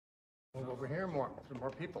Move over here more. There's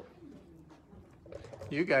more people.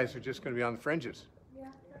 You guys are just going to be on the fringes. Yeah,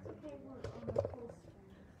 that's okay. We're on the full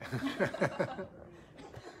screen.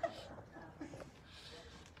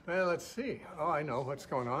 Well, let's see. Oh, I know what's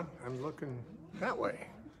going on. I'm looking that way.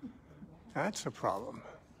 That's a problem.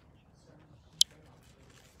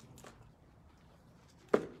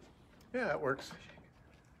 Yeah, that works.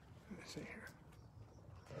 Let's see here.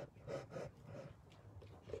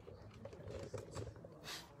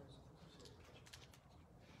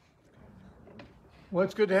 Well,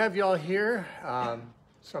 it's good to have you all here.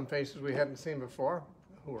 Some faces we hadn't seen before,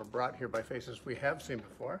 who were brought here by faces we have seen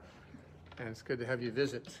before. And it's good to have you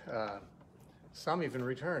visit. Some even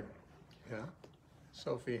return. Yeah,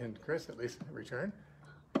 Sophie and Chris at least return.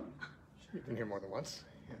 You've been here more than once.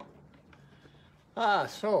 Yeah.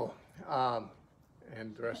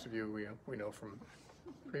 And the rest of you we know from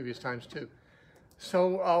previous times too. So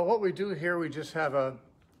what we do here, we just have a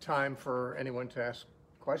time for anyone to ask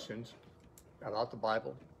questions about the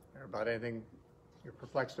Bible or about anything you're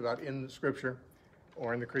perplexed about in the Scripture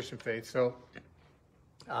or in the Christian faith. So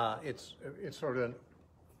it's sort of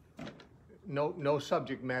no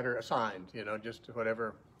subject matter assigned, just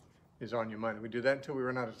whatever is on your mind. We do that until we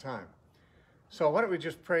run out of time. So why don't we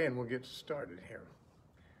just pray and we'll get started here.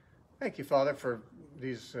 Thank you, Father, for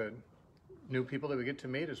these new people that we get to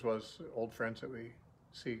meet, as well as old friends that we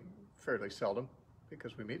see fairly seldom,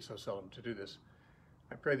 because we meet so seldom to do this.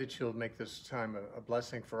 I pray that you'll make this time a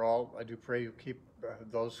blessing for all. I do pray you keep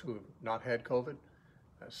those who have not had COVID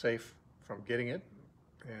safe from getting it,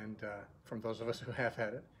 and from those of us who have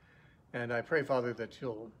had it. And I pray, Father, that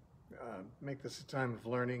you'll make this a time of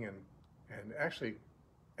learning and actually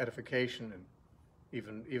edification and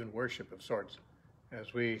even worship of sorts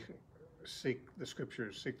as we seek the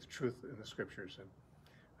Scriptures, seek the truth in the Scriptures. And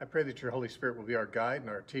I pray that your Holy Spirit will be our guide and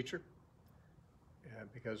our teacher,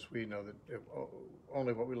 because we know that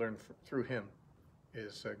only what we learn through him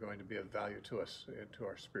is going to be of value to us, to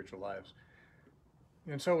our spiritual lives.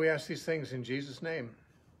 And so we ask these things in Jesus' name.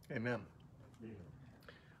 Amen.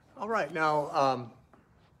 All right, now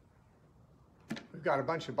we've got a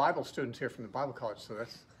bunch of Bible students here from the Bible College, so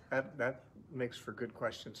that makes for good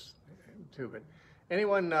questions too. But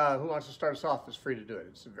anyone who wants to start us off is free to do it.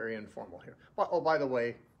 It's very informal here. Oh, by the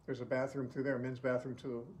way, there's a bathroom through there, a men's bathroom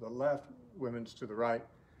to the left, women's to the right.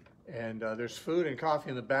 And there's food and coffee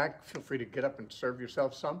in the back. Feel free to get up and serve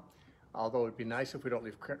yourself some, although it'd be nice if we don't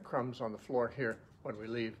leave crumbs on the floor here when we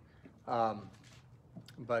leave.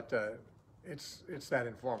 But it's that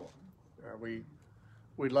informal.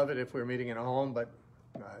 We'd love it if we were meeting in a home, but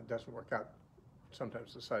it doesn't work out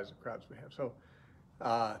sometimes the size of crowds we have. So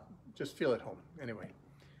just feel at home. Anyway.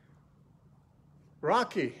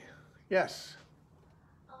 Rocky, yes.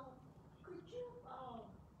 Could you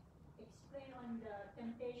explain on the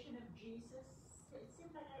temptation of Jesus? It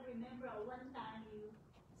seems like I remember one time you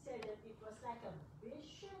said that it was like a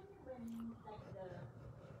vision when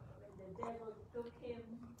the devil took him.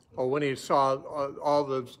 Oh, when he saw all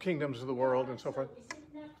the kingdoms of the world and so forth. Is it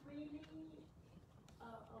not really a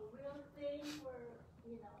real thing where,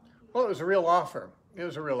 Well, it was a real offer. It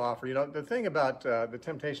was a real offer. The thing about the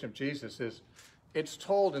temptation of Jesus is it's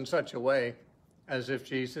told in such a way as if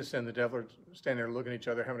Jesus and the devil are standing there looking at each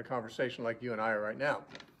other, having a conversation like you and I are right now.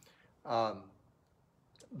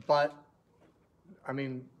 But, I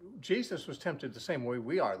mean, Jesus was tempted the same way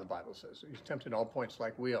we are, the Bible says. He's tempted at all points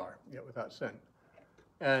like we are, yet without sin.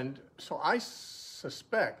 And so I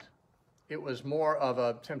suspect it was more of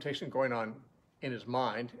a temptation going on in his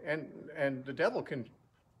mind. And the devil can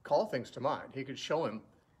call things to mind. He could show him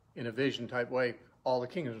in a vision type way all the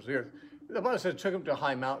kingdoms of the earth. The Bible said it took him to a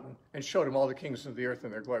high mountain and showed him all the kingdoms of the earth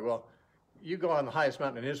and their glory. Well, you go on the highest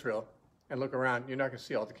mountain in Israel and look around, you're not going to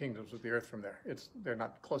see all the kingdoms of the earth from there. They're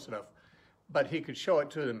not close enough. But he could show it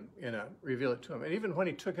to them, reveal it to him. And even when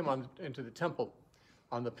he took him into the temple,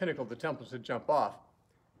 on the pinnacle of the temple to jump off,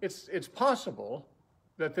 it's possible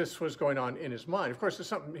that this was going on in his mind. Of course, it's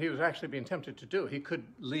something he was actually being tempted to do. He could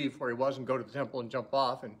leave where he was and go to the temple and jump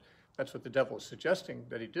off, and that's what the devil was suggesting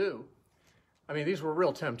that he do. I mean, these were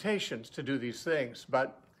real temptations to do these things,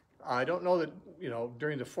 but I don't know that,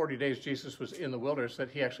 during the 40 days Jesus was in the wilderness, that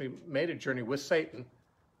he actually made a journey with Satan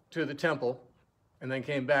to the temple and then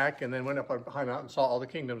came back and then went up on a high mountain and saw all the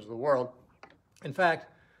kingdoms of the world. In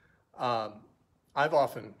fact, I've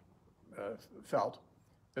often felt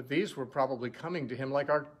that these were probably coming to him like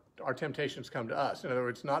our temptations come to us. In other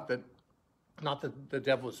words, not that the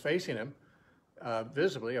devil is facing him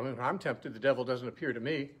visibly. I mean, when I'm tempted, the devil doesn't appear to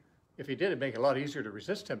me. If he did, it'd make it a lot easier to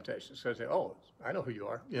resist temptation. So I'd say, oh, I know who you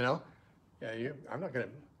are, Yeah, I'm not going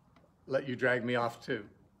to let you drag me off to,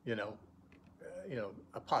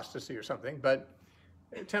 apostasy or something. But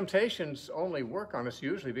temptations only work on us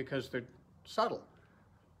usually because they're subtle,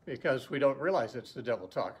 because we don't realize it's the devil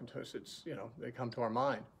talking to us. It's, they come to our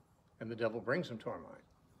mind, and the devil brings them to our mind.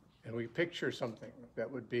 And we picture something that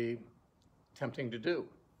would be tempting to do.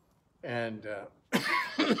 And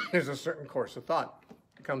there's a certain course of thought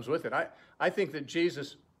that comes with it. I think that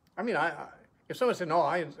Jesus, if someone said, no,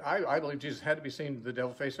 I believe Jesus had to be seen the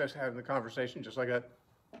devil face to face, having the conversation just like that,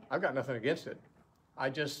 I've got nothing against it. I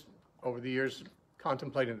just, over the years,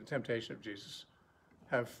 contemplating the temptation of Jesus,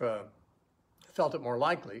 have felt it more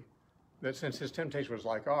likely that since his temptation was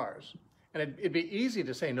like ours, and it'd be easy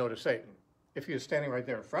to say no to Satan if he was standing right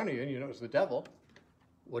there in front of you and you know it was the devil,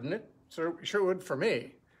 wouldn't it? Sure would for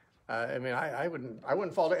me. I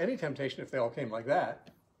wouldn't fall to any temptation if they all came like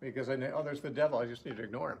that, because I know, oh, there's the devil, I just need to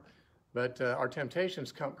ignore him. But our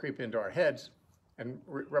temptations creep into our heads and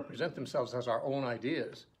represent themselves as our own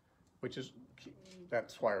ideas,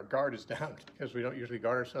 that's why our guard is down, because we don't usually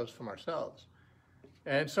guard ourselves from ourselves.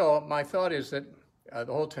 And so my thought is that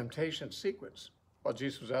the whole temptation sequence, while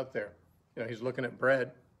Jesus was out there, he's looking at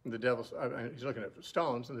bread, and he's looking at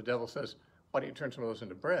stones, and the devil says, why don't you turn some of those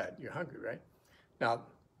into bread? You're hungry, right? Now,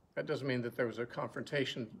 that doesn't mean that there was a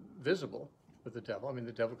confrontation visible with the devil.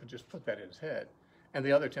 The devil could just put that in his head, and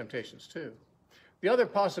the other temptations too. The other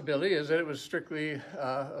possibility is that it was strictly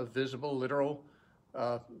a visible, literal,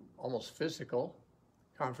 almost physical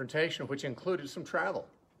confrontation, which included some travel.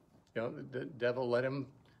 The devil led him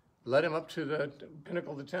up to the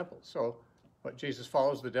pinnacle of the temple. So what, Jesus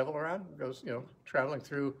follows the devil around, goes, traveling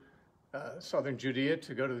through southern Judea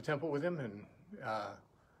to go to the temple with him, and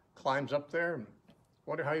climbs up there, and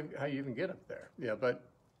wonder how you even get up there. Yeah, but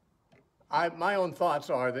my own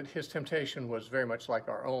thoughts are that his temptation was very much like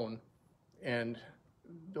our own, and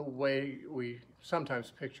the way we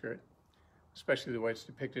sometimes picture it, especially the way it's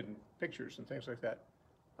depicted in pictures and things like that,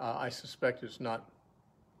 I suspect is not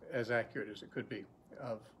as accurate as it could be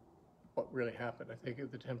of what really happened. I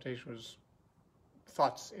think the temptation was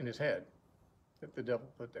thoughts in his head that the devil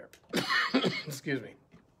put there. Excuse me.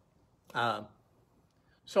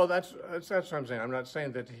 So that's what I'm saying. I'm not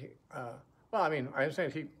saying that I'm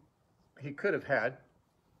saying he could have had,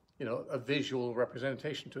 a visual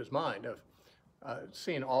representation to his mind of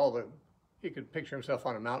seeing he could picture himself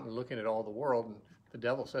on a mountain looking at all the world, and the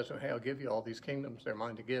devil says to him, hey, I'll give you all these kingdoms, they're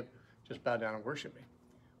mine to give, just bow down and worship me.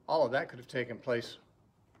 All of that could have taken place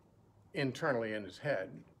internally in his head,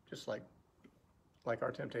 just like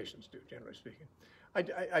our temptations do, generally speaking.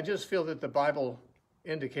 I just feel that the Bible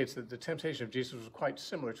indicates that the temptation of Jesus was quite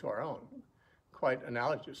similar to our own, quite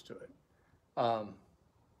analogous to it.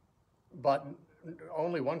 But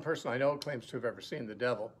only one person I know claims to have ever seen the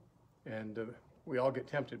devil, and we all get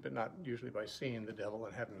tempted, but not usually by seeing the devil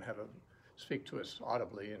and having him speak to us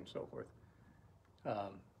audibly and so forth.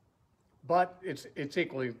 But it's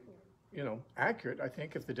equally, accurate, I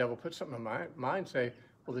think, if the devil puts something in my mind, say,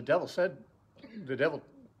 well, the devil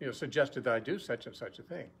suggested that I do such and such a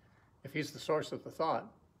thing. If he's the source of the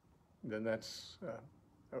thought, then that's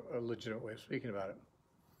a legitimate way of speaking about it.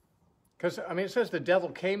 Because, it says the devil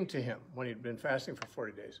came to him when he'd been fasting for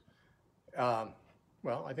 40 days.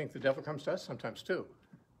 Well, I think the devil comes to us sometimes too.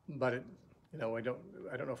 But, I don't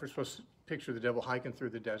know if we're supposed to picture the devil hiking through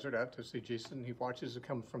the desert out to see Jesus, and he watches it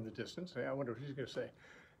come from the distance. I wonder what he's going to say.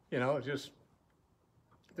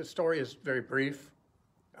 The story is very brief.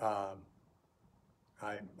 I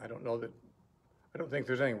don't think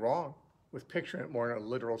there's anything wrong with picturing it more in a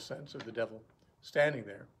literal sense of the devil standing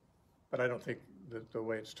there. But I don't think that the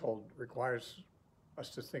way it's told requires us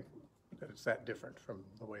to think that it's that different from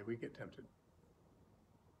the way we get tempted.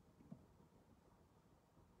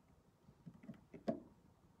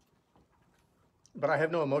 But I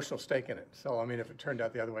have no emotional stake in it. So, if it turned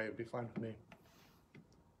out the other way, it would be fine with me.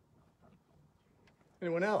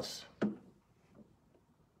 Anyone else?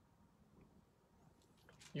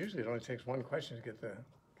 Usually it only takes one question to get the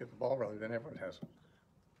ball rolling, then everyone has it.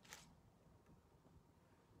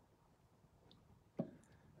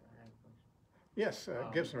 Yes,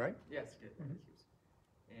 Gibson, right? Yes, Gibson.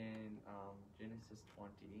 In Genesis 20,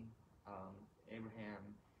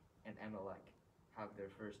 Abraham and Amalek have their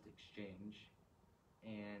first exchange,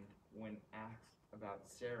 and when asked about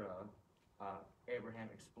Sarah, Abraham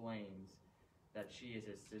explains that she is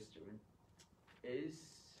his sister. Is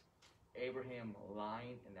Abraham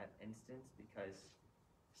lying in that instance, because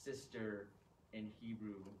sister in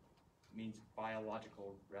Hebrew means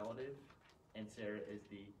biological relative, and Sarah is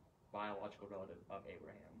the biological relative of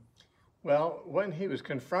Abraham? Well, when he was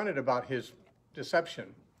confronted about his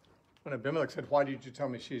deception, when Abimelech said, why did you tell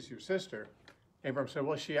me she's your sister? Abraham said,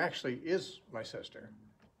 well, she actually is my sister.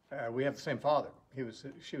 We have the same father.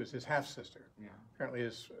 She was his half sister. Yeah. Apparently,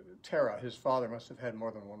 Terah, his father, must have had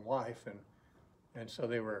more than one wife, and so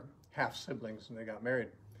they were half siblings, and they got married.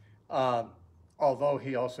 Although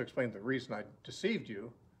he also explained the reason I deceived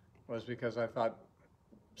you was because I thought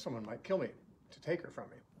someone might kill me to take her from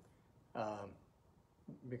me,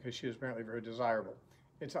 because she was apparently very desirable.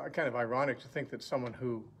 It's kind of ironic to think that someone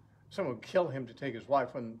would kill him to take his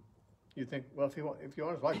wife when you think, well, if you want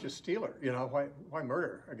his wife, just steal her. You know, why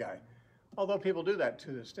murder a guy? Although people do that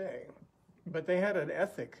to this day. But they had an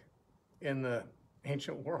ethic in the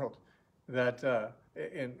ancient world that,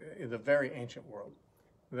 in the very ancient world,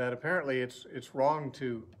 that apparently it's wrong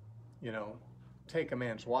to, take a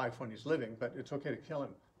man's wife when he's living, but it's okay to kill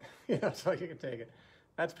him. So you can take it.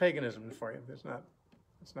 That's paganism for you. It's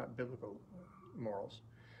not biblical morals.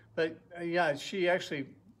 But yeah, she actually,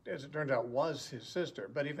 as it turns out, was his sister.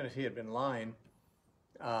 But even if he had been lying,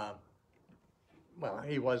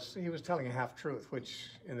 he was telling a half truth, which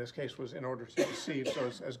in this case was in order to deceive. So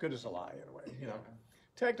it's as good as a lie in a way.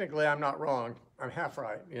 Technically, I'm not wrong. I'm half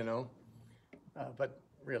right. But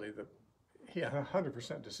really, he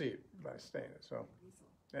 100% deceived by saying it. So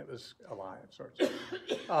it was a lie of sorts.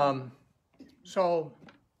 So,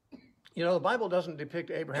 the Bible doesn't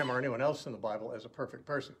depict Abraham or anyone else in the Bible as a perfect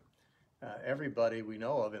person. Everybody we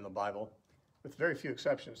know of in the Bible, with very few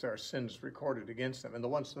exceptions, there are sins recorded against them. And the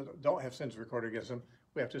ones that don't have sins recorded against them,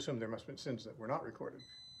 we have to assume there must have been sins that were not recorded,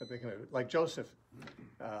 that they committed. Like Joseph,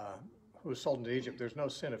 who was sold into Egypt, there's no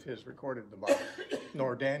sin of his recorded in the Bible,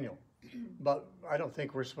 nor Daniel. But I don't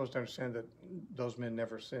think we're supposed to understand that those men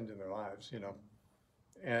never sinned in their lives,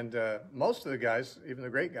 And most of the guys, even the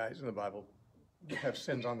great guys in the Bible, have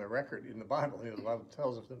sins on their record in the Bible. The Bible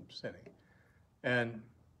tells of them sinning. And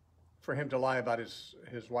for him to lie about his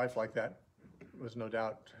wife like that was no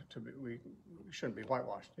doubt we shouldn't be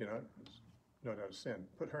whitewashed, It's no doubt a sin.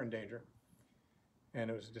 Put her in danger. And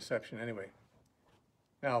it was a deception anyway.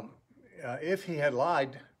 Now, if he had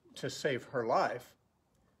lied to save her life,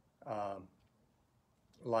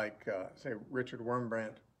 say, Richard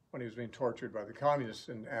Wurmbrand, when he was being tortured by the communists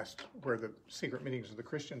and asked where the secret meetings of the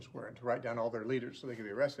Christians were and to write down all their leaders so they could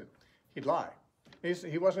be arrested, he'd lie.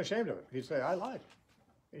 He wasn't ashamed of it. He'd say, I lied.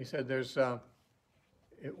 He said, there's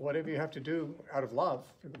whatever you have to do out of love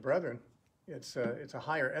for the brethren, it's a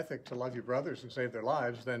higher ethic to love your brothers and save their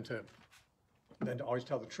lives than to always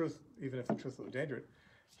tell the truth, even if the truth will endanger it.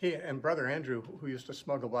 He and Brother Andrew, who used to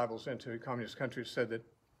smuggle Bibles into communist countries, said that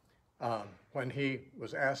when he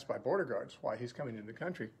was asked by border guards why he's coming into the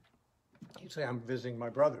country, he'd say, I'm visiting my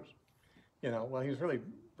brothers. Well, he's really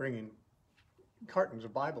bringing cartons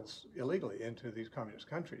of Bibles illegally into these communist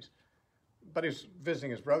countries. But he's visiting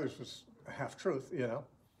his brothers was a half-truth,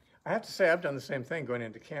 I have to say I've done the same thing going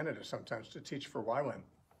into Canada sometimes to teach for YWAM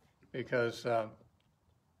because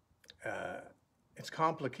it's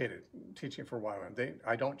complicated teaching for YWAM.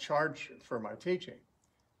 I don't charge for my teaching,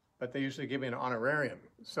 but they usually give me an honorarium.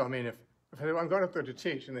 So, I mean, if I'm going up there to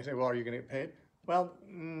teach and they say, well, are you going to get paid? Well,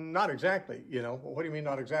 not exactly, Well, what do you mean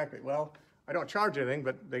not exactly? Well, I don't charge anything,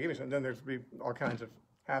 but they give me something. Then there's be all kinds of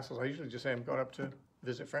hassles. I usually just say I'm going up to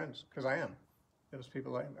visit friends, because I am. Those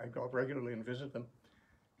people, I go up regularly and visit them.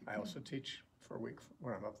 I also teach for a week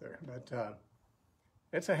when I'm up there. But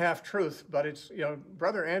it's a half-truth, but it's,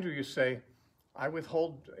 Brother Andrew, you say, I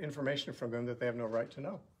withhold information from them that they have no right to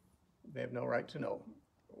know. They have no right to know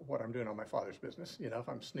what I'm doing on my Father's business. If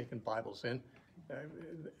I'm sneaking Bibles in,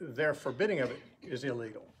 their forbidding of it is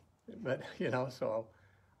illegal. But, so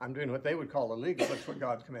I'm doing what they would call illegal. That's what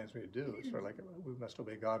God commands me to do. It's sort of like we must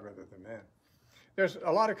obey God rather than man. There's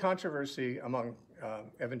a lot of controversy among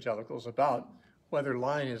evangelicals about whether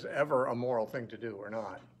lying is ever a moral thing to do or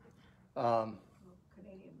not.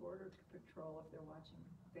 Canadian Border Patrol, if they're watching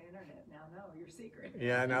the internet now, know your secret.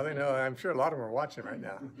 Yeah, now they know. I'm sure a lot of them are watching right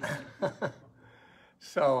now.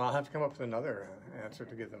 So I'll have to come up with another answer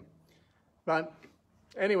to give them. But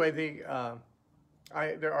anyway,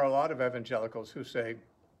 there are a lot of evangelicals who say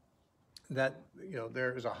that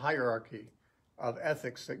there is a hierarchy of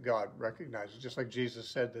ethics that God recognizes, just like Jesus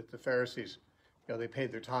said that the Pharisees, they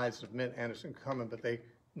paid their tithes of mint, anise, and cumin, but they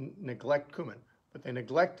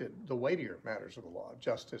neglected the weightier matters of the law,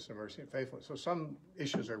 justice and mercy and faithfulness. So some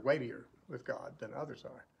issues are weightier with God than others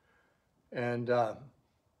are. And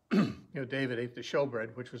David ate the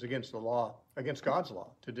showbread, which was against the law, against God's law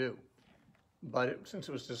to do. But since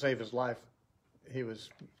it was to save his life, he was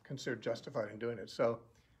considered justified in doing it. So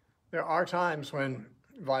there are times when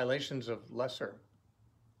violations of lesser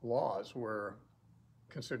laws were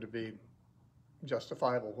considered to be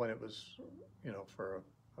justifiable when it was, for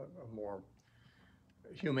a more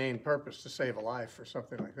humane purpose to save a life or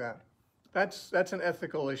something like that. that's an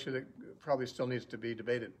ethical issue that probably still needs to be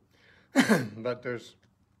debated. But there's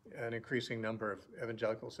an increasing number of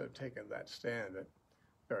evangelicals that have taken that stand, that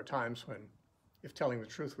there are times when, if telling the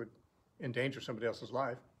truth would endanger somebody else's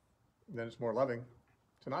life, then it's more loving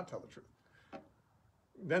to not tell the truth.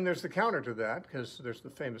 Then there's the counter to that, because there's the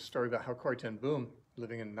famous story about how Corrie ten Boom,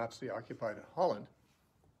 living in Nazi-occupied Holland,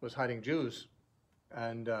 was hiding Jews.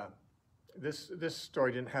 And this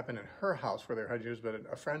story didn't happen in her house where they were hiding Jews, but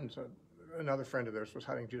another friend of theirs was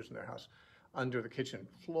hiding Jews in their house under the kitchen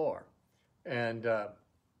floor. And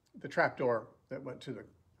the trap door that went to the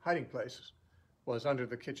hiding place was under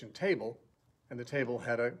the kitchen table, and the table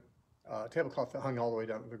had a tablecloth that hung all the way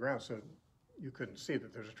down to the ground, so you couldn't see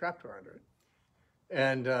that there's a trap door under it.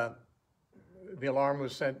 And the alarm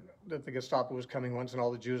was sent that the Gestapo was coming once, and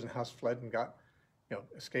all the Jews in the house fled and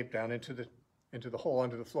escaped down into the hole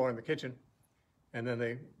under the floor in the kitchen. And then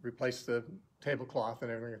they replaced the tablecloth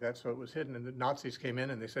and everything like that, so it was hidden. And the Nazis came in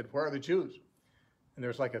and they said, "Where are the Jews?" And there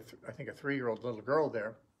was like I think a 3-year-old little girl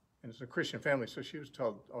there, and it's a Christian family, so she was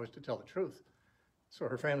told always to tell the truth. So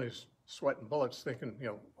her family was sweating bullets, thinking,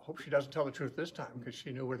 hope she doesn't tell the truth this time, because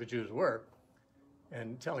she knew where the Jews were,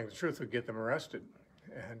 and telling the truth would get them arrested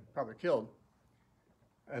and probably killed.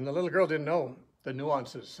 And the little girl didn't know the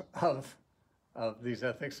nuances of these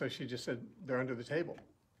ethics, so she just said, "They're under the table."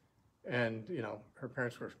 And her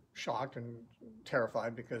parents were shocked and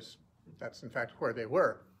terrified, because that's in fact where they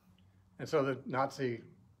were. And so the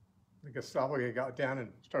Gestapo got down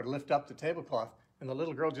and started to lift up the tablecloth, and the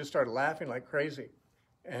little girl just started laughing like crazy.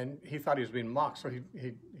 And he thought he was being mocked, so he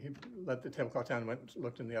let the tablecloth down and went and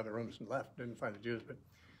looked in the other rooms and left. Didn't find the Jews, but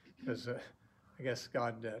because I guess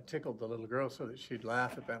God tickled the little girl so that she'd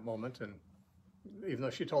laugh at that moment. And even though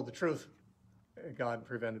she told the truth, God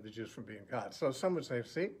prevented the Jews from being caught. So some would say,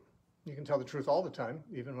 see, you can tell the truth all the time,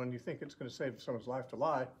 even when you think it's going to save someone's life to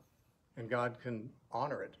lie, and God can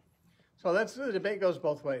honor it. So the debate goes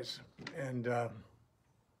both ways. And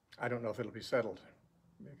I don't know if it'll be settled,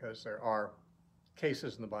 because there are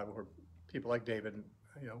cases in the Bible where people like David,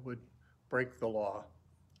 would break the law,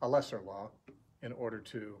 a lesser law, in order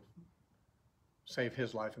to save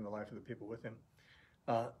his life and the life of the people with him.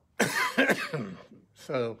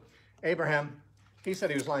 So Abraham, he said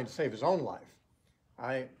he was lying to save his own life.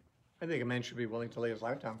 I think a man should be willing to lay his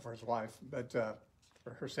life down for his wife, but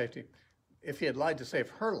for her safety. If he had lied to save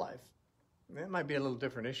her life, that might be a little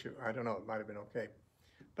different issue. I don't know. It might have been okay,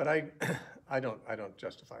 but I don't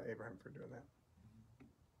justify Abraham for doing that.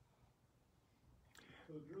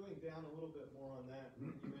 So drilling down a little bit more on that,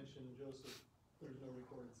 you mentioned Joseph, there's no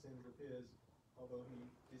recorded sins of his, although he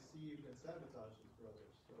deceived and sabotaged his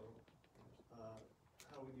brothers. So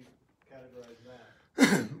how would you categorize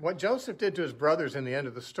that? What Joseph did to his brothers in the end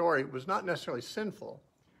of the story was not necessarily sinful.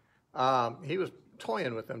 He was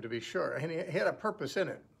toying with them, to be sure, and he had a purpose in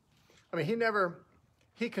it. I mean,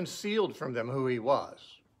 he concealed from them who he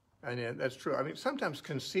was, and that's true. I mean, sometimes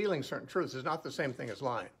concealing certain truths is not the same thing as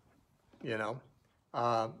lying,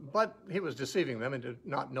 but he was deceiving them into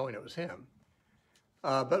not knowing it was him.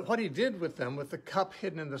 But what he did with them, with the cup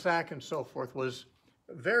hidden in the sack and so forth, was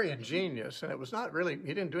very ingenious, and it was not really,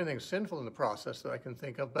 he didn't do anything sinful in the process that I can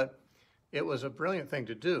think of, but it was a brilliant thing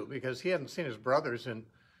to do, because he hadn't seen his brothers in,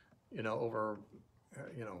 over,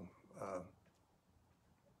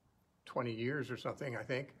 20 years or something, I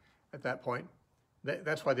think, at that point.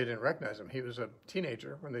 That's why they didn't recognize him. He was a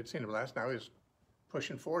teenager when they'd seen him last. Now he's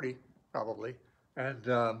pushing 40, probably, and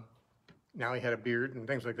now he had a beard and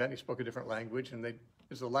things like that, and he spoke a different language, and it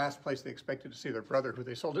was the last place they expected to see their brother, who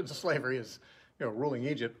they sold into slavery, as ruling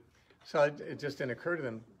Egypt. So it just didn't occur to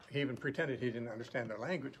them. He even pretended he didn't understand their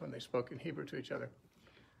language when they spoke in Hebrew to each other.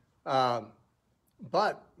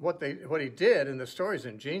 But what he did, and the story's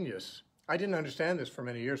ingenious. I didn't understand this for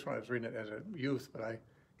many years when I was reading it as a youth, but I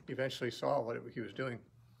eventually saw what he was doing.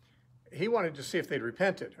 He wanted to see if they'd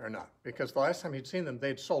repented or not, because the last time he'd seen them,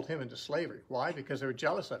 they'd sold him into slavery. Why? Because they were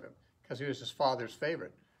jealous of him, because he was his father's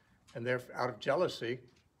favorite. And out of jealousy,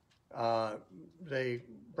 they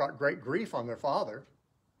brought great grief on their father,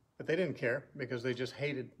 but they didn't care, because they just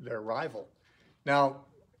hated their rival. Now,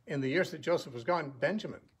 in the years that Joseph was gone,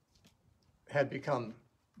 Benjamin had become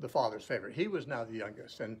the father's favorite. He was now the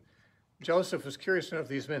youngest, and Joseph was curious to know if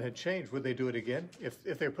these men had changed. Would they do it again? If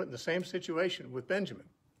they were put in the same situation with Benjamin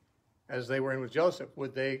as they were in with Joseph,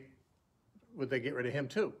 would they get rid of him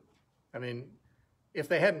too? I mean, if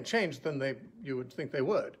they hadn't changed, then you would think they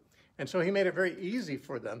would. And so he made it very easy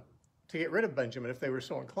for them to get rid of Benjamin if they were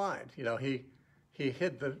so inclined. He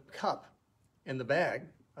hid the cup in the bag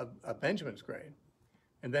of Benjamin's grain,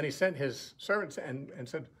 and then he sent his servants and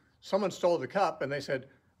said, someone stole the cup, and they said,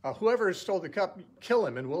 whoever stole the cup, kill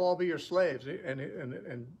him, and we'll all be your slaves.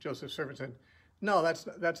 And Joseph's servant said, no, that's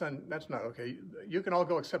not okay. You can all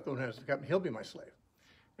go except the one who has the cup, and he'll be my slave.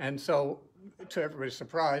 And so, to everybody's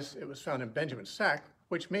surprise, it was found in Benjamin's sack,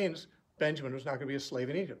 which means Benjamin was not going to be a slave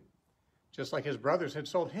in Egypt. Just like his brothers had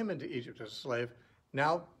sold him into Egypt as a slave,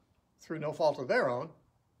 now, through no fault of their own,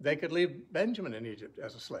 they could leave Benjamin in Egypt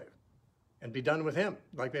as a slave and be done with him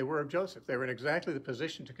like they were of Joseph. They were in exactly the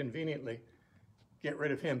position to conveniently get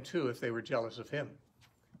rid of him too if they were jealous of him.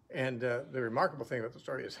 And the remarkable thing about the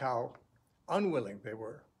story is how unwilling they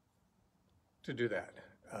were to do that.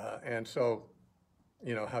 And so,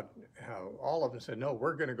 you know, how all of them said, no,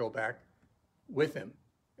 we're going to go back with him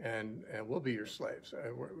and we'll be your slaves.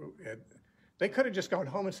 They could have just gone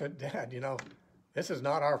home and said, Dad, you know, this is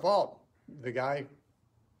not our fault. The guy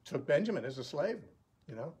took Benjamin as a slave,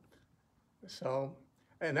 you know. So,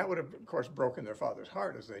 and that would have, of course, broken their father's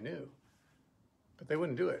heart, as they knew. But they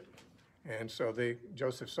wouldn't do it. And so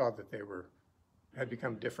Joseph saw that they had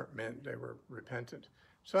become different men. They were repentant.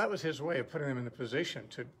 So that was his way of putting them in the position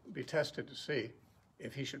to be tested to see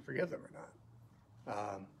if he should forgive them or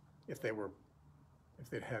not. If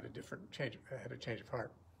they'd had a change of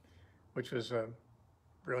heart, which was a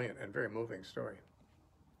brilliant and very moving story.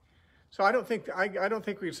 So I don't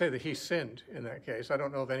think we'd say that he sinned in that case. I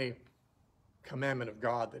don't know of any commandment of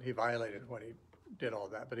God that he violated when he did all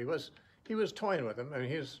that. But he was toying with them. I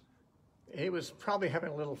mean, he was probably having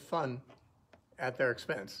a little fun at their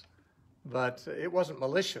expense, but it wasn't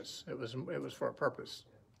malicious. It was for a purpose.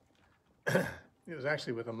 It was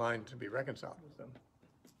actually with a mind to be reconciled with them,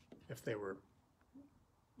 if they were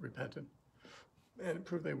repentant, and it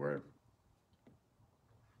proved they were.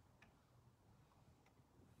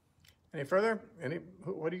 Any further?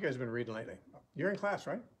 What have you guys been reading lately? You're in class,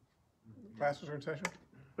 right? Classes are in session?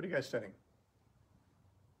 What are you guys studying?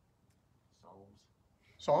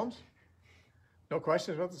 Psalms? No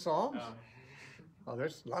questions about the Psalms? No. Oh,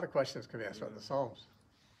 there's a lot of questions can be asked about the Psalms.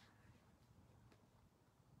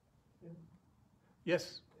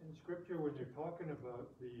 Yes? In Scripture, when you're talking about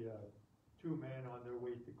the two men on their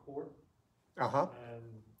way to court, Uh-huh. and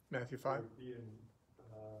Matthew 5. they're being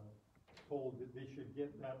told that they should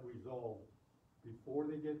get that resolved before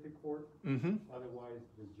they get to court, Mm-hmm. otherwise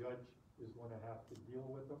the judge is going to have to deal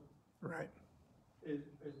with them. Right. Is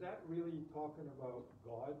that really talking about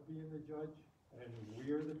God being the judge, and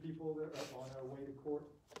we're the people that are on our way to court?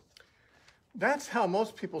 That's how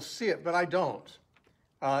most people see it, but I don't.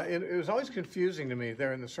 It was always confusing to me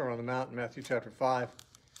there in the Sermon on the Mount in Matthew chapter 5,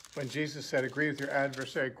 when Jesus said, agree with your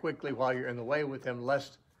adversary quickly while you're in the way with him,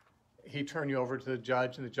 lest he turn you over to the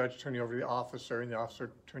judge, and the judge turn you over to the officer, and the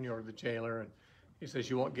officer turn you over to the jailer. And he says,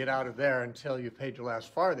 you won't get out of there until you've paid your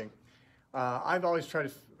last farthing. I've always tried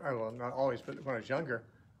to, well, not always, but when I was younger,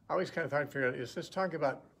 I always kind of tried to figure out, is this talking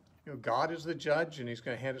about, you know, God is the judge, and he's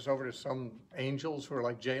going to hand us over to some angels who are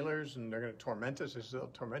like jailers, and they're going to torment us? They'll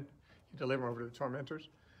deliver over to the tormentors.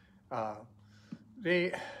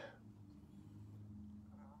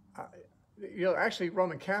 Actually,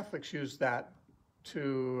 Roman Catholics use that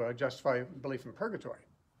to justify belief in purgatory,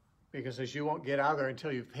 because as you won't get out of there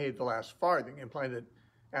until you've paid the last farthing, implying that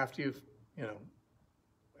after you've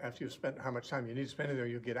spent how much time you need to spend in there,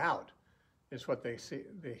 you'll get out, is what they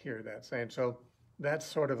hear that saying. So that's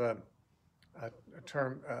sort of a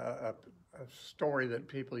story that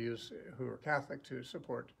people use who are Catholic to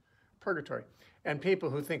support purgatory. And people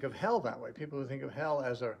who think of hell that way, people who think of hell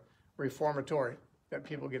as a reformatory that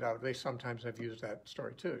people get out, they sometimes have used that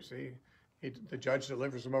story too. See, the judge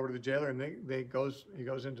delivers them over to the jailer, and he goes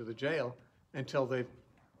into the jail until they've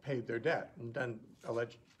paid their debt, and then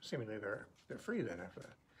seemingly they're free then after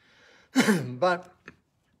that. But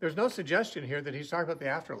there's no suggestion here that he's talking about the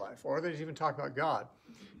afterlife, or that he's even talking about God.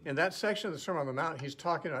 In that section of the Sermon on the Mount, he's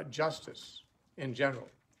talking about justice in general.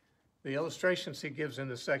 The illustrations he gives in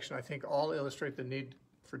this section, I think, all illustrate the need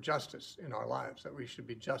for justice in our lives, that we should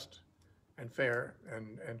be just and fair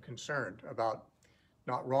and concerned about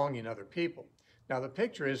not wronging other people. Now, the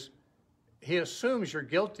picture is, he assumes you're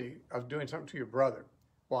guilty of doing something to your brother.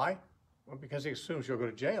 Why? Well, because he assumes you'll go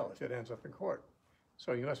to jail if it ends up in court.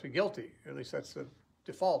 So you must be guilty. At least that's the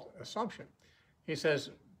default assumption. He says,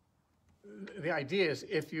 the idea is,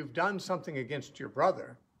 if you've done something against your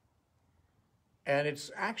brother and it's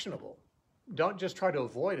actionable, don't just try to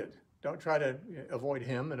avoid it. Don't try to avoid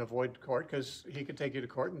him and avoid court, because he could take you to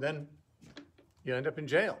court and then you end up in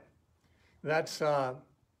jail. That's a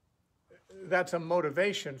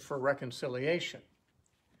motivation for reconciliation.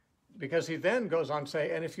 Because he then goes on to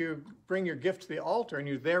say, and if you bring your gift to the altar and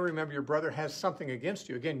you there remember your brother has something against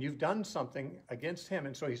you, again, you've done something against him,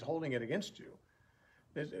 and so he's holding it against you.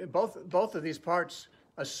 Both of these parts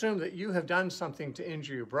assume that you have done something to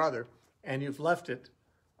injure your brother and you've left it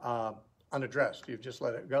unaddressed. You've just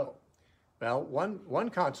let it go. Well, one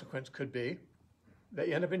consequence could be that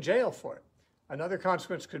you end up in jail for it. Another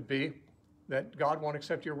consequence could be that God won't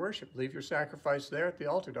accept your worship. Leave your sacrifice there at the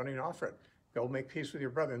altar. Don't even offer it. Go make peace with your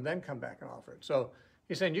brother and then come back and offer it. So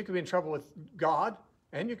he's saying you could be in trouble with God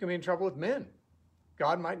and you can be in trouble with men.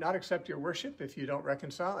 God might not accept your worship if you don't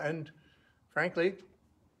reconcile. And frankly,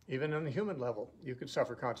 even on the human level, you could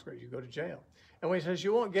suffer consequences. You go to jail. And when he says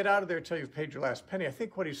you won't get out of there until you've paid your last penny, I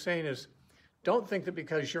think what he's saying is, don't think that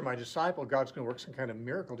because you're my disciple, God's going to work some kind of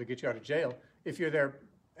miracle to get you out of jail if you're there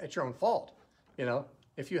at your own fault. You know,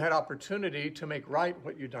 if you had opportunity to make right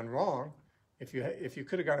what you've done wrong, if you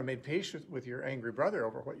could have gone and made peace with your angry brother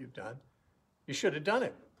over what you've done, you should have done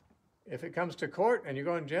it. If it comes to court and you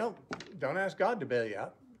go in jail, don't ask God to bail you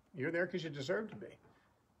out. You're there because you deserve to be.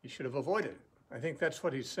 You should have avoided it. I think that's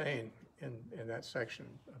what he's saying in that section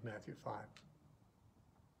of Matthew 5.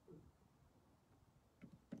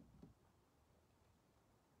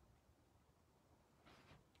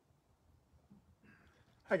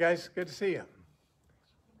 Hi guys, good to see you.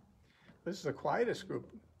 This is the quietest group.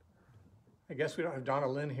 I guess we don't have Donna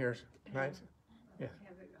Lynn here tonight. Yeah.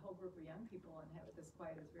 Have a whole group of young people and have it this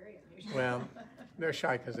quiet is very unusual. Well, they're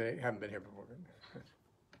shy because they haven't been here before.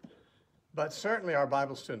 But certainly our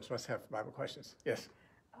Bible students must have Bible questions. Yes.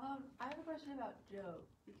 I have a question about Job,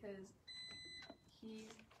 because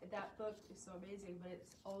that book is so amazing, but it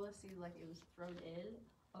almost seems like it was thrown in.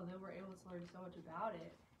 Although we're able to learn so much about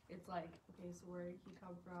it, it's like, okay, so where did he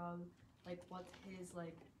come from? Like, what's his,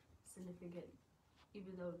 like, significant,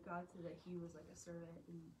 even though God said that he was like a servant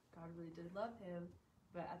and God really did love him,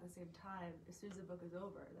 but at the same time, as soon as the book is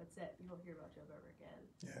over, that's it. You don't hear about Job ever again.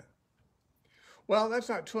 Yeah. Well, that's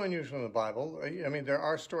not too unusual in the Bible. I mean, there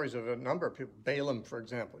are stories of a number of people. Balaam, for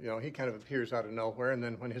example, you know, he kind of appears out of nowhere, and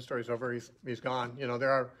then when his story's over, he's gone. You know, there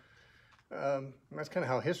are, that's kind of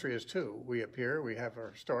how history is too. We appear, we have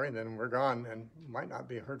our story, and then we're gone and might not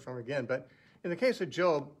be heard from again. But in the case of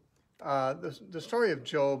Job, the story of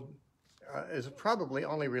Job is probably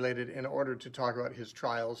only related in order to talk about his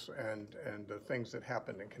trials and the things that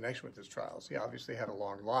happened in connection with his trials. He obviously had a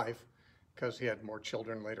long life because he had more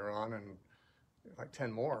children later on and like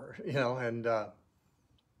 10 more, you know, and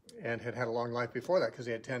had a long life before that because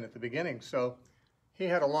he had 10 at the beginning. So he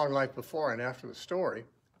had a long life before and after the story,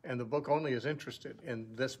 and the book only is interested in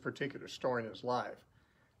this particular story in his life.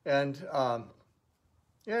 And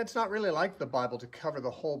yeah, it's not really like the Bible to cover the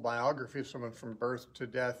whole biography of someone from birth to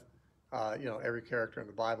death. You know, every character in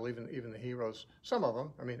the Bible, even the heroes, some of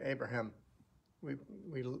them. I mean, Abraham, we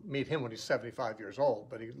meet him when he's 75 years old,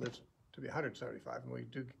 but he lives to be 175, and we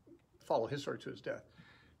do follow his story to his death.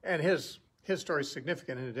 And his story is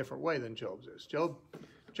significant in a different way than Job's is.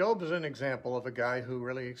 Job is an example of a guy who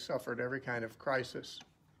really suffered every kind of crisis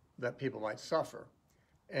that people might suffer.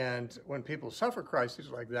 And when people suffer crises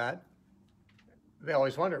like that, they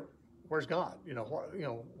always wonder, where's God? You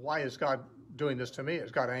know, why is God doing this to me?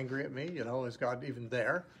 Is God angry at me? You know, is God even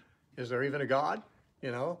there? Is there even a God?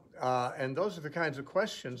 You know, and those are the kinds of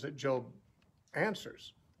questions that Job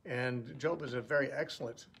answers. And Job is a very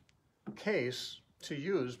excellent case to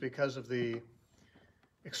use because of the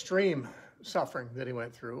extreme suffering that he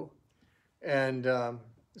went through. And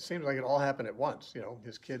it seems like it all happened at once. You know,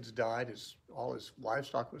 his kids died, all his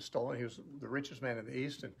livestock was stolen. He was the richest man in the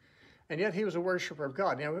East, and yet he was a worshiper of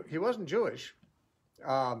God. You know, he wasn't Jewish.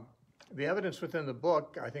 The evidence within the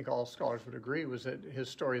book, I think all scholars would agree, was that his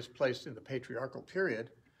story is placed in the patriarchal period.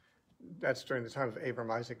 That's during the time of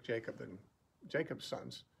Abram, Isaac, Jacob, and Jacob's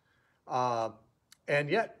sons. And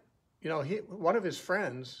yet, you know, one of his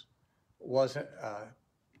friends was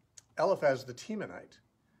Eliphaz the Temanite.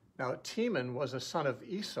 Now, Teman was a son of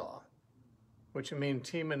Esau, which would mean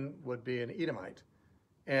Teman would be an Edomite.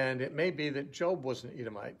 And it may be that Job was an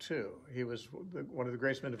Edomite too. He was one of the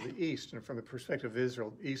greatest men of the East, and from the perspective of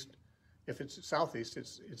Israel, East, if it's southeast,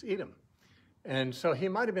 it's Edom. And so he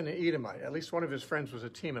might have been an Edomite. At least one of his friends was a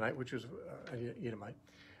Temanite, which was an Edomite.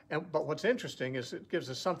 But what's interesting is it gives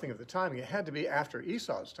us something of the timing. It had to be after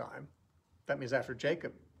Esau's time. That means after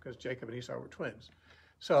Jacob, because Jacob and Esau were twins.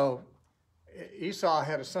 So Esau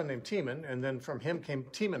had a son named Teman, and then from him came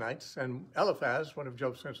Temanites, and Eliphaz, one of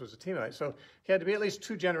Job's friends, was a Temanite. So he had to be at least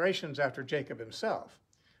 2 generations after Jacob himself.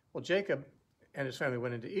 Well, Jacob and his family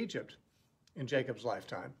went into Egypt in Jacob's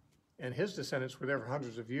lifetime, and his descendants were there for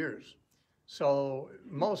hundreds of years. So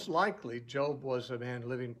most likely, Job was a man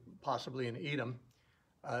living possibly in Edom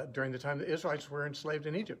during the time the Israelites were enslaved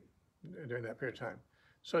in Egypt during that period of time.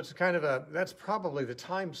 So it's kind of that's probably the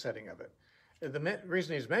time setting of it. The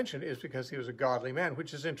reason he's mentioned is because he was a godly man,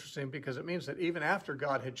 which is interesting because it means that even after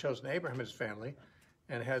God had chosen Abraham and his family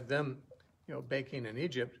and had them, baking in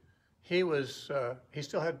Egypt, he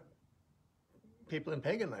still had people in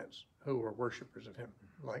pagan lands who were worshipers of him,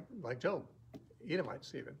 like Job,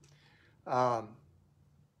 Edomites even.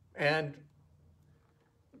 And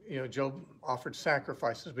Job offered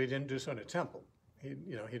sacrifices, but he didn't do so in a temple.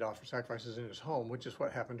 He'd offer sacrifices in his home, which is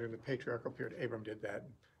what happened during the patriarchal period. Abram did that.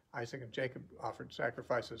 Isaac and Jacob offered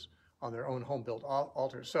sacrifices on their own home-built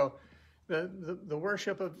altars. So the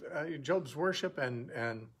worship of Job's worship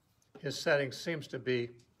and his setting seems to be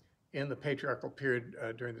in the patriarchal period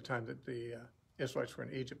during the time that the Israelites were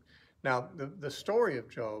in Egypt. Now, the story of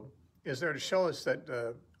Job is there to show us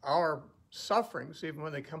that our sufferings, even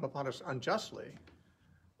when they come upon us unjustly,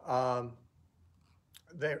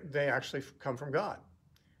 they actually come from God.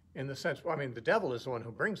 In the sense, the devil is the one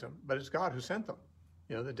who brings them, but it's God who sent them.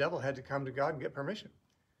 The devil had to come to God and get permission.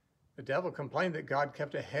 The devil complained that God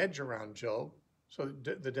kept a hedge around Job so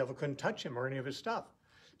that the devil couldn't touch him or any of his stuff.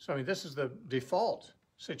 So, this is the default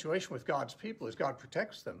situation with God's people, is God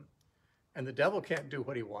protects them. And the devil can't do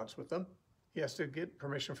what he wants with them. He has to get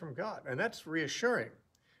permission from God. And that's reassuring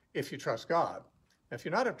if you trust God. If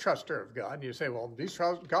you're not a truster of God, and you say, well, these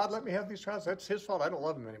trials, God let me have these trials, that's his fault, I don't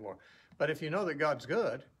love him anymore. But if you know that God's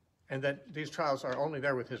good and that these trials are only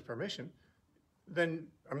there with his permission, then,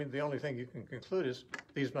 the only thing you can conclude is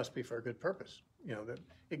these must be for a good purpose. That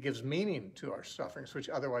it gives meaning to our sufferings, which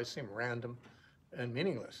otherwise seem random and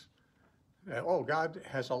meaningless. God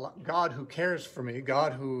has God who cares for me,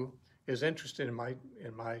 God who is interested in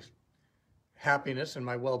my happiness and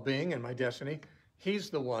my well-being and my destiny. He's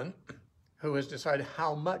the one who has decided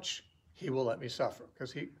how much he will let me suffer,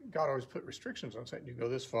 because God always put restrictions on saying, you go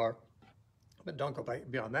this far, but don't go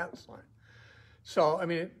beyond that line. So,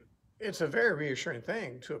 it's a very reassuring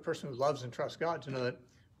thing to a person who loves and trusts God to know that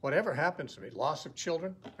whatever happens to me, loss of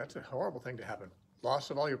children, that's a horrible thing to happen. Loss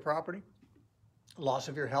of all your property, loss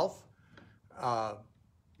of your health.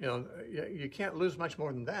 You can't lose much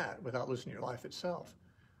more than that without losing your life itself.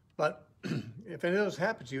 But if any of those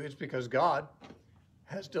happen to you, it's because God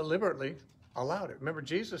has deliberately allowed it. Remember,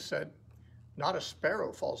 Jesus said, not a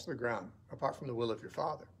sparrow falls to the ground apart from the will of your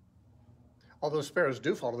Father. Although sparrows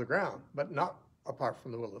do fall to the ground, but not apart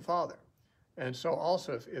from the will of the Father. And so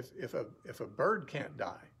also, if a bird can't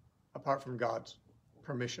die apart from God's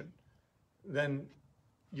permission, then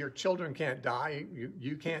your children can't die,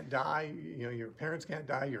 you can't die, your parents can't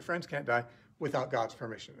die, your friends can't die without God's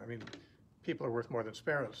permission. People are worth more than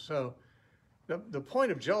sparrows. So the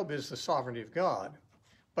point of Job is the sovereignty of God.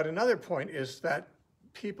 But another point is that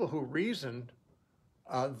people who reasoned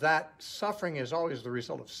that suffering is always the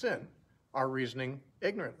result of sin are reasoning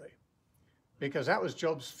ignorantly. Because that was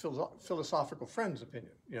Job's philosophical friend's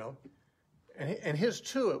opinion, and his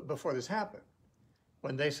too before this happened.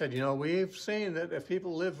 When they said, we've seen that if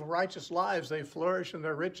people live righteous lives, they flourish and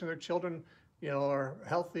they're rich and their children, are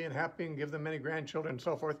healthy and happy and give them many grandchildren and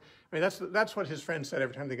so forth. That's what his friends said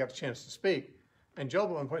every time they got a chance to speak. And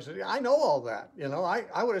Job at one point said, I know all that.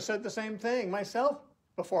 I would have said the same thing myself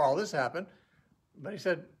before all this happened. But he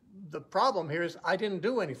said, the problem here is I didn't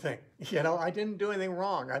do anything. I didn't do anything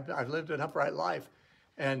wrong. I've lived an upright life.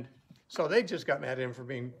 And so they just got mad at him for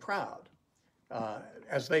being proud,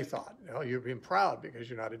 as they thought. You're being proud because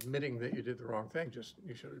you're not admitting that you did the wrong thing.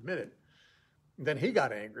 You should admit it. And then he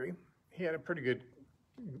got angry. He had a pretty good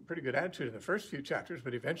attitude in the first few chapters,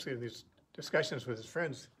 but eventually in these discussions with his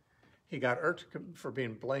friends, he got irked for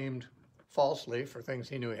being blamed falsely for things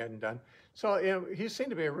he knew he hadn't done. So he seemed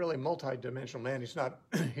to be a really multi-dimensional man. He's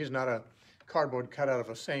not a cardboard cutout of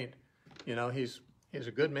a saint. He's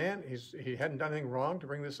a good man. He hadn't done anything wrong to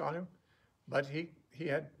bring this on him, but he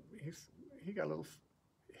got a little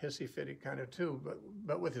hissy-fitty kind of too,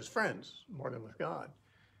 but with his friends more than with God.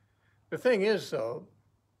 The thing is, though,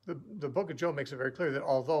 the book of Job makes it very clear that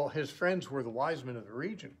although his friends were the wise men of the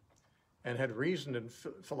region and had reasoned and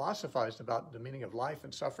philosophized about the meaning of life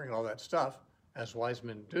and suffering and all that stuff, as wise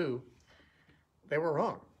men do, they were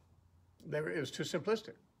wrong. It was too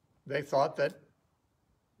simplistic. They thought that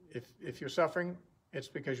if you're suffering, it's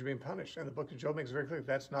because you're being punished. And the book of Job makes it very clear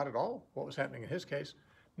that's not at all what was happening in his case,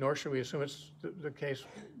 nor should we assume it's the case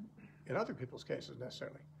in other people's cases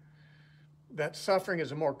necessarily. That suffering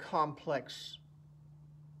is a more complex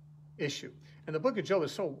issue. And the book of Job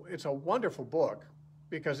it's a wonderful book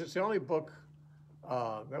because it's the only book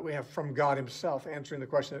that we have from God himself answering the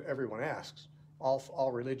question that everyone asks.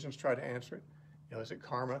 All religions try to answer it. Is it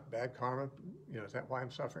karma, bad karma? Is that why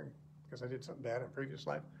I'm suffering? Because I did something bad in a previous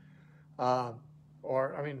life?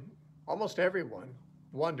 Almost everyone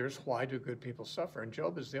wonders, why do good people suffer? And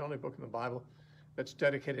Job is the only book in the Bible that's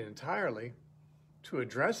dedicated entirely to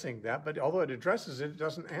addressing that, but although it addresses it, it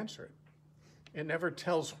doesn't answer it. It never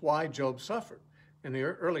tells why Job suffered. In the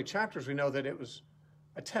early chapters, we know that it was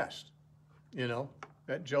a test,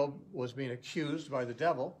 that Job was being accused by the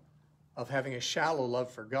devil of having a shallow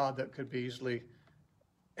love for God that could be easily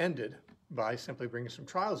ended by simply bringing some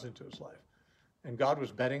trials into his life. And God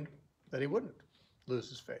was betting that he wouldn't lose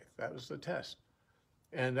his faith. That was the test.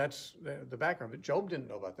 And that's the background. But Job didn't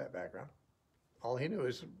know about that background. All he knew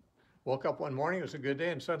is woke up one morning, it was a good day,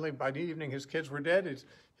 and suddenly by the evening his kids were dead,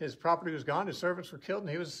 his property was gone, his servants were killed,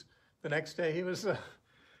 and the next day he was,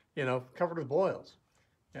 covered with boils.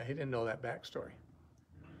 Yeah, he didn't know that backstory.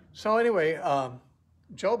 So anyway,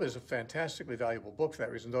 Job is a fantastically valuable book for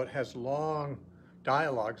that reason, though it has long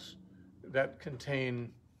dialogues that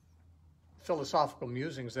contain philosophical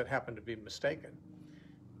musings that happen to be mistaken.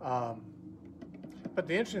 But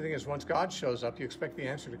the interesting thing is once God shows up, you expect the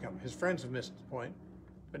answer to come. His friends have missed the point.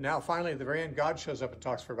 But now finally at the very end, God shows up and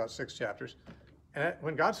talks for about 6 chapters. And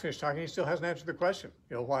when God's finished talking, he still hasn't answered the question.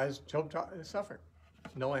 Why is Job suffering?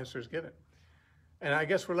 No answer is given. And I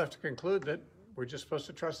guess we're left to conclude that we're just supposed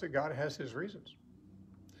to trust that God has his reasons.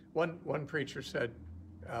 One preacher said,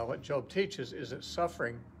 what Job teaches is that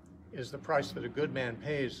suffering is the price that a good man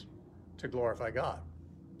pays to glorify God.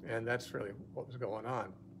 And that's really what was going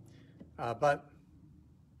on. But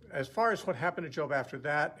as far as what happened to Job after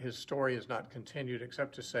that, his story is not continued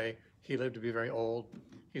except to say he lived to be very old.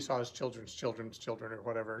 He saw his children's children or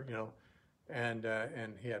whatever, and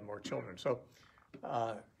he had more children. So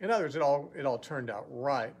in other words, it all turned out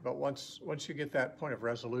right. But once you get that point of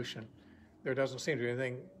resolution, there doesn't seem to be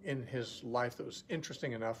anything in his life that was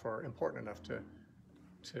interesting enough or important enough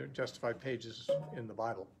to justify pages in the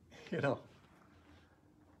Bible,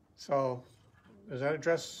 So does that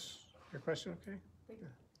address your question okay?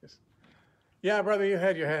 Yes. Yeah, brother, you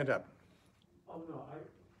had your hand up. Oh, no,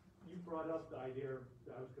 you brought up the idea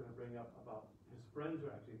that I was going to bring up about his friends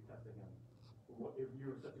are actually testing him. If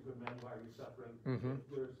you're such a good man, why are you suffering? Mm-hmm. If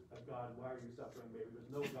there's a God, why are you suffering? Maybe there's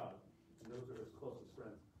no God. And those are his closest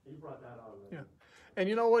friends. And you brought that out already. Yeah. And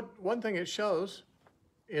you know what? One thing it shows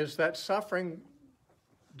is that suffering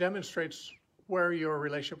demonstrates where your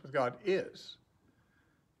relationship with God is.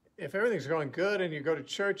 If everything's going good and you go to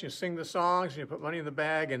church, you sing the songs, and you put money in the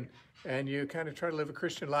bag, and you kind of try to live a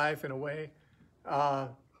Christian life in a way,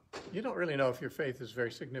 you don't really know if your faith is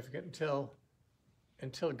very significant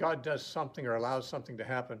until God does something or allows something to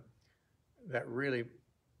happen that really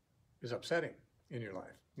is upsetting in your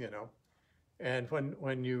life, And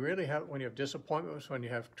when you have disappointments, when you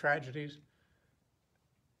have tragedies,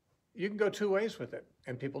 you can go 2 ways with it,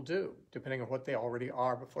 and people do, depending on what they already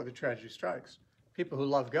are before the tragedy strikes. People who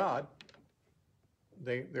love God,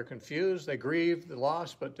 they're confused, they grieve the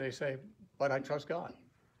loss, but they say, but I trust God.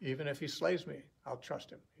 Even if he slays me, I'll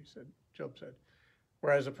trust him, Job said.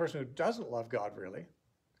 Whereas a person who doesn't love God really,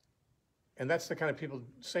 and that's the kind of people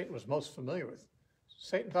Satan was most familiar with.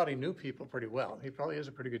 Satan thought he knew people pretty well. He probably is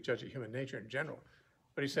a pretty good judge of human nature in general.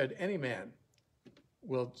 But he said any man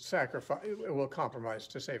will compromise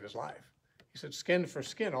to save his life. He said, skin for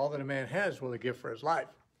skin, all that a man has will he give for his life.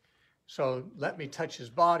 So let me touch his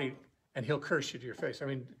body and he'll curse you to your face. I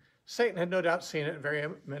mean, Satan had no doubt seen it very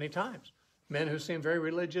many times. Men who seemed very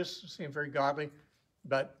religious, seemed very godly,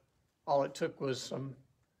 but all it took was some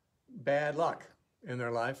bad luck in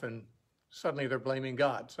their life, and suddenly they're blaming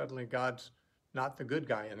God. Suddenly God's not the good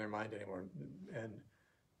guy in their mind anymore. And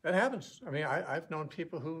that happens. I mean, I've known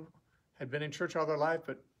people who had been in church all their life,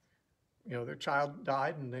 but their child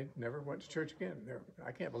died and they never went to church again.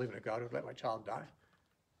 I can't believe in a God who would let my child die.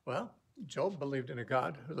 Well, Job believed in a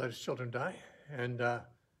God who let his children die. And,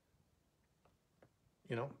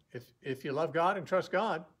 if you love God and trust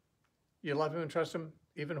God, you love him and trust him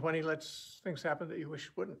even when he lets things happen that you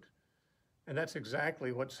wish wouldn't. And that's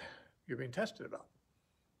exactly what you're being tested about.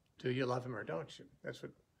 Do you love him or don't you?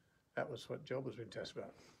 That was what Job was being tested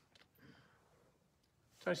about.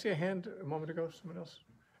 Did I see a hand a moment ago? Someone else?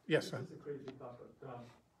 Yes. This is a crazy topic.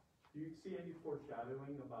 Do you see any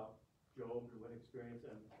foreshadowing about Job and what experience?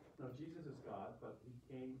 And now Jesus is God, but he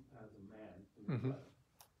came as a man in the flesh.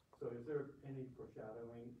 So is there any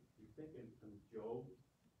foreshadowing, you think, from Job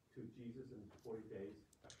to Jesus in 40 days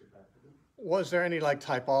after baptism? Was there any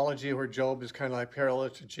typology where Job is kind of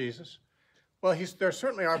parallel to Jesus? Well, there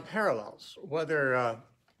certainly are parallels. Whether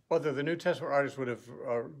the New Testament writers would have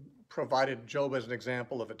provided Job as an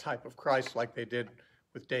example of a type of Christ like they did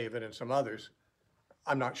with David and some others,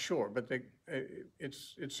 I'm not sure. But it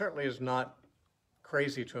certainly is not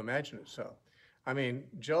crazy to imagine it so. I mean,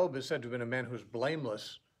 Job is said to have been a man who was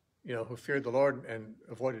blameless who feared the Lord and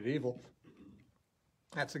avoided evil,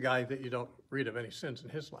 that's a guy that you don't read of any sins in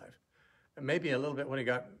his life. And maybe a little bit when he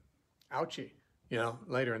got ouchy,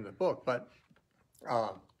 later in the book. But,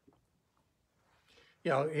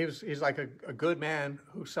 he's like a good man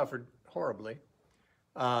who suffered horribly.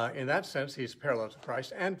 In that sense, he's parallel to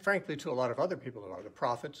Christ, and frankly to a lot of other people who are the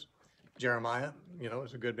prophets. Jeremiah,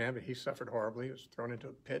 was a good man, but he suffered horribly. He was thrown into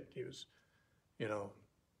a pit. He was,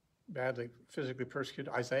 badly physically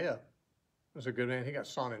persecuted. Isaiah was a good man. He got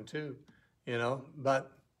sawn in two,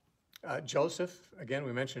 But Joseph, again,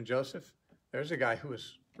 we mentioned Joseph. There's a guy who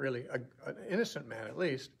was really an innocent man, at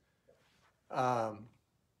least, and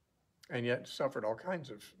yet suffered all kinds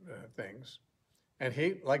of things. And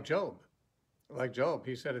he, like Job,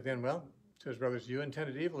 he said at the end, well, to his brothers, you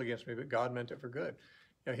intended evil against me, but God meant it for good.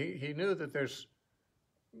 He knew that there's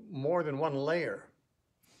more than one layer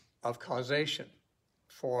of causation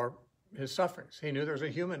for his sufferings. He knew there was a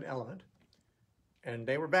human element, and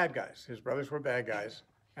they were bad guys. His brothers were bad guys,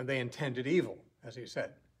 and they intended evil, as he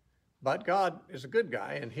said. But God is a good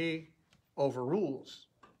guy, and he overrules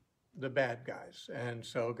the bad guys. And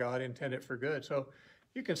so God intended it for good. So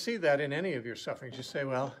you can see that in any of your sufferings. You say,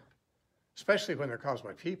 well, especially when they're caused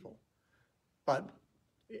by people, but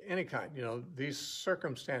any kind, these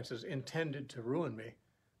circumstances intended to ruin me,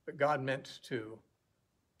 but God meant to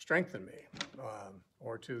strengthen me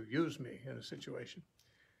or to use me in a situation,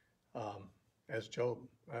 as Job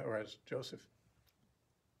or as Joseph.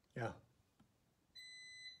 Yeah.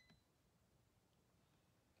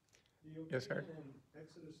 Yes, sir. In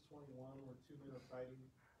Exodus 21, where two men are fighting,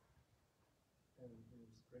 and there's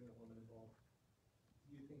a pregnant woman involved,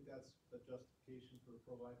 do you think that's the justification for the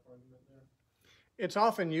pro-life argument there? It's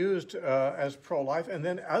often used as pro-life, and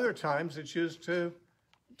then other times it's used to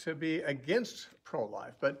be against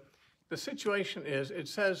pro-life. But the situation is, it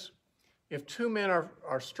says, if two men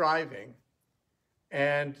are striving,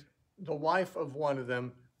 and the wife of one of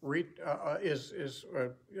them or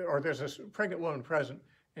there's a pregnant woman present,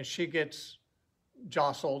 and she gets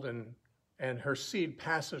jostled, and her seed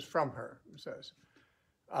passes from her.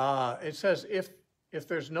 It says if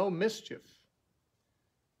there's no mischief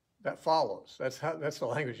that follows, that's the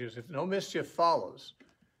language used. If no mischief follows,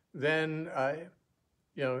 then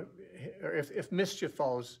if mischief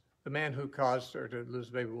follows, the man who caused her to lose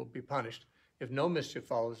the baby will be punished. If no mischief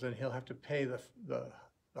follows, then he'll have to pay the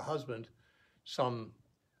husband some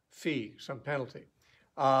fee, some penalty.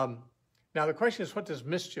 Now the question is, what does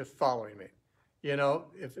mischief following mean?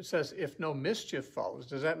 If it says if no mischief follows,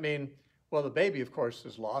 does that mean, well, the baby, of course,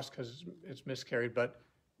 is lost because it's miscarried, but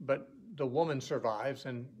the woman survives,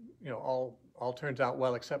 and all turns out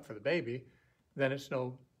well except for the baby, then it's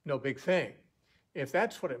no big thing. If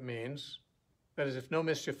that's what it means, that is, if no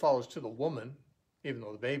mischief follows to the woman, even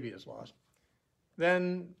though the baby is lost,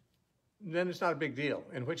 then it's not a big deal,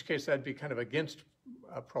 in which case that'd be kind of against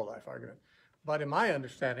a pro-life argument. But in my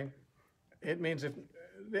understanding, it means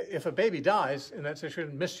if a baby dies in that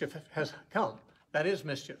situation, mischief has come. That is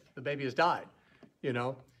mischief. The baby has died,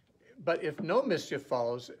 But if no mischief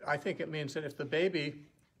follows, I think it means that if the baby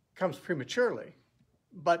comes prematurely,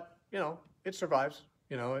 but, it survives.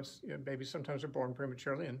 Babies sometimes are born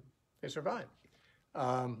prematurely and they survive.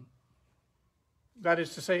 That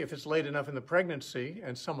is to say, if it's late enough in the pregnancy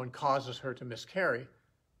and someone causes her to miscarry,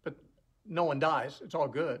 but no one dies, it's all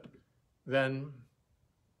good, then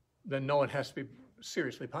no one has to be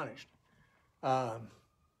seriously punished.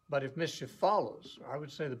 But if mischief follows, I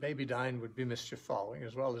would say the baby dying would be mischief following,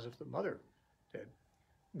 as well as if the mother did.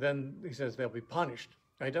 Then he says they'll be punished.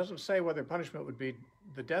 Now, he doesn't say whether punishment would be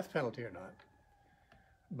the death penalty or not,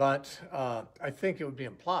 but I think it would be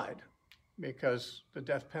implied, because the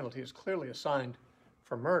death penalty is clearly assigned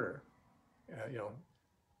for murder.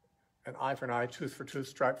 An eye for an eye, tooth for tooth,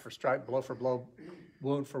 stripe for stripe, blow for blow,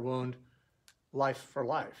 wound for wound, life for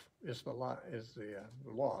life is the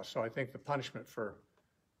law. So I think the punishment for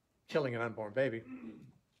killing an unborn baby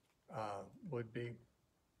would be,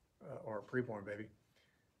 or a preborn baby,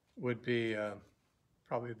 would be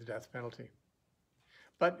probably the death penalty.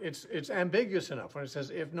 But it's ambiguous enough when it says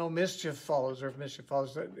if no mischief follows, or if mischief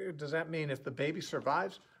follows. Does that mean if the baby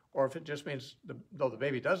survives, or if it just means though the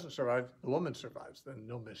baby doesn't survive, the woman survives, then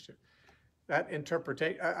no mischief? That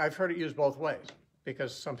interpretation, I've heard it used both ways,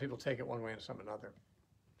 because some people take it one way and some another.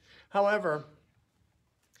 However,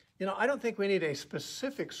 I don't think we need a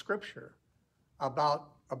specific scripture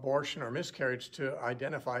about abortion or miscarriage to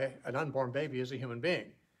identify an unborn baby as a human being.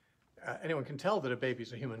 Anyone can tell that a baby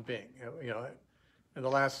is a human being. In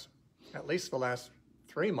at least the last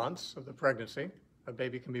 3 months of the pregnancy, a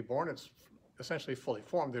baby can be born. It's essentially fully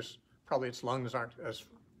formed. There's probably its lungs aren't as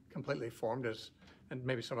completely formed as and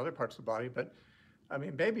maybe some other parts of the body. But I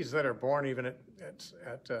mean, babies that are born even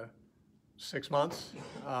at 6 months,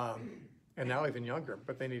 and now even younger,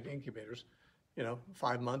 but they need incubators,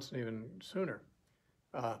 5 months and even sooner.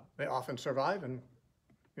 They often survive, and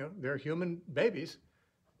they're human babies.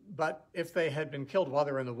 But if they had been killed while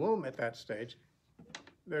they were in the womb at that stage,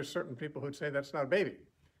 there's certain people who'd say that's not a baby.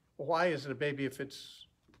 Well, why is it a baby if it's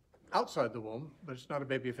outside the womb, but it's not a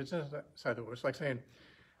baby if it's inside the womb? It's like saying,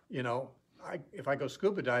 if I go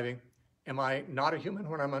scuba diving, am I not a human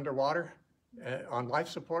when I'm underwater on life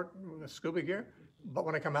support with scuba gear? But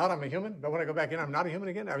when I come out, I'm a human. But when I go back in, I'm not a human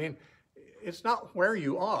again. I mean, it's not where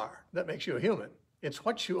you are that makes you a human. It's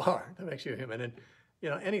what you are that makes you a human. And,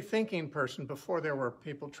 any thinking person, before there were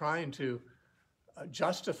people trying to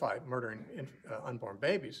justify murdering unborn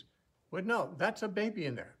babies, would know that's a baby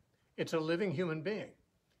in there. It's a living human being.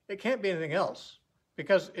 It can't be anything else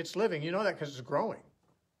because it's living. You know that because it's growing.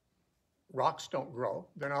 Rocks don't grow.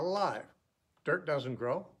 They're not alive. Dirt doesn't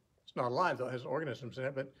grow. It's not alive, though. It has organisms in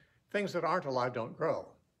it, but things that aren't alive don't grow.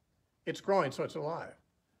 It's growing, so it's alive.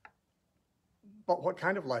 But what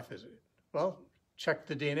kind of life is it? Well, check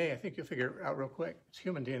the DNA. I think you'll figure it out real quick. It's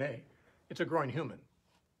human DNA. It's a growing human.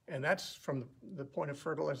 And that's from the point of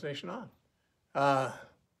fertilization on.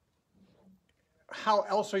 How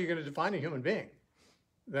else are you going to define a human being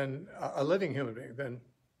than a living human being, than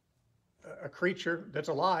a creature that's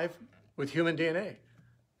alive with human DNA?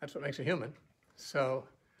 That's what makes a human. So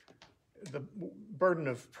the burden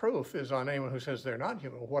of proof is on anyone who says they're not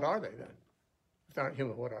human. Well, what are they then? If they're not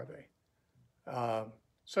human, what are they?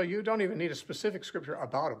 So you don't even need a specific scripture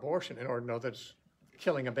about abortion in order to know that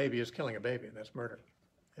killing a baby is killing a baby, and that's murder,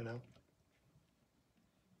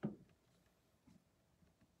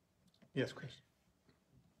 Yes, Chris?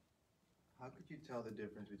 How could you tell the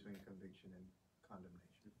difference between conviction and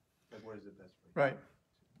condemnation? Like, what is the best way? Right.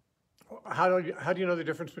 How do you know the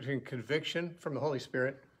difference between conviction from the Holy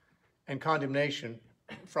Spirit and condemnation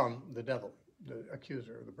from the devil, the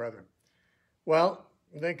accuser, or the brethren? Well,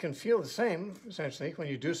 they can feel the same, essentially, when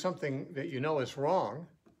you do something that you know is wrong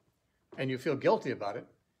and you feel guilty about it.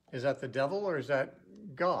 Is that the devil or is that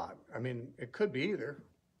God? I mean, it could be either,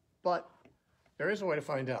 but there is a way to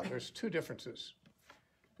find out. There's two differences.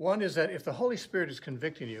 One is that if the Holy Spirit is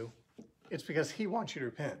convicting you, it's because he wants you to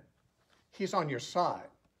repent. He's on your side.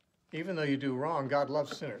 Even though you do wrong, God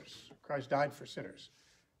loves sinners. Christ died for sinners.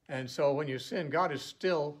 And so when you sin, God is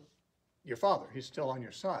still your Father. He's still on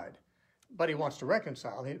your side. But he wants to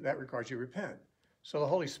reconcile. That requires you repent. So the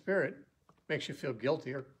Holy Spirit makes you feel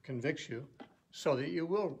guilty or convicts you so that you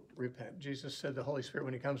will repent. Jesus said the Holy Spirit,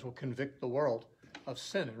 when he comes, will convict the world of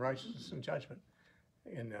sin and righteousness and judgment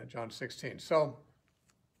in John 16. So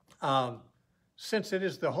since it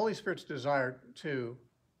is the Holy Spirit's desire to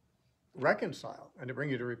reconcile and to bring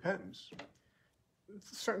you to repentance,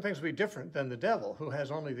 certain things will be different than the devil, who has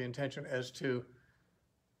only the intention as to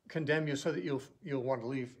condemn you so that you'll want to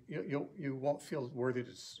leave. You won't feel worthy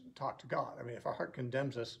to talk to God. I mean, if our heart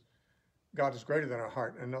condemns us, God is greater than our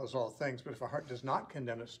heart and knows all things. But if our heart does not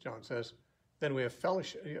condemn us, John says, then we have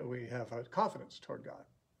fellowship, we have confidence toward God.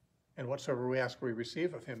 And whatsoever we ask, we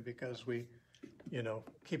receive of him, because we,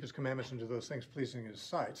 keep his commandments and do those things pleasing in his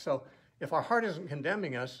sight. So if our heart isn't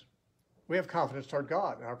condemning us, we have confidence toward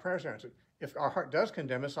God and our prayers are answered. If our heart does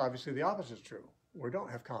condemn us, obviously the opposite is true. We don't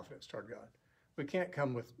have confidence toward God. We can't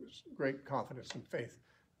come with great confidence and faith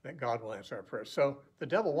that God will answer our prayers. So the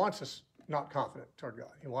devil wants us not confident toward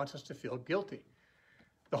God. He wants us to feel guilty.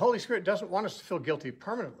 The Holy Spirit doesn't want us to feel guilty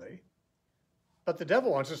permanently, but the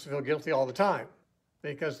devil wants us to feel guilty all the time,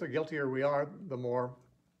 because the guiltier we are, the more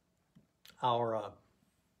our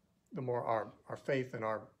faith and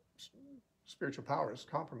our spiritual power is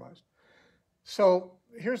compromised. So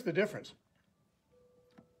here's the difference.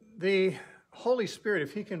 The Holy Spirit,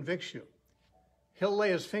 if he convicts you, he'll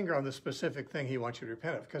lay his finger on the specific thing he wants you to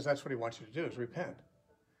repent of, because that's what he wants you to do, is repent.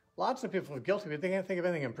 Lots of people are guilty, but they can't think of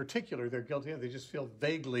anything in particular they're guilty of. They just feel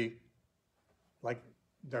vaguely like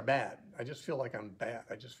they're bad. I just feel like I'm bad.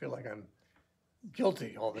 I just feel like I'm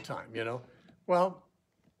guilty all the time, Well,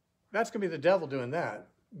 that's going to be the devil doing that,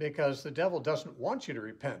 because the devil doesn't want you to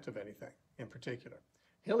repent of anything in particular.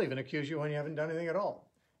 He'll even accuse you when you haven't done anything at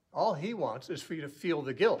all. All he wants is for you to feel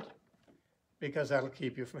the guilt, because that'll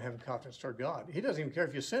keep you from having confidence toward God. He doesn't even care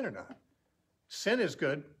if you sin or not. Sin is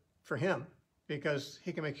good for him, because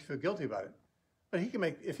he can make you feel guilty about it. But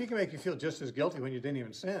if he can make you feel just as guilty when you didn't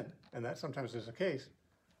even sin, and that sometimes is the case.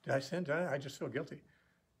 Did I sin? Did I just feel guilty?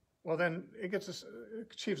 Well, then it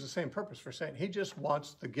achieves the same purpose for Satan. He just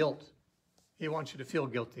wants the guilt. He wants you to feel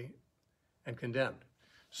guilty and condemned.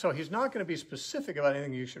 So he's not going to be specific about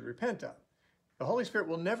anything you should repent of. The Holy Spirit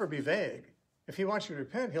will never be vague. If he wants you to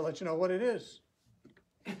repent, he'll let you know what it is.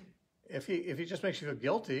 If he just makes you feel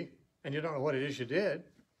guilty and you don't know what it is you did,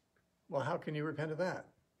 well, how can you repent of that?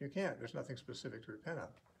 You can't. There's nothing specific to repent of.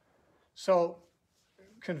 So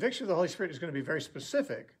conviction of the Holy Spirit is going to be very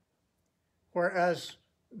specific, whereas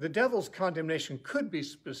the devil's condemnation could be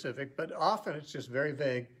specific, but often it's just very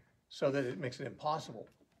vague so that it makes it impossible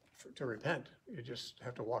to repent. You just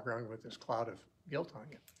have to walk around with this cloud of guilt on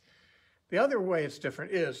you. The other way it's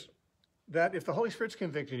different is that if the Holy Spirit's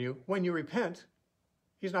convicting you, when you repent,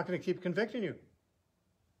 he's not going to keep convicting you.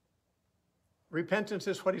 Repentance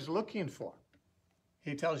is what he's looking for.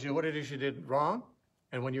 He tells you what it is you did wrong,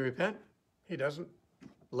 and when you repent, he doesn't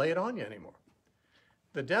lay it on you anymore.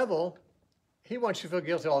 The devil, he wants you to feel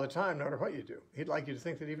guilty all the time, no matter what you do. He'd like you to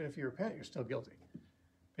think that even if you repent, you're still guilty,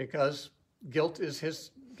 because guilt is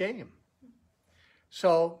his game.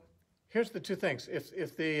 So here's the two things.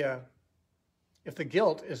 If the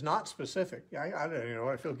guilt is not specific, I don't even know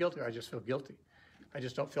what I feel guilty. I just feel guilty. I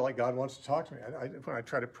just don't feel like God wants to talk to me. When I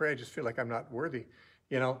try to pray, I just feel like I'm not worthy.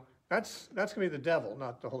 That's going to be the devil,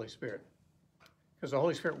 not the Holy Spirit. Because the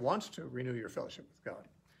Holy Spirit wants to renew your fellowship with God.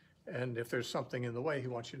 And if there's something in the way, he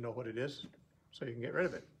wants you to know what it is so you can get rid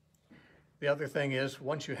of it. The other thing is,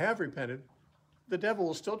 once you have repented, the devil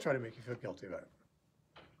will still try to make you feel guilty about it.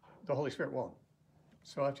 The Holy Spirit won't.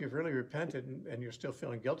 So after you've really repented and you're still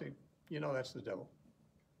feeling guilty, you know that's the devil.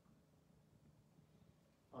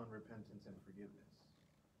 On repentance and forgiveness,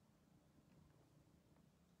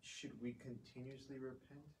 should we continuously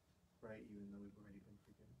repent, right, even though we've already been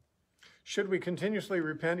forgiven? Should we continuously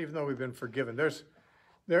repent even though we've been forgiven?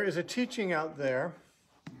 There is a teaching out there,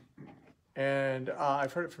 and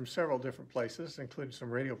I've heard it from several different places, including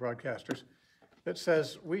some radio broadcasters, that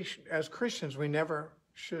says as Christians, we never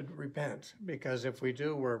should repent, because if we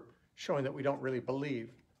do, we're showing that we don't really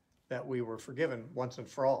believe that we were forgiven once and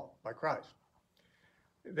for all by Christ.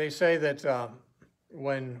 They say that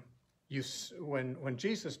when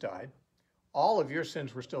Jesus died, all of your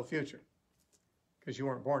sins were still future, because you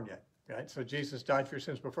weren't born yet, right? So Jesus died for your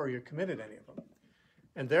sins before you committed any of them.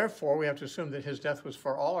 And therefore, we have to assume that his death was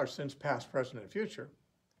for all our sins, past, present, and future.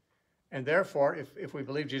 And therefore, if we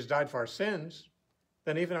believe Jesus died for our sins,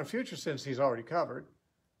 then even our future sins he's already covered.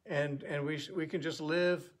 And we can just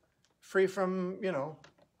live free from,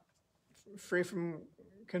 free from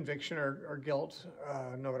conviction or guilt,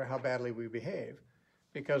 no matter how badly we behave,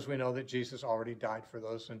 because we know that Jesus already died for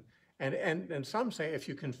those. And some say if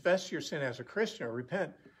you confess your sin as a Christian or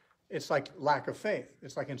repent, it's like lack of faith.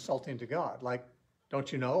 It's like insulting to God. Like, don't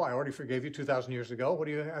you know I already forgave you 2,000 years ago? What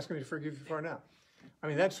are you asking me to forgive you for now? I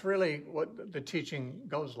mean, that's really what the teaching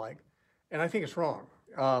goes like. And I think it's wrong.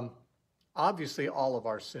 Obviously, all of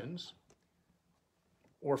our sins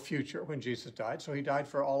were future when Jesus died. So he died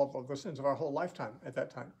for all of the sins of our whole lifetime at that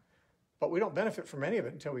time. But we don't benefit from any of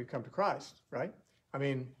it until we come to Christ, right? I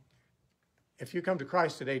mean, if you come to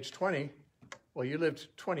Christ at age 20, well, you lived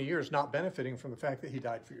 20 years not benefiting from the fact that he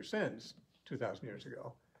died for your sins 2,000 years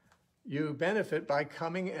ago. You benefit by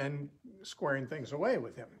coming and squaring things away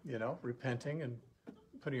with him, repenting and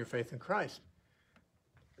putting your faith in Christ.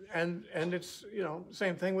 And it's,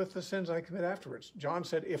 same thing with the sins I commit afterwards. John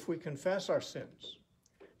said, if we confess our sins,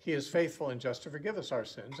 he is faithful and just to forgive us our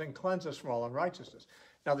sins and cleanse us from all unrighteousness.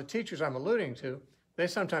 Now, the teachers I'm alluding to, they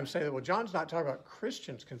sometimes say that, well, John's not talking about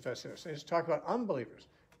Christians confessing their sins. He's talking about unbelievers.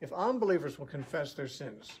 If unbelievers will confess their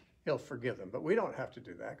sins, he'll forgive them. But we don't have to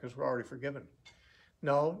do that because we're already forgiven.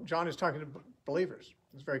 No, John is talking to believers.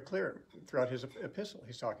 It's very clear throughout his epistle.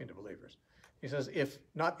 He's talking to believers. He says, if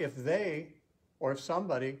they, or if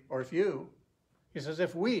somebody, or if you, he says,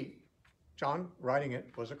 if we, John writing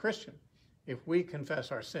it was a Christian, if we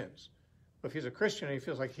confess our sins. But if he's a Christian and he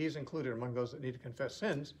feels like he's included among those that need to confess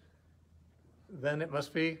sins, then it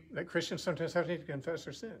must be that Christians sometimes have to need to confess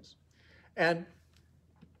their sins. And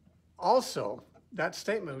also, that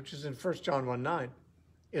statement, which is in 1 John 1:9,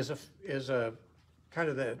 is a kind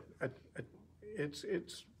of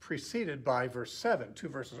it's preceded by verse 7, 2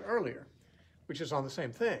 verses earlier, which is on the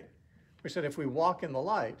same thing. We said, if we walk in the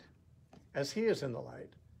light, as he is in the light,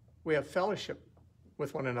 we have fellowship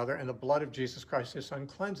with one another, and the blood of Jesus Christ, his son,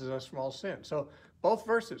 cleanses us from all sin. So both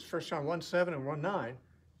verses, 1 John 1:7 and 1:9,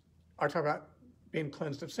 are talking about being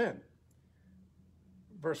cleansed of sin.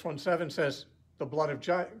 Verse 1:7 says, the blood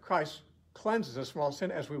of Christ cleanses us from all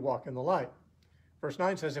sin as we walk in the light. Verse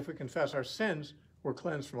 9 says, if we confess our sins, we're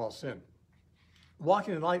cleansed from all sin.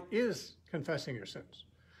 Walking in the light is confessing your sins.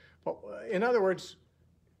 But in other words,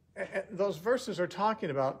 those verses are talking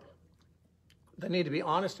about the need to be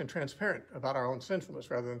honest and transparent about our own sinfulness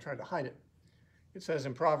rather than trying to hide it. It says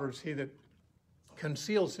in Proverbs, he that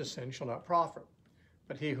conceals his sin shall not prosper,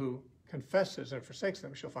 but he who confesses and forsakes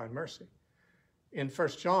them shall find mercy. In 1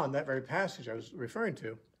 John, that very passage I was referring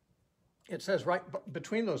to, it says right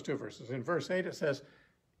between those two verses, in verse 8 it says,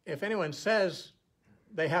 if anyone says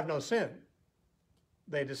they have no sin,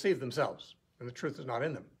 they deceive themselves, and the truth is not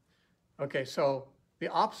in them. Okay, so the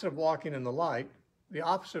opposite of walking in the light, the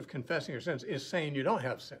opposite of confessing your sins is saying you don't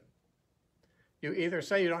have sin. You either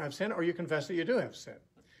say you don't have sin or you confess that you do have sin.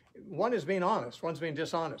 One is being honest, one's being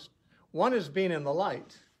dishonest. One is being in the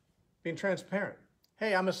light, being transparent.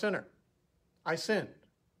 Hey, I'm a sinner. I sinned.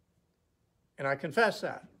 And I confess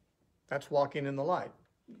that. That's walking in the light.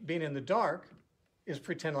 Being in the dark is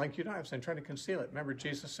pretending like you don't have sin, trying to conceal it. Remember,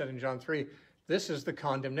 Jesus said in John 3, this is the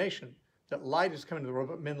condemnation, that light is coming to the world,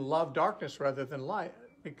 but men love darkness rather than light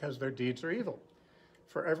because their deeds are evil.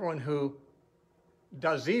 For everyone who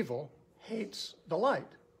does evil hates the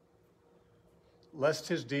light, lest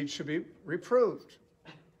his deeds should be reproved.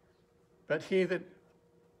 But he that,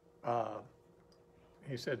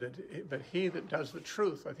 he said that, but he that does the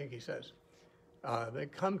truth, I think he says, they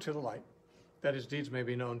come to the light, that his deeds may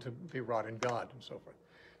be known to be wrought in God, and so forth.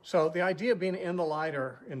 So the idea of being in the light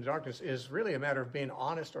or in the darkness is really a matter of being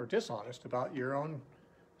honest or dishonest about your own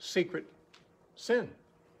secret sin.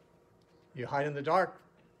 You hide in the dark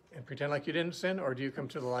and pretend like you didn't sin, or do you come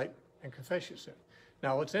to the light and confess your sin?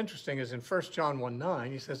 Now, what's interesting is in 1 John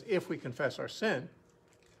 1:9, he says, if we confess our sin,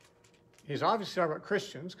 he's obviously talking about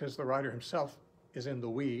Christians, because the writer himself is in the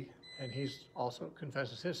we, and he's also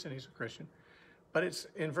confesses his sin, he's a Christian. But it's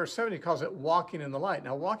in verse 7, he calls it walking in the light.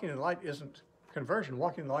 Now, walking in the light isn't conversion.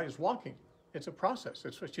 Walking in the light is walking. It's a process.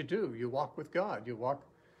 It's what you do. You walk with God. You walk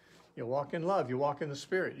in love. You walk in the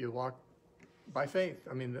Spirit. You walk by faith.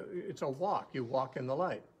 I mean, it's a walk. You walk in the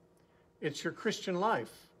light. It's your Christian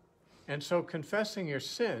life. And so confessing your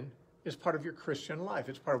sin is part of your Christian life.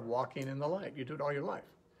 It's part of walking in the light. You do it all your life.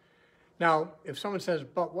 Now, if someone says,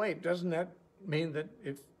 but wait, doesn't that mean that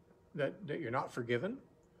that you're not forgiven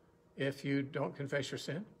if you don't confess your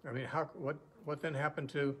sin? I mean, what then happened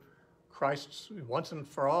to Christ's once and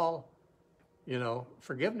for all,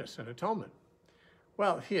 forgiveness and atonement?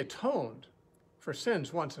 Well, he atoned for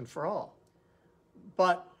sins once and for all.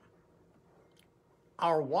 But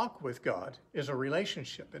our walk with God is a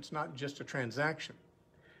relationship. It's not just a transaction.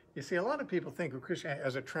 You see, a lot of people think of Christianity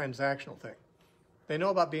as a transactional thing. They know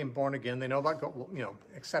about being born again. They know about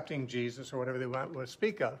accepting Jesus or whatever they want to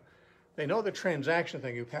speak of. They know the transaction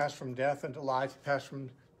thing. You pass from death into life. You pass from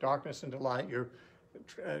darkness into light. You're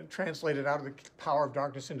translated out of the power of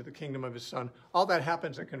darkness into the kingdom of his Son. All that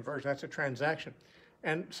happens at conversion. That's a transaction.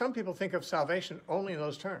 And some people think of salvation only in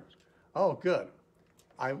those terms. Oh, good.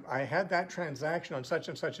 I had that transaction on such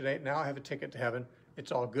and such a date. Now I have a ticket to heaven.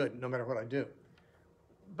 It's all good, no matter what I do.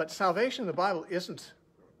 But salvation in the Bible isn't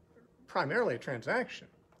primarily a transaction.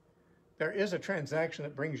 There is a transaction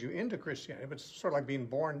that brings you into Christianity, but it's sort of like being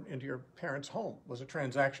born into your parents' home was a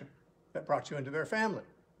transaction that brought you into their family.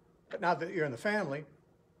 But now that you're in the family,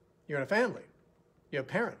 you're in a family. You have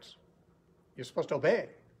parents. You're supposed to obey.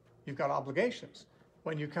 You've got obligations.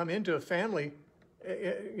 When you come into a family,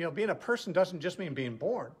 being a person doesn't just mean being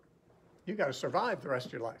born. You've got to survive the rest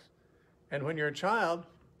of your life. And when you're a child,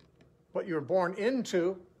 what you're born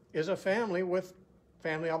into is a family with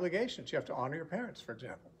family obligations. You have to honor your parents, for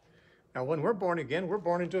example. Now, when we're born again, we're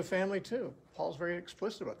born into a family too. Paul's very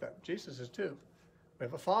explicit about that. Jesus is too. We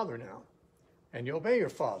have a father now, and you obey your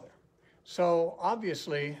father. So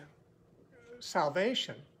obviously,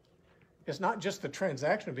 salvation is not just the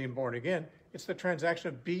transaction of being born again, it's the transaction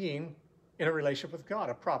of being in a relationship with God,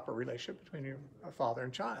 a proper relationship between your father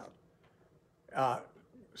and child.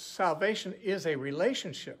 Salvation is a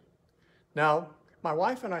relationship. Now, my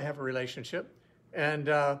wife and I have a relationship, and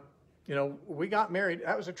we got married.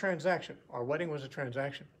 That was a transaction. Our wedding was a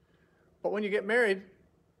transaction. But when you get married,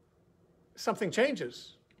 something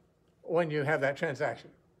changes when you have that transaction.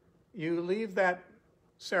 You leave that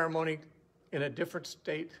ceremony in a different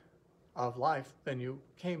state of life than you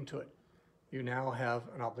came to it. You now have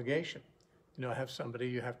an obligation. You now have somebody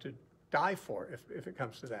you have to die for if it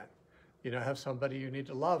comes to that. You now have somebody you need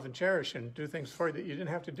to love and cherish and do things for that you didn't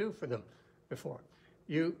have to do for them before.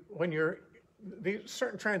 These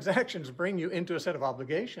certain transactions bring you into a set of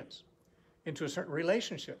obligations, into a certain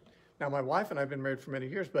relationship. Now, my wife and I have been married for many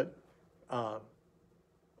years, but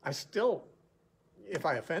I still, if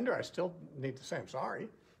I offend her, I still need to say I'm sorry.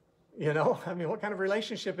 I mean, what kind of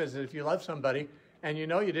relationship is it if you love somebody and you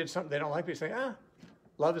did something they don't like, but you say,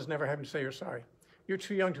 love is never having to say you're sorry. You're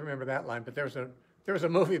too young to remember that line, but there was a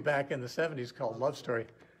movie back in the 70s called Love Story.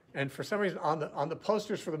 And for some reason, on the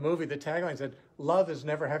posters for the movie, the tagline said, love is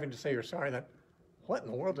never having to say you're sorry. What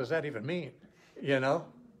in the world does that even mean? Maybe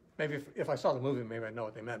Maybe if I saw the movie, maybe I'd know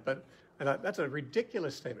what they meant. But I thought, that's a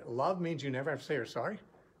ridiculous statement. Love means you never have to say you're sorry.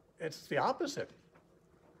 It's the opposite.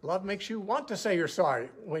 Love makes you want to say you're sorry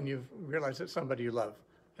when you realize that somebody you love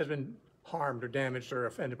has been harmed or damaged or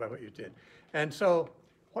offended by what you did. And so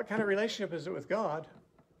what kind of relationship is it with God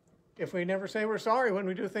if we never say we're sorry when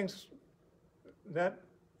we do things that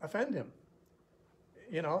offend him?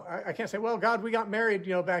 You know, I can't say, well, God, we got married,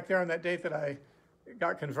 you know, back there on that date that I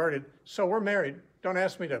got converted, so we're married. Don't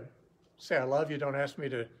ask me to say I love you. Don't ask me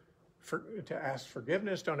to ask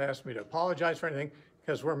forgiveness. Don't ask me to apologize for anything,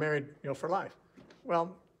 because we're married, you know, for life.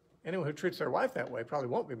 Well, anyone who treats their wife that way probably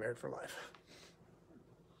won't be married for life.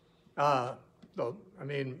 Though, I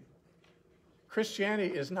mean,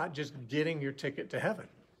 Christianity is not just getting your ticket to heaven.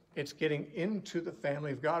 It's getting into the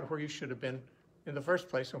family of God where you should have been in the first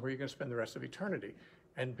place and where you're going to spend the rest of eternity.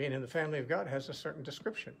 And being in the family of God has a certain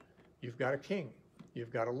description. You've got a king.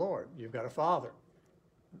 You've got a Lord. You've got a Father.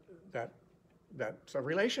 That's a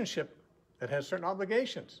relationship that has certain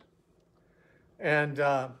obligations. And,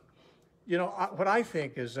 you know, what I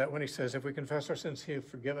think is that when he says, if we confess our sins, he'll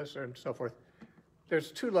forgive us, and so forth,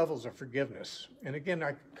 there's two levels of forgiveness. And again,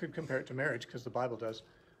 I could compare it to marriage because the Bible does.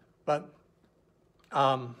 But,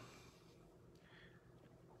 you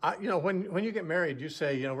know, when you get married, you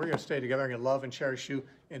say, you know, we're going to stay together. I'm going to love and cherish you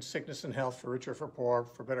in sickness and health, for richer, for poor,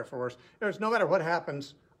 for better, for worse. There's no matter what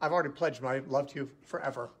happens, I've already pledged my love to you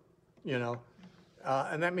forever, you know.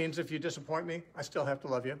 And that means if you disappoint me, I still have to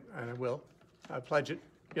love you, and I will. I pledge it.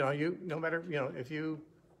 You know, no matter, you know, if you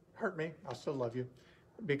hurt me, I'll still love you,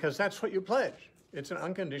 because that's what you pledge. It's an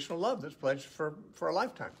unconditional love that's pledged for a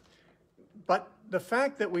lifetime. But the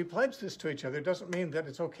fact that we pledge this to each other doesn't mean that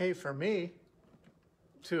it's okay for me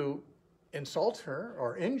to insult her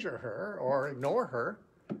or injure her or ignore her.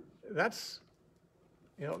 That's,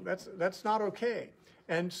 you know, that's not okay.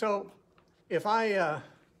 And so if I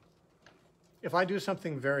do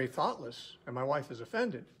something very thoughtless and my wife is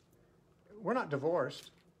offended, we're not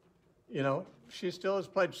divorced. You know, she still is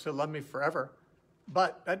pledged to love me forever.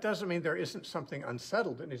 But that doesn't mean there isn't something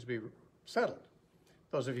unsettled that needs to be settled.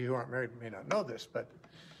 Those of you who aren't married may not know this, but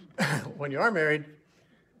when you are married,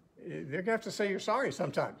 you're going to have to say you're sorry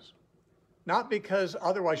sometimes. Not because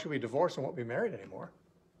otherwise you'll be divorced and won't be married anymore,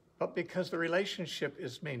 but because the relationship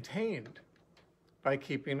is maintained by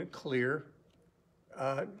keeping clear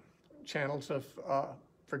channels of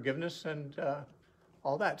forgiveness and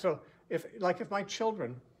all that. So if my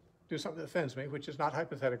children do something that offends me, which is not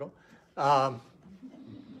hypothetical, I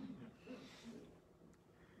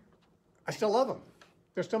still love them.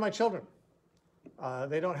 They're still my children.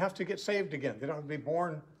 They don't have to get saved again. They don't have to be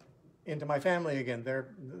born into my family again.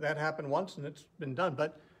 That happened once and it's been done.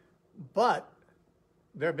 But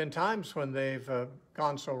there have been times when they've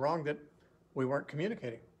gone so wrong that we weren't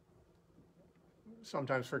communicating,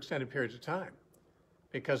 sometimes for extended periods of time,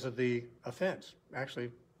 because of the offense.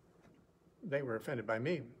 Actually, they were offended by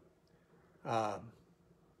me for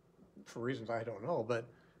reasons I don't know. But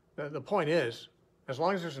the point is, as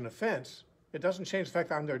long as there's an offense, it doesn't change the fact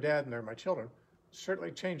that I'm their dad and they're my children. It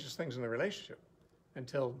certainly changes things in the relationship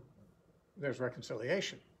until there's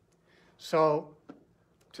reconciliation. So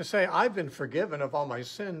to say I've been forgiven of all my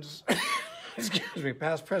sins, excuse me,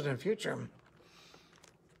 past, present, and future,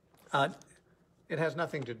 it has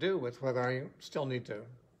nothing to do with whether I still need to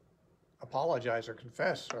apologize or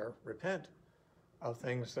confess or repent of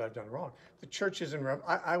things that I've done wrong. The church is in,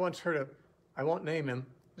 I once heard I won't name him,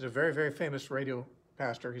 he's a very, very famous radio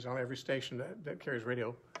pastor. He's on every station that carries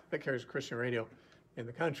Christian radio in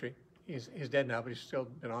the country. He's dead now, but he's still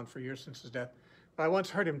been on for years since his death. But I once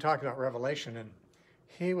heard him talking about Revelation, and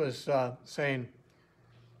he was saying,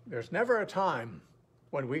 there's never a time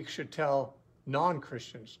when we should tell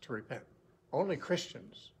non-Christians to repent. Only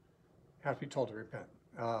Christians have to be told to repent.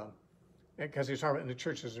 Because he's talking about in the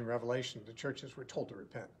churches in Revelation, the churches were told to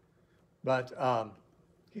repent. But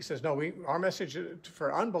he says, no, our message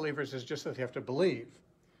for unbelievers is just that you have to believe.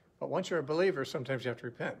 But once you're a believer, sometimes you have to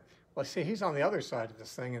repent. Well, see, he's on the other side of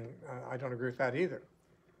this thing, and I don't agree with that either.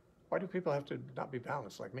 Why do people have to not be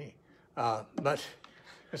balanced like me? But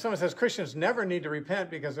if someone says Christians never need to repent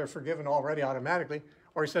because they're forgiven already automatically,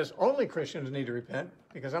 or he says only Christians need to repent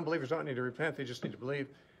because unbelievers don't need to repent, they just need to believe,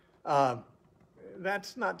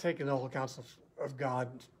 that's not taking the whole counsel of God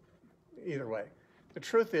either way. The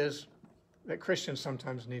truth is that Christians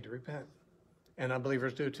sometimes need to repent, and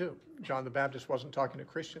unbelievers do too. John the Baptist wasn't talking to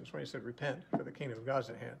Christians when he said repent, for the kingdom of God's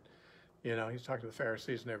at hand. You know, he's talking to the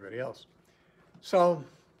Pharisees and everybody else. So,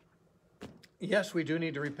 yes, we do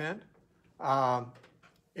need to repent.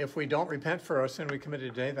 If we don't repent for a sin we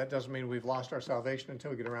committed today, that doesn't mean we've lost our salvation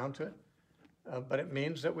until we get around to it. But it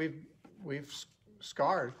means that we've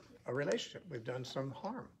scarred a relationship. We've done some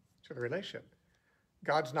harm to the relationship.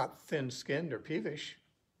 God's not thin-skinned or peevish.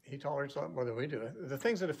 He tolerates a lot more than we do. The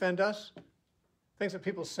things that offend us, things that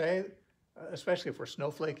people say, especially if we're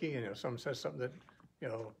snowflakey, and someone says something that,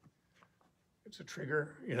 it's a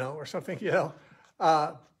trigger, or something,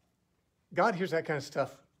 God hears that kind of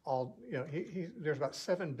stuff all, there's about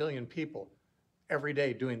 7 billion people every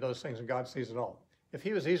day doing those things, and God sees it all. If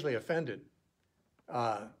he was easily offended,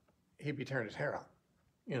 he'd be tearing his hair out,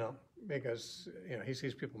 because, he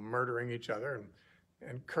sees people murdering each other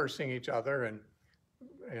and cursing each other and,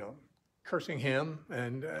 cursing him.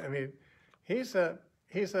 And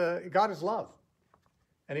God is love.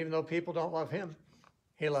 And even though people don't love him,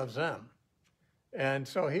 he loves them. And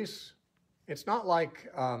so it's not like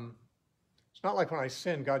when I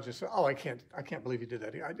sin, God just says, "Oh, I can't believe you did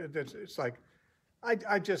that." It's like,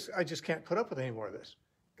 I just can't put up with any more of this.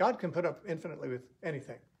 God can put up infinitely with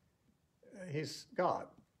anything. He's God.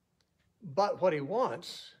 But what he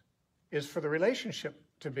wants is for the relationship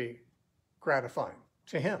to be gratifying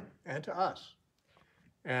to him and to us.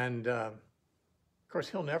 And of course,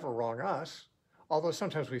 he'll never wrong us, although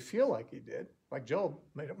sometimes we feel like he did, like Job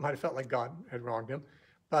might have felt like God had wronged him.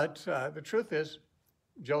 But the truth is,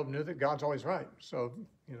 Job knew that God's always right. So,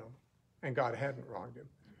 and God hadn't wronged him.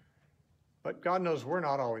 But God knows we're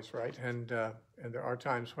not always right. And there are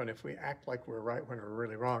times when if we act like we're right when we're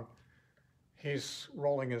really wrong, he's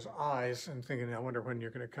rolling his eyes and thinking, I wonder when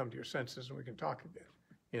you're going to come to your senses and we can talk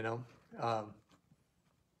again,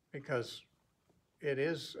 because it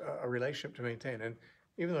is a relationship to maintain. And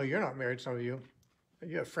even though you're not married, some of you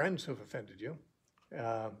have friends who've offended you.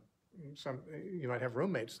 You might have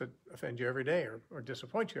roommates that offend you every day or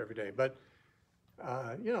disappoint you every day. But,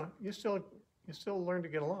 you still learn to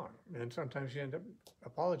get along. And sometimes you end up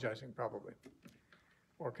apologizing probably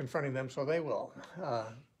or confronting them so they will.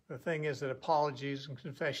 The thing is that apologies and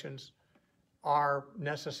confessions are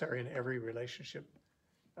necessary in every relationship,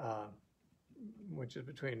 which is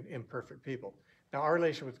between imperfect people. Now, our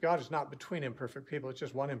relationship with God is not between imperfect people. It's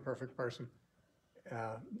just one imperfect person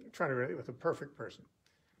trying to relate with a perfect person.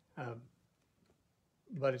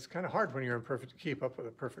 But it's kind of hard when you're imperfect to keep up with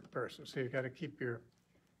a perfect person. So you've got to keep your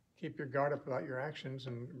guard up about your actions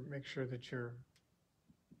and make sure that you're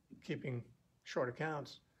keeping short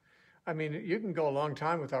accounts. I mean, you can go a long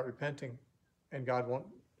time without repenting, and God won't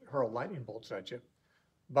hurl lightning bolts at you.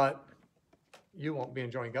 But you won't be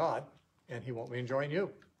enjoying God, and he won't be enjoying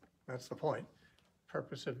you. That's the point.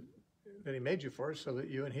 Purpose that he made you for is so that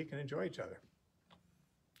you and he can enjoy each other.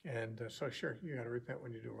 And so sure, you got to repent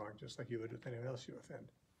when you do wrong, just like you would with anyone else you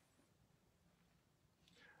offend.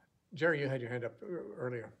 Jerry, you had your hand up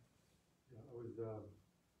earlier. Yeah, I was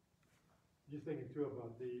just thinking too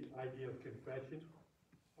about the idea of confession.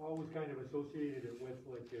 I always kind of associated it with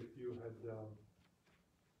like if you had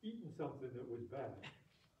eaten something that was bad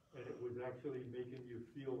and it was actually making you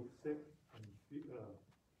feel sick. And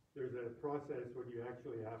there's a process where you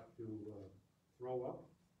actually have to throw up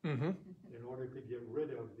in order to get rid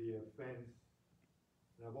of the offense.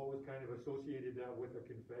 And I've always kind of associated that with a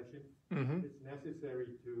confession. It's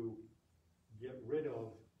necessary to get rid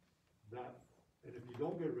of that. And if you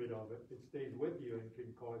don't get rid of it, it stays with you and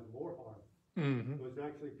can cause more harm. So it's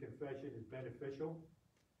actually confession is beneficial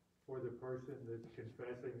for the person that's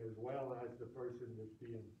confessing as well as the person that's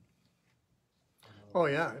being. Oh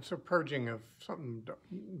yeah, it's a purging of something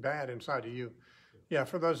bad inside of you. Yeah,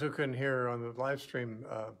 for those who couldn't hear on the live stream,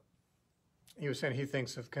 he was saying he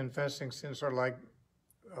thinks of confessing sin sort of like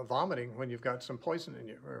vomiting when you've got some poison in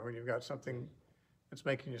you or when you've got something that's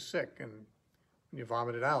making you sick and when you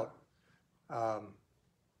vomit it out. Part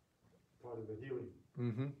of the healing.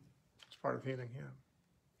 It's part of healing, yeah.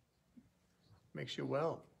 Makes you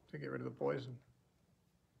well to get rid of the poison.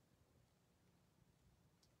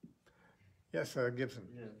 Yes, Gibson.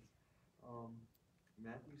 Yes.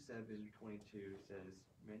 Matthew 7:22 says,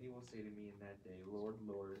 "Many will say to me in that day, Lord,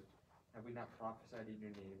 Lord, have we not prophesied in your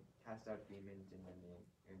name, cast out demons in your name,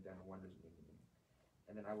 and done wonders in your name?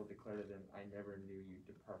 And then I will declare to them, I never knew you.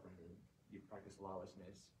 Depart from me, you practice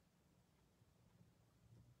lawlessness."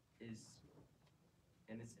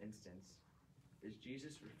 In this instance, is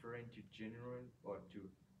Jesus referring to genuine or to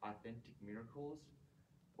authentic miracles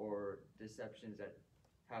or deceptions that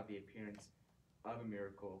have the appearance of a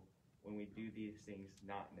miracle when we do these things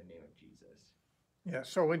not in the name of Jesus? Yeah,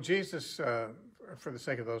 so when Jesus, for the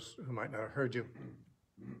sake of those who might not have heard you,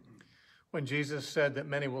 when Jesus said that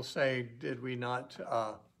many will say, did we not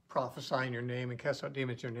prophesy in your name and cast out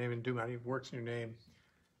demons in your name and do mighty works in your name?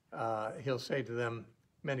 He'll say to them,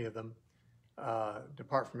 many of them,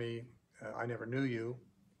 depart from me, I never knew you.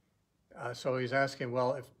 So he's asking,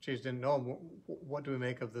 well, if Jesus didn't know them, what do we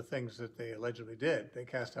make of the things that they allegedly did? They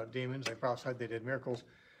cast out demons, they prophesied, they did miracles.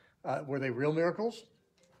 Were they real miracles?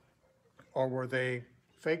 Or were they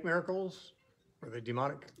fake miracles? Were they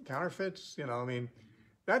demonic counterfeits? You know, I mean,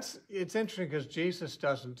 it's interesting because Jesus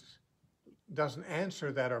doesn't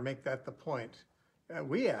answer that or make that the point.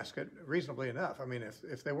 We ask it reasonably enough. I mean,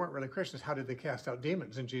 if they weren't really Christians, how did they cast out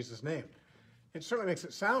demons in Jesus' name? It certainly makes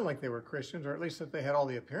it sound like they were Christians, or at least that they had all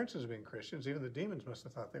the appearances of being Christians. Even the demons must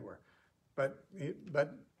have thought they were. But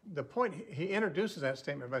the point, he introduces that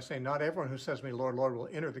statement by saying, not everyone who says to me, Lord, Lord, will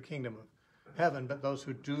enter the kingdom of heaven, but those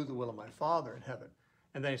who do the will of my Father in heaven.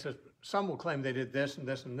 And then he says, some will claim they did this and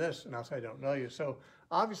this and this, and I'll say, I don't know you. So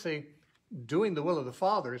obviously, doing the will of the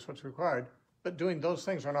Father is what's required, but doing those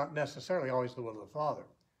things are not necessarily always the will of the Father.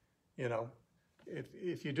 You know,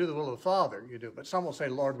 if you do the will of the Father, you do. But some will say,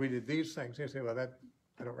 Lord, we did these things. You say, well,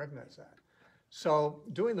 I don't recognize that. So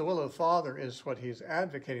doing the will of the Father is what he's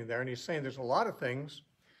advocating there. And he's saying there's a lot of things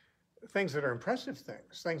that are impressive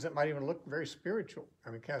things that might even look very spiritual.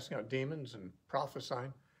 I mean, casting out demons and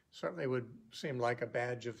prophesying certainly would seem like a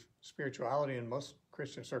badge of spirituality in most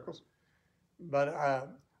Christian circles. But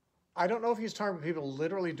I don't know if he's talking about people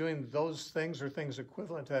literally doing those things or things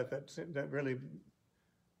equivalent to that really,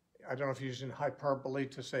 I don't know if he's using hyperbole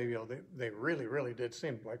to say, you know, they really, really did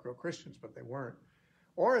seem like real Christians, but they weren't.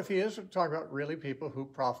 Or if he is talking about really people who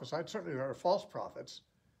prophesied, certainly there are false prophets.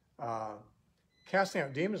 Casting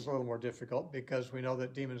out demons is a little more difficult because we know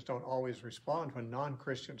that demons don't always respond when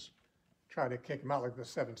non-Christians try to kick them out, like the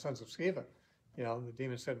 7 sons of Sceva. You know, the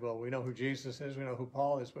demon said, well, we know who Jesus is, we know who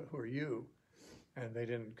Paul is, but who are you? And they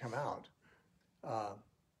didn't come out.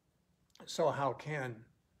 So how can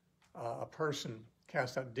a person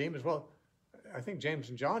cast out demons? Well, I think James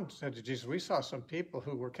and John said to Jesus, we saw some people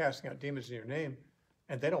who were casting out demons in your name,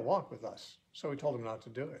 and they don't walk with us. So we told them not to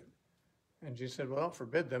do it. And Jesus said, well, don't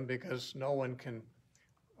forbid them, because no one can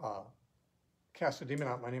cast a demon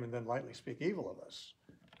out in my name and then lightly speak evil of us.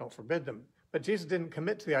 Don't forbid them. But Jesus didn't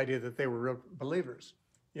commit to the idea that they were real believers.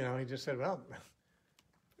 You know, he just said, well,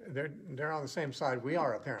 they're on the same side we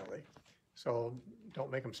are, apparently. So don't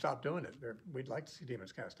make them stop doing it. We'd like to see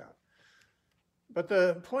demons cast out. But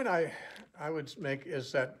the point I would make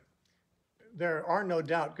is that there are no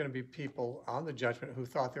doubt going to be people on the judgment who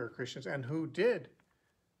thought they were Christians and who did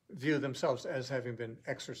view themselves as having been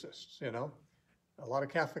exorcists, you know. A lot of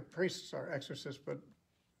Catholic priests are exorcists, but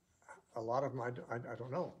a lot of them, I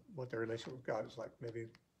don't know what their relationship with God is like. Maybe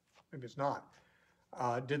it's not.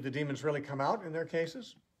 Did the demons really come out in their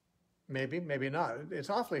cases? Maybe, maybe not. It's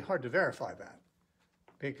awfully hard to verify that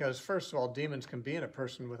because, first of all, demons can be in a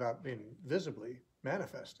person without being visibly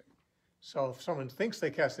manifesting. So if someone thinks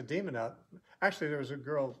they cast a demon out, actually there was a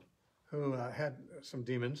girl who had some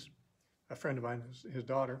demons, a friend of mine, his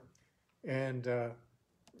daughter, and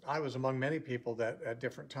I was among many people that at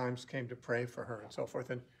different times came to pray for her and so forth.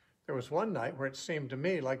 And there was one night where it seemed to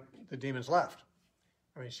me like the demons left.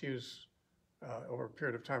 I mean, she was, over a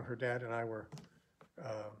period of time, her dad and I were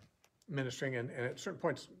ministering, and at certain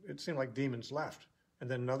points it seemed like demons left. And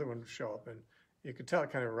then another one would show up, and you could tell it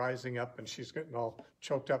kind of rising up, and she's getting all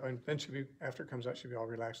choked up, and then after it comes out, she'd be all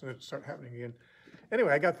relaxed, and then it'd start happening again.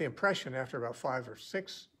 Anyway, I got the impression after about 5 or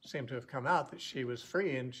 6 seemed to have come out that she was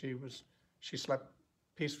free, and she slept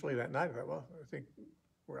peacefully that night. I thought, well, I think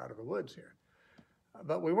we're out of the woods here.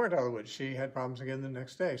 But we weren't out of the woods. She had problems again the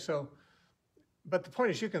next day. So, but the point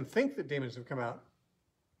is, you can think that demons have come out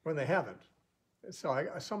when they haven't. So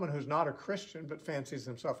someone who's not a Christian but fancies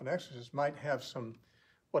himself an exorcist might have some,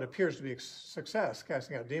 what appears to be success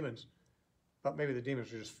casting out demons, but maybe the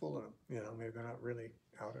demons are just fooling them. You know, maybe they're not really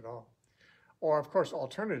out at all. Or, of course,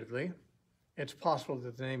 alternatively, it's possible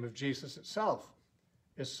that the name of Jesus itself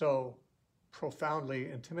is so profoundly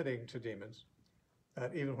intimidating to demons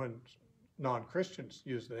that even when non-Christians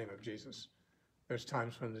use the name of Jesus, there's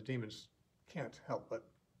times when the demons can't help but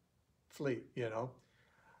flee, you know.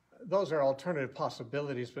 Those are alternative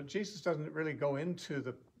possibilities, but Jesus doesn't really go into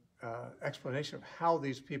the explanation of how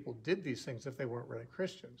these people did these things if they weren't really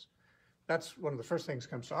Christians. That's one of the first things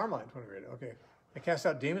that comes to our mind when we read it. Okay, they cast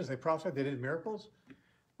out demons, they prophesied, they did miracles.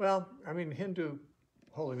 Well, I mean,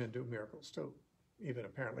 holy men do miracles too, even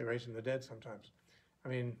apparently raising the dead sometimes. I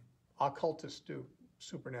mean, occultists do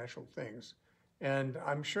supernatural things. And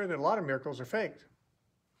I'm sure that a lot of miracles are faked.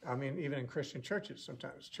 I mean, even in Christian churches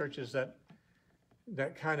sometimes, churches that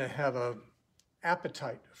kind of have a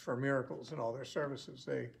appetite for miracles in all their services.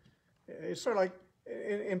 It's sort of like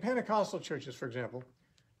in Pentecostal churches, for example,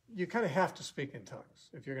 you kind of have to speak in tongues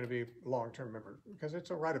if you're going to be a long-term member, because it's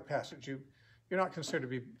a rite of passage. You're not considered to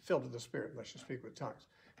be filled with the Spirit unless you speak with tongues.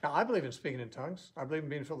 Now, I believe in speaking in tongues. I believe in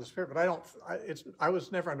being filled with the Spirit, but I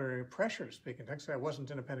was never under any pressure to speak in tongues. I wasn't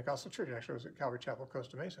in a Pentecostal church. Actually, I was at Calvary Chapel,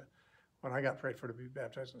 Costa Mesa, when I got prayed for to be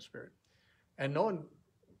baptized in the Spirit. And no one,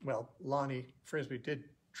 well, Lonnie Frisbee did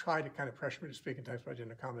try to kind of pressure me to speak in tongues, but I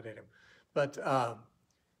didn't accommodate him. But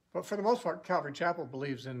for the most part, Calvary Chapel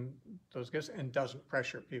believes in those gifts and doesn't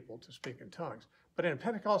pressure people to speak in tongues. But in a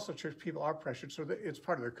Pentecostal church, people are pressured, so it's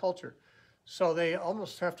part of their culture. So they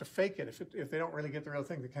almost have to fake it. If they don't really get the real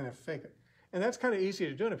thing, they kind of fake it. And that's kind of easy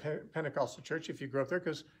to do in a Pentecostal church if you grew up there,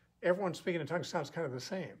 because everyone speaking in tongues sounds kind of the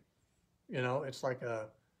same. You know, it's like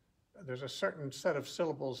there's a certain set of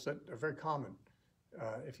syllables that are very common.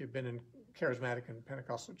 If you've been in charismatic and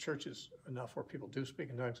Pentecostal churches enough where people do speak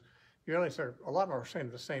in tongues, you realize a lot more are saying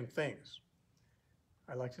the same things.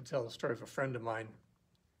 I like to tell the story of a friend of mine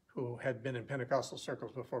who had been in Pentecostal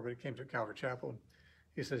circles before, but he came to Calvary Chapel.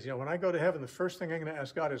 He says, you know, when I go to heaven, the first thing I'm going to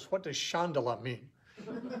ask God is, what does Chandala mean?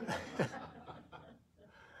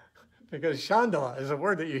 Because Chandala is a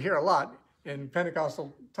word that you hear a lot in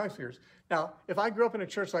Pentecostal tongue speakers. Now, if I grew up in a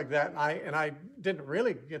church like that and I didn't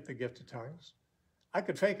really get the gift of tongues, I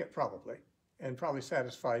could fake it probably and probably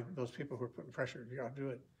satisfy those people who are putting pressure to God to do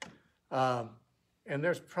it. And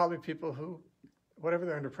there's probably people who, whatever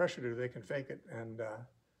they're under pressure to do, they can fake it.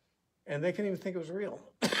 And they can even think it was real.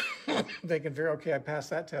 They can figure, okay, I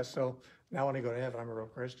passed that test, so now when I go to heaven, I'm a real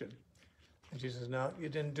Christian. And Jesus says, no, you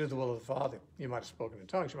didn't do the will of the Father. You might have spoken in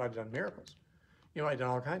tongues. You might have done miracles. You might have done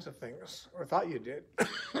all kinds of things, or thought you did.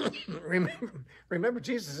 Remember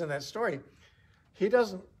Jesus in that story. He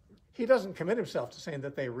doesn't commit himself to saying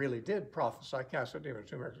that they really did prophesy, cast out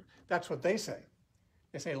demons, do miracles. That's what they say.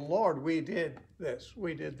 They say, Lord, we did this,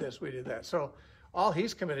 we did this, we did that. So all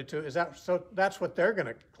he's committed to is that. So that's what they're going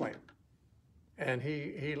to claim. And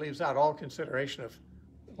he leaves out all consideration of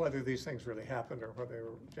whether these things really happened or whether they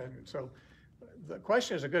were genuine. So the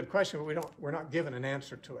question is a good question, but we're not given an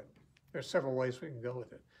answer to it. There's several ways we can go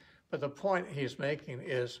with it. But the point he's making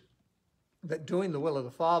is that doing the will of the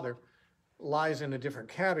Father lies in a different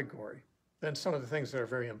category than some of the things that are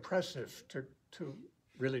very impressive to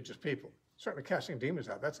religious people. Certainly casting demons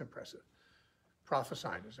out, that's impressive.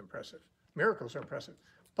 Prophesying is impressive. Miracles are impressive.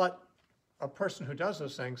 But a person who does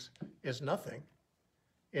those things is nothing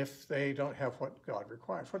if they don't have what God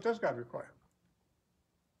requires. What does God require?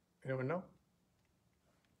 Anyone know?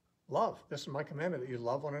 Love. This is my commandment, that you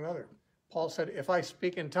love one another. Paul said, if I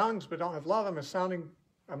speak in tongues but don't have love,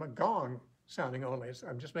 I'm a gong sounding only.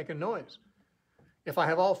 I'm just making noise. If I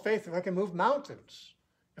have all faith, if I can move mountains,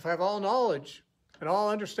 if I have all knowledge and all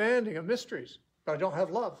understanding of mysteries, but I don't have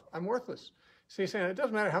love, I'm worthless. See, he's saying it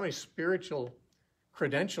doesn't matter how many spiritual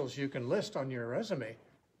credentials you can list on your resume.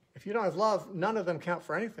 If you don't have love, none of them count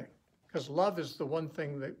for anything, because love is the one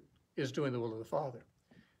thing that is doing the will of the Father.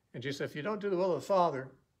 And Jesus said, if you don't do the will of the Father,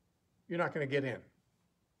 you're not going to get in.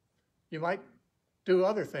 You might do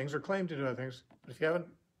other things or claim to do other things, but if you haven't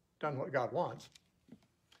done what God wants,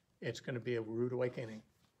 it's going to be a rude awakening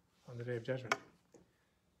on the day of judgment.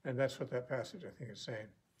 And that's what that passage, I think, is saying.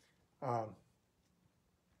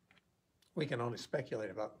 We can only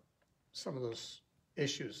speculate about some of those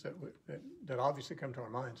issues that obviously come to our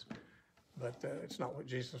minds, but it's not what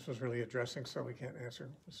Jesus was really addressing, so we can't answer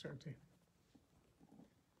with certainty.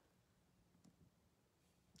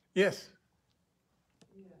 Yes?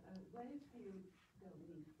 Yeah, what if you don't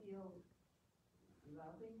really feel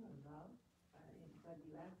loving or love, but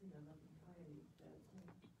you act in a loving way?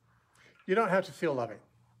 You don't have to feel loving.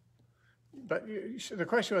 But the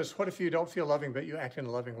question was, what if you don't feel loving, but you act in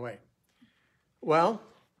a loving way? Well,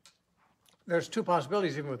 there's two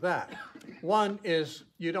possibilities even with that. One is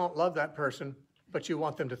you don't love that person, but you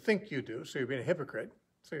want them to think you do, so you're being a hypocrite.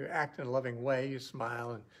 So you act in a loving way, you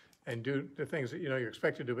smile and do the things that you know you're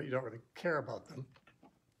expected to do, but you don't really care about them.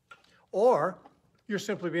 Or you're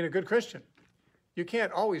simply being a good Christian. You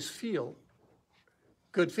can't always feel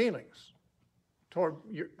good feelings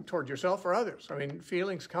toward yourself or others. I mean,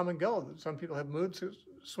 feelings come and go. Some people have mood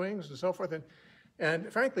swings and so forth.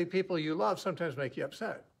 And frankly, people you love sometimes make you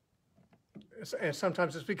upset. And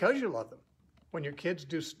sometimes it's because you love them. When your kids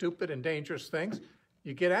do stupid and dangerous things,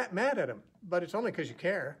 you get mad at them, but it's only because you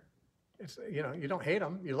care. It's, you know, you don't hate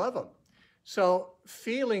them, you love them. So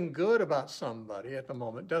feeling good about somebody at the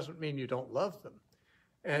moment doesn't mean you don't love them.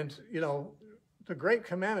 And, you know, the great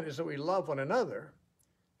commandment is that we love one another.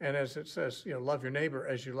 And as it says, you know, love your neighbor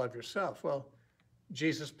as you love yourself. Well,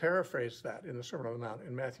 Jesus paraphrased that in the Sermon on the Mount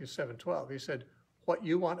in Matthew 7:12. He said, what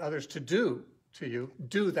you want others to do to you,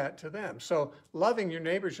 do that to them. So loving your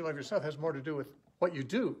neighbor as you love yourself has more to do with what you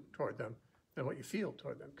do toward them than what you feel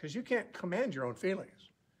toward them. Because you can't command your own feelings.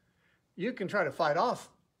 You can try to fight off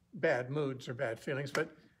bad moods or bad feelings,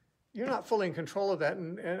 but you're not fully in control of that,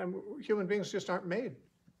 and human beings just aren't made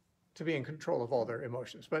to be in control of all their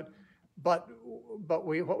emotions. But what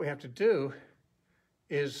we have to do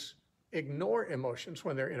is ignore emotions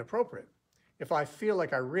when they're inappropriate. If I feel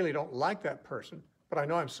like I really don't like that person, but I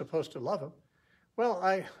know I'm supposed to love them, well,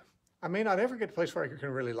 I may not ever get to a place where I can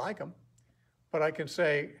really like them, but I can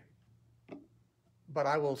say, but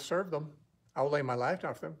I will serve them. I will lay my life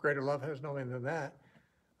down for them. Greater love has no end than that.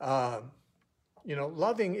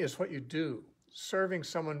 Loving is what you do. Serving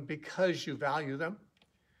someone because you value them.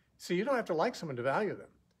 See, you don't have to like someone to value them.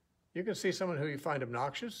 You can see someone who you find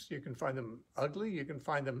obnoxious, you can find them ugly, you can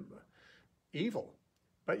find them evil,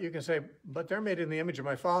 but you can say, but they're made in the image of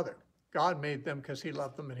my Father. God made them because he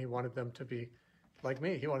loved them and he wanted them to be like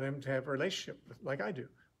me. He wanted them to have a relationship like I do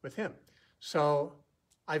with him. So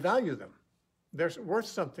I value them. They're worth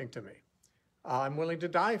something to me. I'm willing to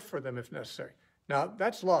die for them if necessary. Now,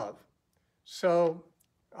 that's love. So,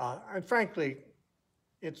 and frankly,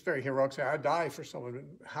 it's very heroic to say, I die for someone.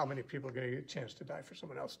 How many people are going to get a chance to die for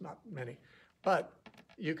someone else? Not many. But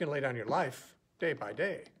you can lay down your life day by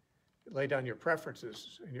day, lay down your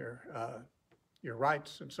preferences and your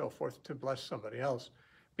rights and so forth to bless somebody else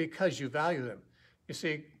because you value them. You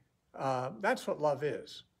see, that's what love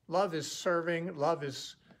is. Love is serving. Love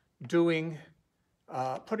is doing,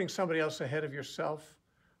 putting somebody else ahead of yourself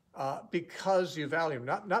because you value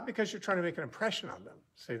them, not because you're trying to make an impression on them.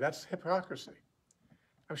 See, that's hypocrisy.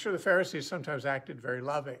 I'm sure the Pharisees sometimes acted very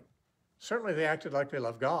loving. Certainly they acted like they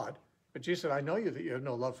love God, but Jesus said, I know you that you have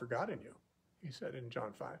no love for God in you, he said in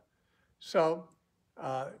John 5. So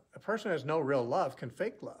a person who has no real love can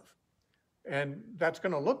fake love. And that's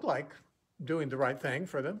going to look like doing the right thing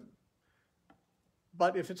for them.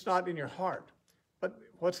 But if it's not in your heart, but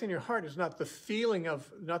what's in your heart is not the feeling of,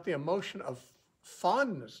 not the emotion of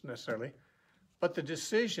fondness necessarily, but the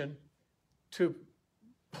decision to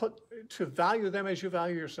value them as you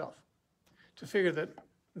value yourself, to figure that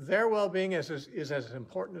their well-being is as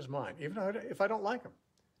important as mine, even if I don't like them.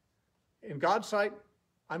 In God's sight,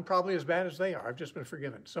 I'm probably as bad as they are. I've just been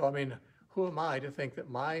forgiven. So, I mean, who am I to think that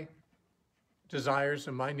my desires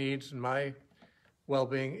and my needs and my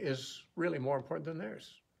well-being is really more important than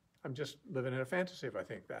theirs? I'm just living in a fantasy if I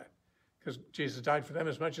think that, because Jesus died for them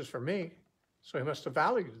as much as for me, so he must have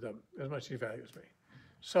valued them as much as he values me.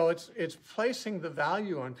 So it's placing the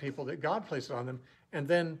value on people that God places on them, and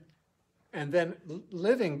then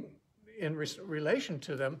living in relation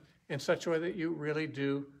to them in such a way that you really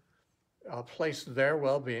do place their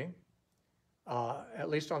well-being at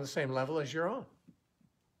least on the same level as your own,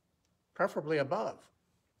 preferably above.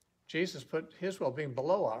 Jesus put his well-being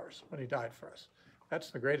below ours when he died for us.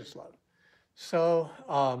 That's the greatest love. So,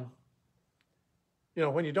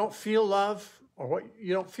 when you don't feel love, or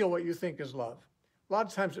you don't feel what you think is love, a lot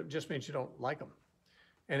of times it just means you don't like them.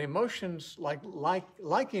 And emotions,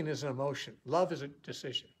 liking is an emotion. Love is a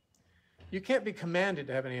decision. You can't be commanded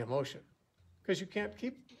to have any emotion because you can't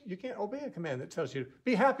obey a command that tells you to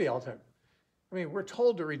be happy all the time. I mean, we're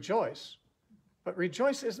told to rejoice, but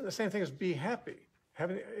rejoice isn't the same thing as be happy.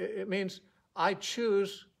 It means I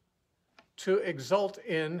choose to exult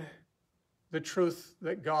in the truth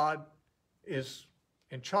that God is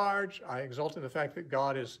in charge. I exult in the fact that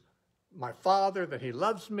God is my Father, that he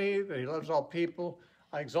loves me, that he loves all people.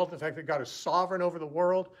 I exult in the fact that God is sovereign over the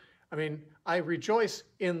world. I mean, I rejoice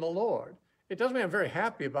in the Lord. It doesn't mean I'm very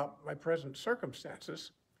happy about my present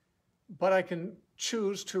circumstances, but I can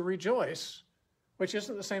choose to rejoice, which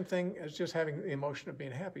isn't the same thing as just having the emotion of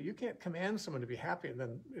being happy. You can't command someone to be happy and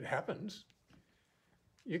then it happens.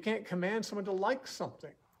 You can't command someone to like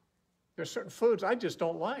something. There's certain foods I just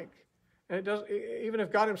don't like. And it does, even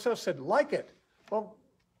if God himself said, like it, well,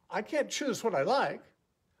 I can't choose what I like.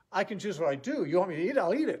 I can choose what I do. You want me to eat it?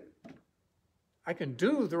 I'll eat it. I can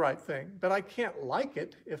do the right thing, but I can't like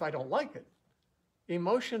it if I don't like it.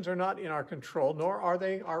 Emotions are not in our control, nor are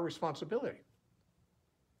they our responsibility.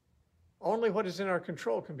 Only what is in our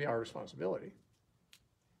control can be our responsibility.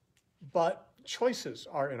 But choices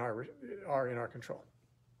are in our control.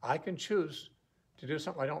 I can choose to do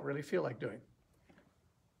something I don't really feel like doing.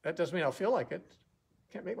 That doesn't mean I'll feel like it.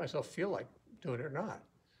 I can't make myself feel like doing it or not.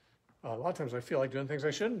 A lot of times I feel like doing things I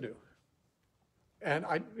shouldn't do. And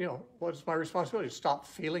what's my responsibility? Stop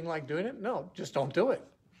feeling like doing it? No, just don't do it.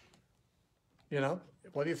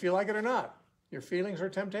 Whether you feel like it or not. Your feelings are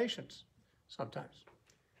temptations sometimes.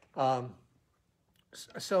 And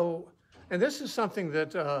this is something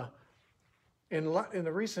that in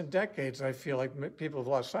the recent decades, I feel like people have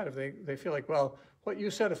lost sight of. They feel like, well, what you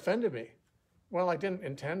said offended me. Well, I didn't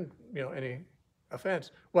intend, any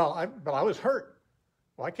offense. But I was hurt.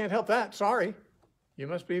 Well, I can't help that. Sorry. You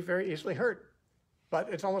must be very easily hurt.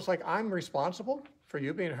 But it's almost like I'm responsible for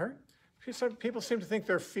you being hurt. People seem to think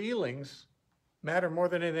their feelings matter more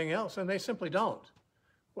than anything else, and they simply don't.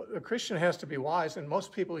 Well, a Christian has to be wise, and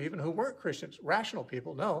most people, even who weren't Christians, rational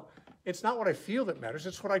people, know it's not what I feel that matters,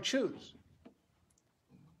 it's what I choose.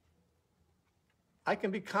 I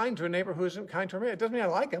can be kind to a neighbor who isn't kind to me. It doesn't mean I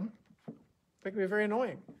like him. They can be very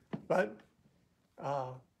annoying. But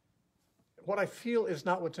what I feel is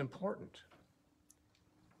not what's important.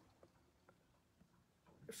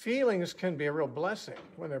 Feelings can be a real blessing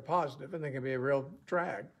when they're positive, and they can be a real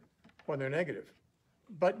drag when they're negative.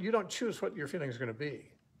 But you don't choose what your feelings are going to be.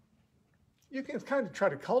 You can kind of try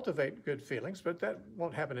to cultivate good feelings, but that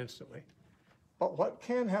won't happen instantly. But what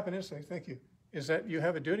can happen instantly, thank you, is that you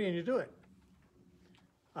have a duty and you do it.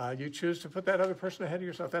 You choose to put that other person ahead of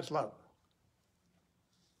yourself. That's love.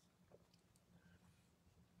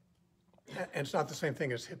 And it's not the same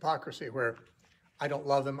thing as hypocrisy, where I don't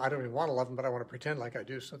love them, I don't even want to love them, but I want to pretend like I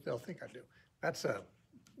do so they'll think I do. That's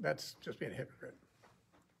just being a hypocrite.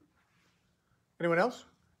 Anyone else?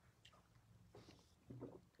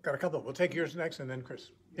 Got a couple. We'll take yours next, and then Chris.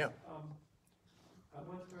 Yeah. I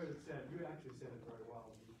once heard it said, you actually said it very well,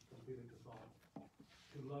 you completed the thought,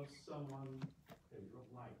 to love someone that you don't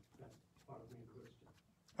like, that's part of being Christian.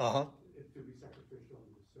 Uh-huh. To be sacrificial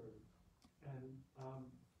and to serve. And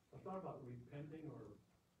I thought about repenting or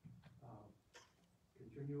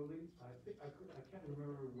continually. I can't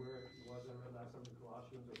remember where it was. I read last time in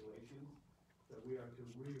Colossians or Galatians that we are to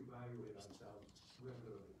reevaluate ourselves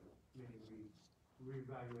regularly, meaning we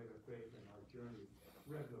reevaluate our faith and our journey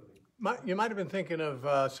regularly. You might have been thinking of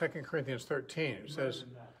 2 Corinthians 13. It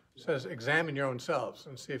says, examine your own selves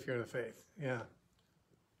and see if you're in the faith. Yeah.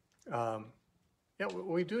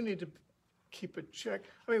 We do need to keep a check.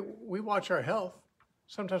 I mean, we watch our health.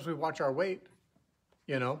 Sometimes we watch our weight,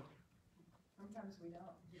 you know. Sometimes we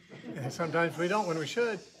don't. And sometimes we don't when we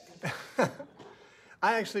should.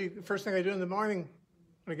 I actually, the first thing I do in the morning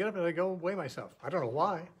when I get up is I go weigh myself. I don't know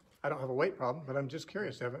why. I don't have a weight problem, but I'm just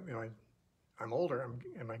curious. I'm older.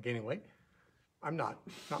 Am I gaining weight? I'm not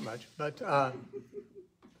much. But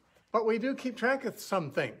we do keep track of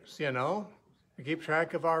some things, you know. We keep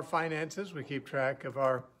track of our finances. We keep track of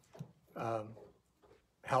our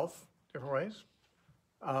health, different ways.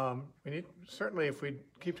 We need, certainly if we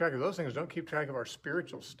keep track of those things, don't keep track of our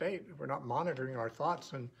spiritual state. If we're not monitoring our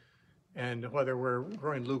thoughts and whether we're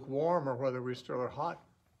growing lukewarm or whether we still are hot,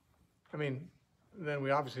 I mean, then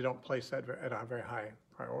we obviously don't place that at a very high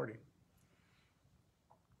priority.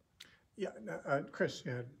 Yeah, Chris,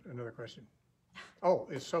 you had another question. Oh,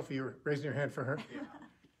 is Sophie, you're raising your hand for her?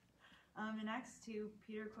 In Acts 2,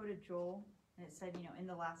 Peter quoted Joel, and it said, in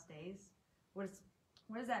the last days. What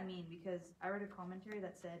does that mean? Because I read a commentary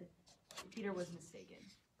that said Peter was mistaken.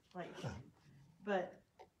 But,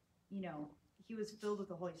 he was filled with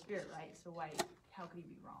the Holy Spirit, right? So how could he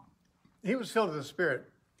be wrong? He was filled with the Spirit.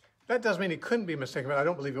 That doesn't mean he couldn't be mistaken, but I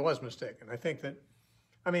don't believe he was mistaken. I think that,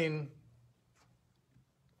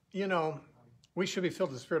 we should be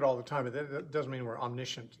filled with the Spirit all the time, but that doesn't mean we're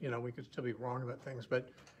omniscient. We could still be wrong about things, but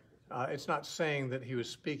it's not saying that he was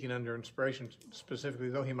speaking under inspiration specifically,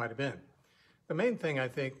 though he might have been. The main thing, I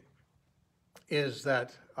think, is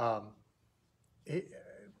that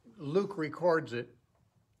Luke records it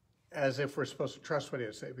as if we're supposed to trust what he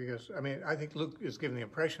has to say, because, I think Luke is giving the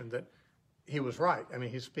impression that he was right.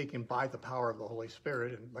 He's speaking by the power of the Holy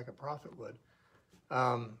Spirit, and like a prophet would,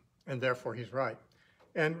 and therefore he's right.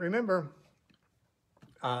 And remember,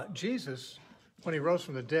 Jesus, when he rose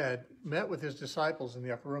from the dead, met with his disciples in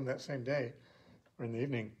the upper room that same day, or in the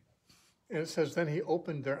evening. And it says, then he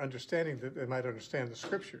opened their understanding that they might understand the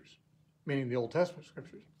Scriptures, meaning the Old Testament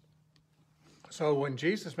Scriptures. So when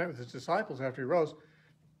Jesus met with his disciples after he rose,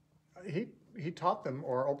 he taught them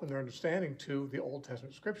or opened their understanding to the Old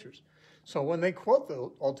Testament Scriptures. So when they quote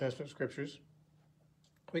the Old Testament Scriptures,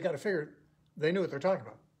 we got to figure they knew what they're talking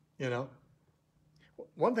about,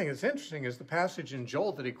 One thing that's interesting is the passage in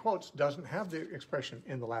Joel that he quotes doesn't have the expression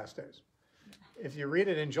in the last days. If you read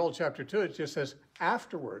it in Joel chapter 2, it just says,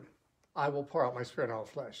 afterward, I will pour out my Spirit on all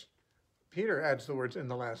flesh. Peter adds the words in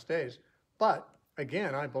the last days. But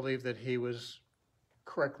again, I believe that he was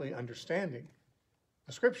correctly understanding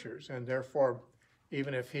the Scriptures, and therefore,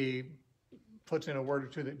 even if he puts in a word or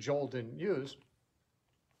two that Joel didn't use,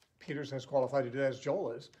 Peter's as qualified to do that as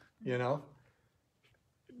Joel is,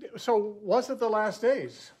 So was it the last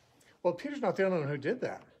days? Well, Peter's not the only one who did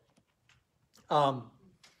that.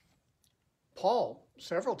 Paul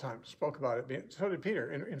several times spoke about it. So did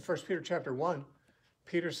Peter. In 1 Peter chapter 1,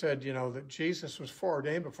 Peter said, that Jesus was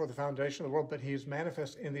foreordained before the foundation of the world, but he is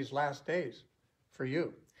manifest in these last days for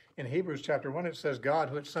you. In Hebrews chapter 1, it says, God,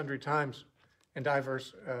 who at sundry times in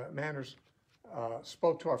diverse manners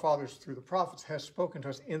spoke to our fathers through the prophets, has spoken to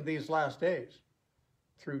us in these last days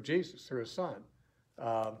through Jesus, through his Son.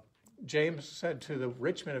 James said to the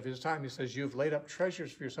rich men of his time, he says, you've laid up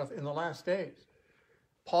treasures for yourself in the last days.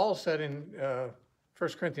 Paul said in 1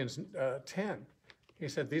 Corinthians 10, he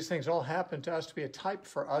said, these things all happen to us to be a type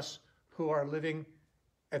for us who are living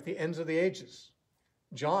at the ends of the ages.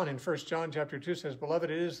 John in 1 John chapter 2 says, beloved,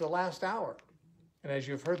 it is the last hour. And as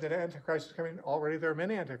you've heard that Antichrist is coming, already there are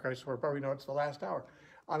many Antichrists whereby we know it's the last hour.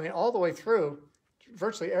 I mean, all the way through,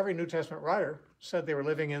 virtually every New Testament writer said they were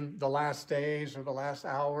living in the last days or the last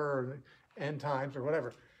hour or the end times or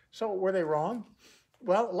whatever. So were they wrong?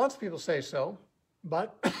 Well, lots of people say so,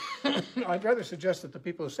 but I'd rather suggest that the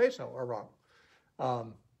people who say so are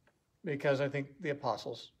wrong, because I think the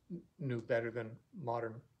apostles knew better than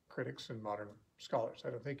modern critics and modern scholars. I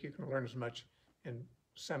don't think you can learn as much in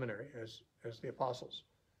seminary as the apostles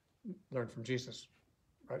learned from Jesus,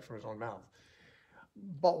 right from his own mouth.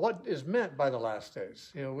 But what is meant by the last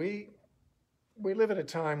days? You know, we live at a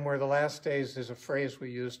time where the last days is a phrase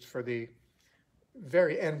we used for the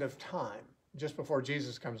very end of time, just before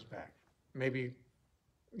Jesus comes back. Maybe,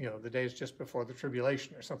 you know, the days just before the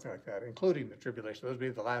tribulation or something like that, including the tribulation. Those would be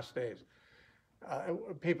the last days.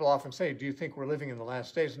 People often say, do you think we're living in the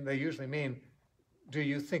last days? And they usually mean, do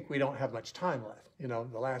you think we don't have much time left? You know,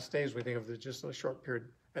 the last days we think of just a short period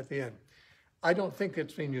at the end. I don't think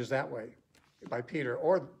it's being used that way by Peter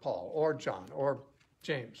or Paul or John or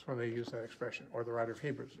James when they use that expression, or the writer of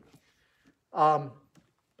Hebrews.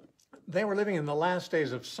 They were living in the last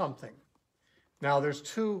days of something. Now, there's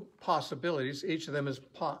two possibilities. Each of them is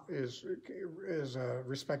a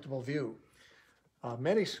respectable view.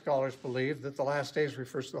 Many scholars believe that the last days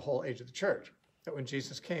refers to the whole age of the church, that when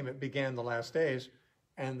Jesus came, it began the last days,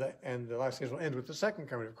 and the last days will end with the second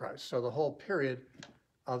coming of Christ. So the whole period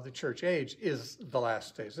of the church age is the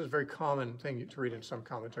last days. This is a very common thing to read in some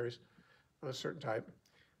commentaries of a certain type.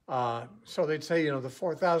 So they'd say, you know, the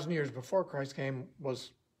 4,000 years before Christ came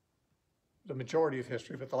was the majority of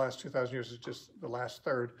history, but the last 2,000 years is just the last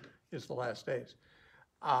third is the last days.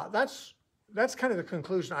 That's kind of the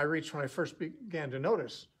conclusion I reached when I first began to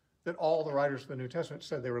notice that all the writers of the New Testament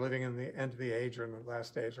said they were living in the end of the age or in the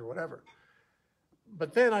last days or whatever.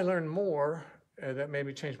 But then I learned more that made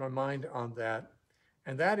me change my mind on that,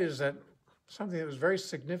 and that is that something that was very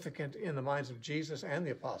significant in the minds of Jesus and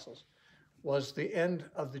the apostles was the end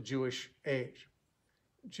of the Jewish age.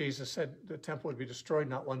 Jesus said the temple would be destroyed,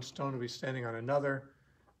 not one stone would be standing on another.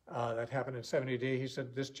 That happened in 70 AD. He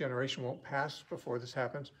said this generation won't pass before this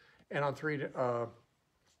happens. And on three or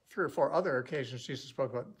four other occasions, Jesus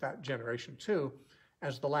spoke about that generation too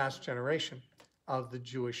as the last generation of the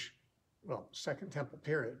Jewish, well, Second Temple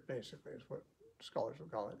period, basically, is what scholars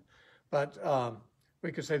would call it. But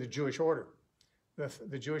we could say the Jewish order.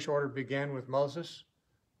 The Jewish order began with Moses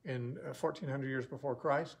in 1,400 years before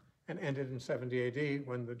Christ and ended in 70 AD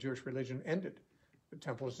when the Jewish religion ended. The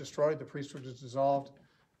temple was destroyed, the priesthood was dissolved,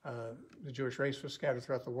 the Jewish race was scattered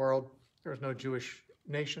throughout the world. There was no Jewish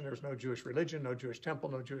nation, there was no Jewish religion, no Jewish temple,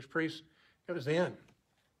 no Jewish priests. It was the end.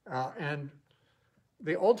 And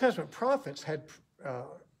the Old Testament prophets had,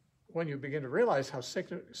 when you begin to realize how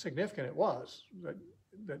significant it was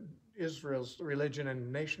that Israel's religion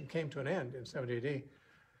and nation came to an end in 70 AD,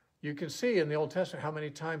 you can see in the Old Testament how many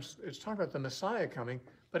times it's talking about the Messiah coming,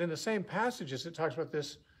 but in the same passages it talks about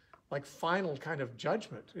this like final kind of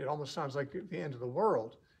judgment. It almost sounds like the end of the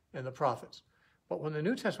world in the prophets. But when the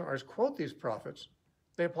New Testament writers quote these prophets,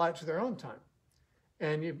 they apply it to their own time.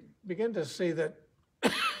 And you begin to see that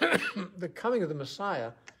the coming of the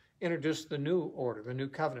Messiah introduced the new order, the new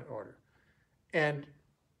covenant order. And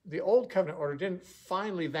the old covenant order didn't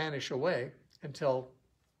finally vanish away until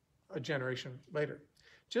a generation later.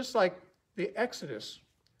 Just like the Exodus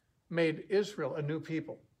made Israel a new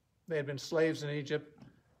people. They had been slaves in Egypt,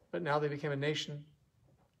 but now they became a nation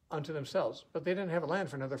unto themselves. But they didn't have a land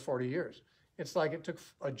for another 40 years. It's like it took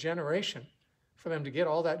a generation for them to get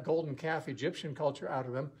all that golden calf Egyptian culture out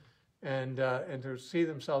of them and to see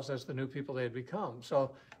themselves as the new people they had become.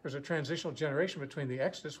 So there's a transitional generation between the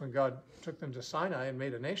Exodus, when God took them to Sinai and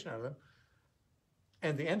made a nation out of them,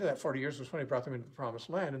 and the end of that 40 years was when he brought them into the promised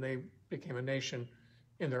land, and they became a nation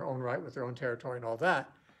in their own right with their own territory and all that.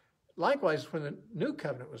 Likewise, when the new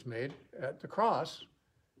covenant was made at the cross,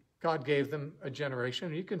 God gave them a generation.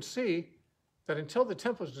 And you can see that until the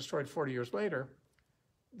temple was destroyed 40 years later,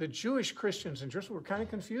 the Jewish Christians in Jerusalem were kind of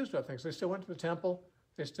confused about things. They still went to the temple.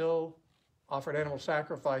 They still offered animal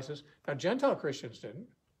sacrifices. Now, Gentile Christians didn't.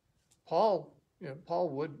 Paul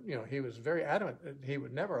would, he was very adamant that he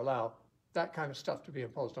would never allow that kind of stuff to be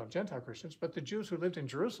imposed on Gentile Christians. But the Jews who lived in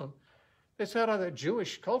Jerusalem, It's had all that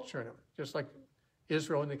Jewish culture in them, just like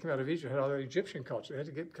Israel, when they came out of Egypt, had all that Egyptian culture. They had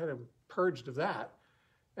to get kind of purged of that.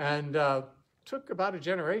 And took about a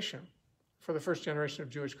generation for the first generation of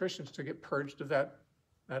Jewish Christians to get purged of that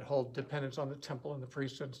whole dependence on the temple and the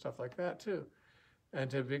priesthood and stuff like that too, and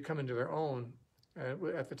to come into their own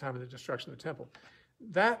at the time of the destruction of the temple.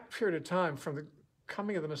 That period of time from the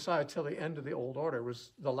coming of the Messiah till the end of the Old Order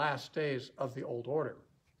was the last days of the Old Order.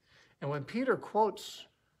 And when Peter quotes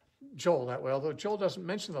Joel that way, although Joel doesn't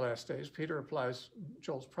mention the last days, Peter applies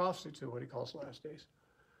Joel's prophecy to what he calls the last days.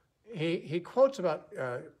 He quotes about,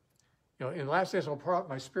 in the last days I'll pour out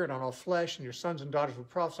my spirit on all flesh, and your sons and daughters will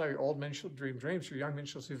prophesy, your old men shall dream dreams, your young men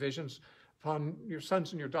shall see visions. Upon your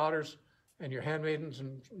sons and your daughters and your handmaidens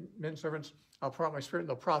and men servants, I'll pour out my spirit and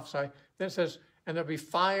they'll prophesy. Then it says, and there'll be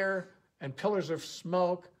fire and pillars of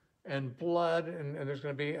smoke and blood, and there's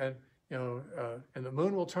going to be, and the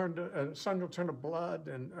moon will turn to, sun will turn to blood,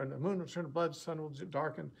 and the moon will turn to blood, sun will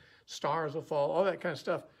darken, stars will fall, all that kind of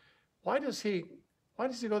stuff. Why does he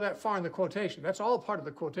go that far in the quotation? That's all part of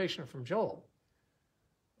the quotation from Joel.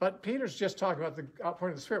 But Peter's just talking about the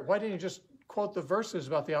outpouring of the Spirit. Why didn't he just quote the verses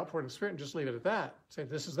about the outpouring of the Spirit and just leave it at that? Say,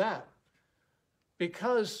 this is that.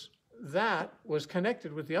 Because that was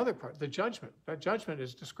connected with the other part, the judgment. That judgment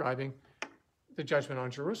is describing the judgment on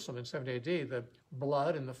Jerusalem in 70 AD. The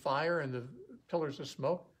blood and the fire and the pillars of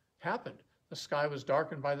smoke happened. The sky was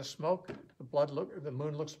darkened by the smoke. The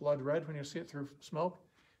moon looks blood red when you see it through smoke.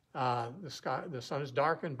 The sun is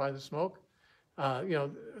darkened by the smoke.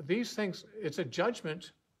 These things, it's a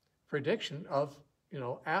judgment prediction of,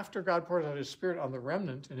 after God pours out his Spirit on the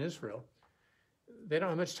remnant in Israel, they don't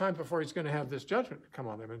have much time before he's going to have this judgment come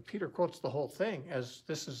on them. And Peter quotes the whole thing as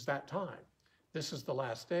this is that time. This is the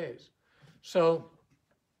last days. So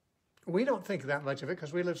we don't think that much of it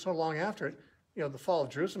because we live so long after it. The fall of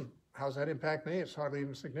Jerusalem, how does that impact me? It's hardly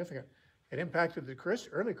even significant. It impacted the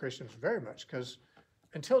early Christians very much because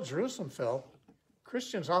until Jerusalem fell,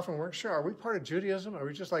 Christians often weren't sure, are we part of Judaism? Are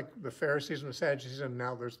we just like the Pharisees and the Sadducees, and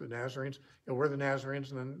now there's the Nazarenes? We're the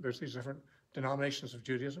Nazarenes, and then there's these different denominations of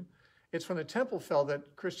Judaism. It's when the temple fell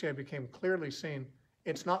that Christianity became clearly seen.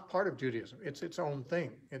 It's not part of Judaism. It's its own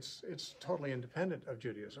thing. It's totally independent of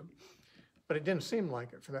Judaism. But it didn't seem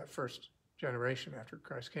like it for that first generation after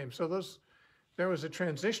Christ came. So there was a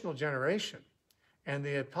transitional generation, and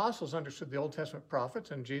the apostles understood the Old Testament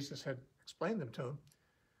prophets, and Jesus had explained them to them,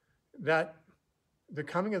 that the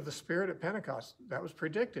coming of the Spirit at Pentecost, that was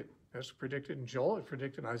predicted. It was predicted in Joel, it was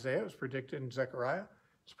predicted in Isaiah, it was predicted in Zechariah,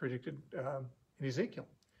 it was predicted in Ezekiel.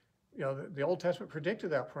 The Old Testament predicted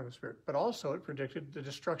that outpouring of the Spirit, but also it predicted the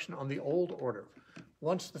destruction on the old order.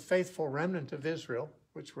 Once the faithful remnant of Israel,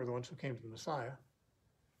 which were the ones who came to the Messiah,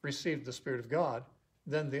 received the Spirit of God,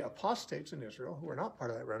 then the apostates in Israel, who were not part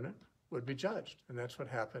of that remnant, would be judged. And that's what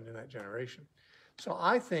happened in that generation. So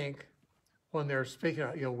I think when they're speaking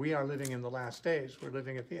about, we are living in the last days, we're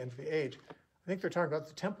living at the end of the age, I think they're talking about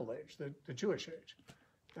the temple age, the Jewish age,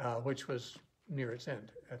 which was near its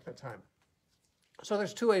end at that time. So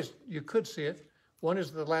there's two ways you could see it. One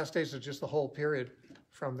is the last days is just the whole period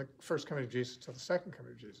from the first coming of Jesus to the second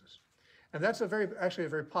coming of Jesus. And that's actually a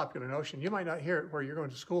very popular notion. You might not hear it where you're going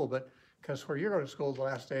to school, but because where you're going to school, the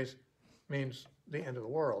last days means the end of the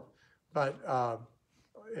world. But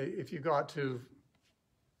if you go out to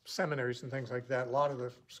seminaries and things like that, a lot of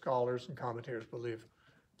the scholars and commentators believe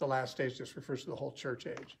the last days just refers to the whole church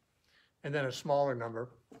age. And then a smaller number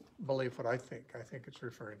believe what I think. I think it's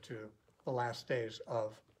referring to the last days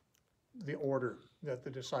of the order that the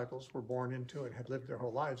disciples were born into and had lived their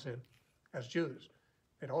whole lives in as Jews.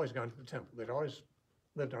 They'd always gone to the temple. They'd always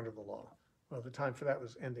lived under the law. Well, the time for that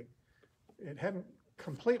was ending. It hadn't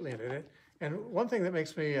completely ended it. And one thing that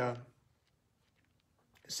makes me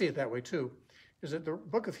see it that way too is that the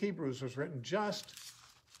book of Hebrews was written just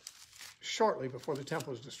shortly before the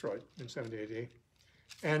temple was destroyed in 70 AD.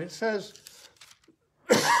 And it says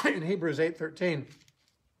in Hebrews 8:13,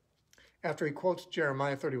 after he quotes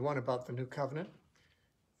Jeremiah 31 about the new covenant,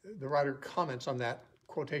 the writer comments on that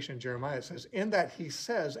quotation in Jeremiah. It says, in that he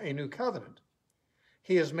says a new covenant,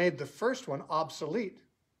 he has made the first one obsolete.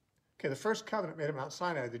 Okay, the first covenant made at Mount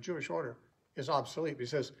Sinai, the Jewish order, is obsolete. He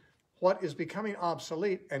says, what is becoming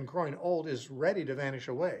obsolete and growing old is ready to vanish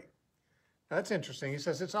away. Now, that's interesting. He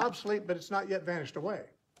says it's obsolete, but it's not yet vanished away.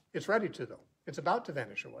 It's ready to, though. It's about to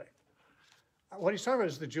vanish away. What he's talking about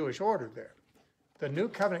is the Jewish order there. The new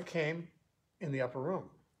covenant came in the upper room.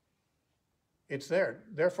 It's there.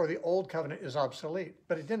 Therefore, the old covenant is obsolete.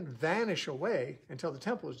 But it didn't vanish away until the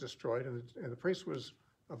temple was destroyed and the priest was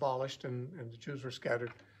abolished and the Jews were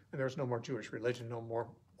scattered. And there was no more Jewish religion, no more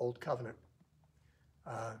old covenant.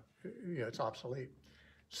 It's obsolete.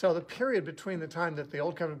 So the period between the time that the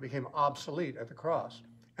old covenant became obsolete at the cross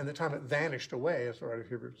and the time it vanished away, as the writer of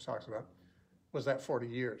Hebrews talks about, was that 40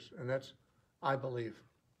 years. And that's, I believe,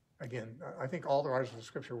 again, I think all the writers of the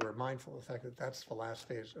scripture were mindful of the fact that that's the last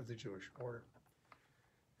phase of the Jewish order.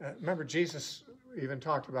 Remember, Jesus even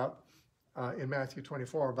talked about in Matthew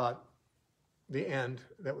 24 about the end.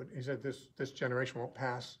 He said this generation won't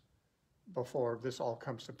pass before this all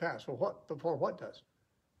comes to pass. Well, before what does?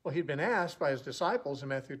 Well, he'd been asked by his disciples in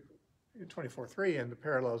Matthew 24:3 and the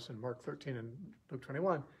parallels in Mark 13 and Luke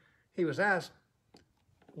 21. He was asked,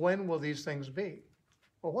 when will these things be?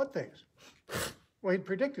 Well, what things? Well, he'd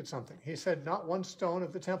predicted something. He said, not one stone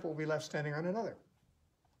of the temple will be left standing on another.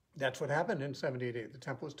 That's what happened in 70 AD. The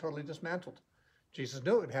temple was totally dismantled. Jesus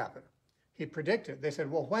knew it would happen. He predicted. They said,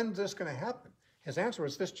 well, when's this going to happen? His answer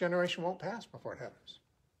was, this generation won't pass before it happens.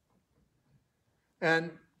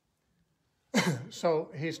 And so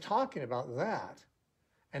he's talking about that.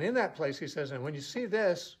 And in that place, he says, and when you see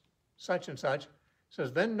this, such and such, he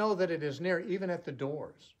says, then know that it is near, even at the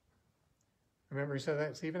doors. Remember, he said that?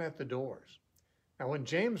 It's even at the doors. Now, when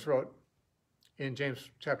James wrote in James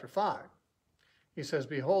chapter 5, he says,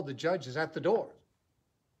 behold, the judge is at the door,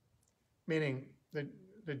 meaning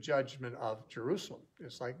the judgment of Jerusalem.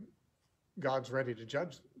 It's like God's ready to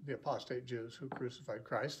judge the apostate Jews who crucified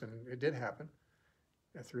Christ, and it did happen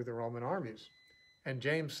through the Roman armies. And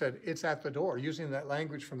James said, it's at the door, using that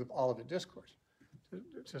language from the Olivet Discourse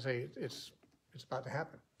to say it's about to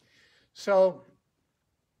happen. So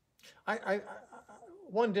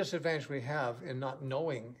one disadvantage we have in not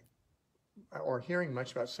knowing or hearing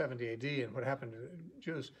much about 70 AD and what happened to the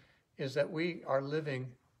Jews is that we are living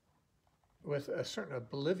with a certain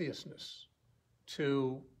obliviousness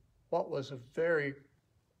to what was a very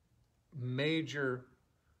major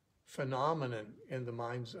phenomenon in the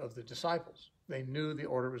minds of the disciples. They knew the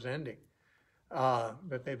order was ending,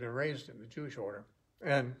 that they'd been raised in the Jewish order,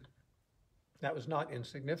 and that was not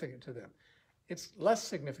insignificant to them. It's less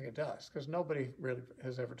significant to us because nobody really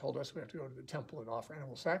has ever told us we have to go to the temple and offer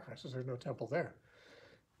animal sacrifices. There's no temple there.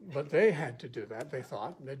 But they had to do that, they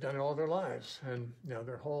thought, and they'd done it all their lives. And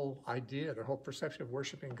their whole idea, their whole perception of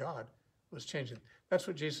worshiping God was changing. That's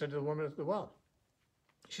what Jesus said to the woman at the well.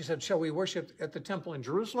 She said, shall we worship at the temple in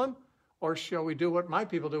Jerusalem, or shall we do what my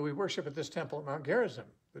people do? We worship at this temple at Mount Gerizim,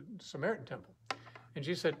 the Samaritan temple. And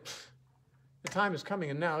Jesus said, the time is coming,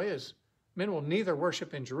 and now is. Men will neither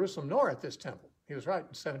worship in Jerusalem nor at this temple. He was right.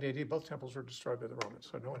 In 70 AD, both temples were destroyed by the Romans,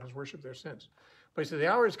 so no one has worshipped there since. But he said, the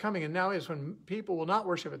hour is coming, and now is, when people will not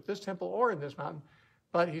worship at this temple or in this mountain.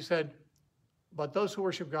 But he said, but those who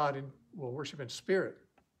worship God will worship in spirit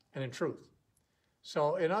and in truth.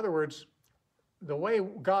 So in other words, the way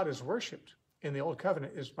God is worshipped in the Old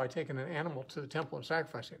Covenant is by taking an animal to the temple and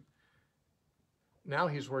sacrificing him. Now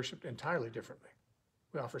he's worshipped entirely differently.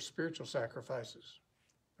 We offer spiritual sacrifices,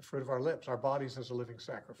 the fruit of our lips, our bodies as a living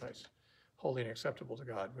sacrifice, holy and acceptable to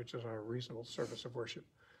God, which is our reasonable service of worship.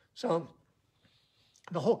 So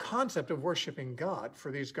the whole concept of worshiping God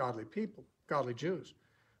for these godly people, godly Jews,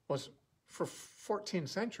 was for 14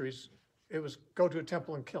 centuries, it was go to a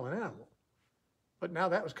temple and kill an animal. But now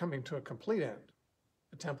that was coming to a complete end.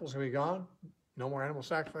 The temple's going to be gone, no more animal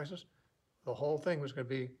sacrifices. The whole thing was going to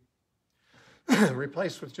be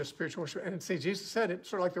replaced with just spiritual worship. And see, Jesus said it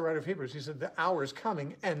sort of like the writer of Hebrews. He said, the hour is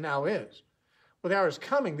coming and now is. Well, the hour is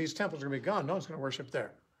coming, these temples are going to be gone. No one's going to worship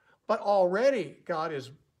there. But already God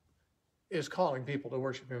is calling people to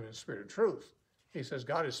worship him in spirit and truth. He says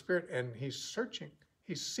God is spirit, and he's searching.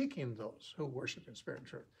 He's seeking those who worship in spirit and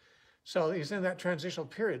truth. So he's in that transitional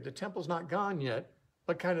period. The temple's not gone yet,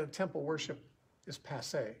 but kind of temple worship is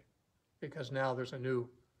passé because now there's a new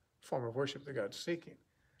form of worship that God's seeking.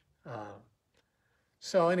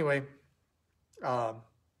 So anyway,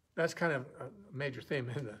 that's kind of a major theme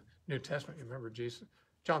in the New Testament. You remember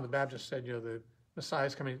John the Baptist said, the Messiah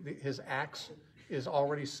is coming. His axe is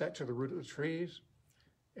already set to the root of the trees.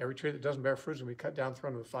 Every tree that doesn't bear fruit is going to be cut down,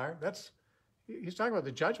 thrown into the fire. He's talking about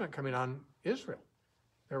the judgment coming on Israel.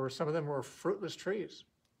 There were some of them were fruitless trees.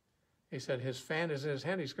 He said his fan is in his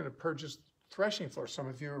hand. He's going to purge his threshing floor. Some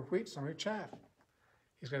of you are wheat, some of you are chaff.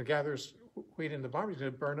 He's going to gather his wheat in the barn. He's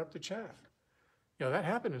going to burn up the chaff. That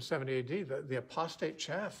happened in 70 AD. The apostate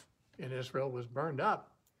chaff in Israel was burned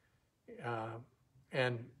up.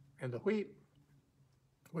 And the wheat,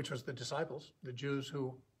 which was the disciples, the Jews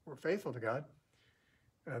who were faithful to God,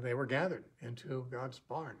 they were gathered into God's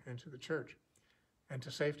barn, into the church, and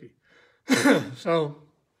to safety. So,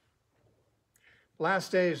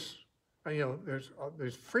 last days,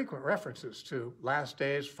 there's frequent references to last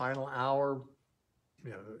days, final hour,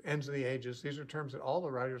 the ends of the ages. These are terms that all the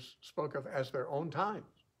writers spoke of as their own times.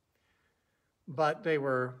 but they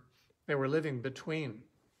were living between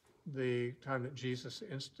the time that Jesus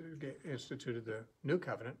instituted the new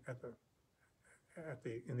covenant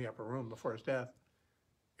in the upper room before his death,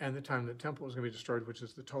 and the time the temple was going to be destroyed, which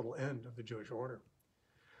is the total end of the Jewish order.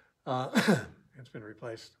 It's been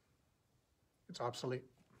replaced. It's obsolete.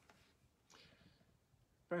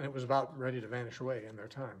 And it was about ready to vanish away in their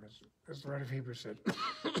time, as the writer of Hebrews said.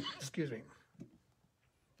 Excuse me.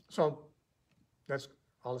 So, that's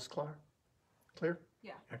all is clear? Clear?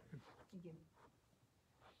 Yeah. Okay. Thank you.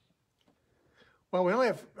 Well, we only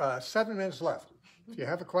have 7 minutes left. If you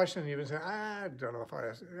have a question, you've been saying, I don't know if I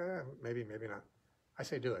ask, maybe not. I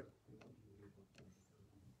say do it.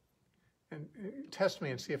 And test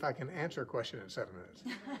me and see if I can answer a question in 7 minutes.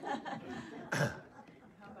 How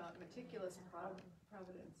about meticulous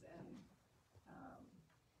providence and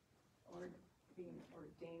or being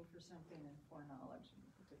ordained for something and foreknowledge?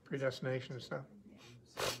 Predestination and stuff.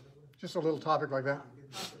 Just a little topic like that.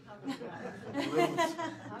 How can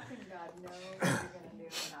God know what you're going to do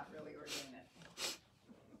and not really ordain it?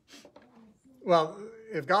 Well,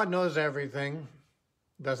 if God knows everything,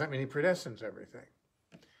 doesn't mean he predestines everything.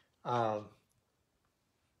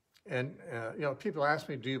 People ask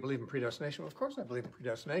me, do you believe in predestination? Well, of course I believe in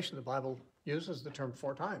predestination. The Bible uses the term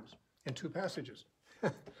 4 times in 2 passages.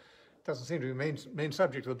 Doesn't seem to be main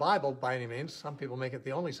subject of the Bible by any means. Some people make it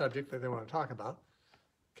the only subject that they want to talk about,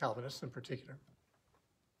 Calvinists in particular.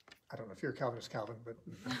 I don't know if you're a Calvinist, Calvin, but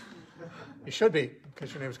you should be,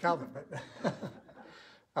 because your name is Calvin.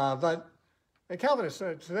 But Calvinists,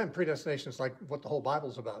 to them, predestination is like what the whole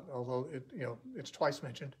Bible's about, although it's twice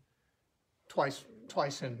mentioned, twice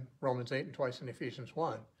in Romans 8 and twice in Ephesians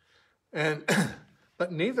 1.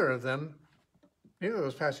 But neither of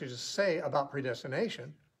those passages say about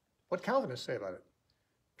predestination what Calvinists say about it.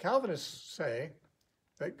 Calvinists say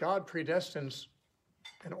that God predestines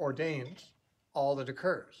and ordains all that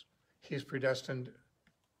occurs. He's predestined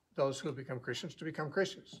those who have become Christians to become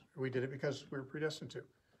Christians. We did it because we were predestined to.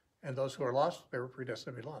 And those who are lost, they were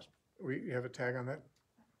predestined to be lost. You have a tag on that?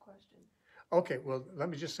 Question. Okay, well, let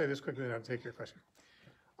me just say this quickly, then I'll take your question.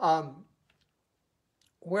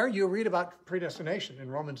 Where you read about predestination in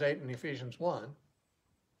Romans 8 and Ephesians 1,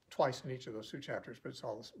 twice in each of those 2 chapters, but it's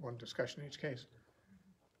all one discussion in each case,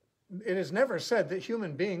 it is never said that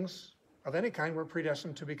human beings of any kind were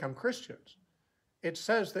predestined to become Christians. It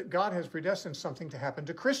says that God has predestined something to happen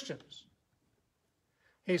to Christians.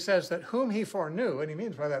 He says that whom he foreknew, and he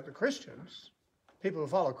means by that the Christians, people who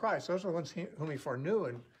follow Christ, those are the ones whom he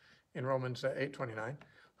foreknew in Romans 8:29,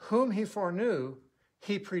 whom he foreknew,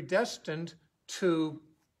 he predestined to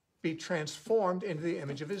be transformed into the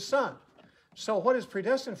image of his Son. So what is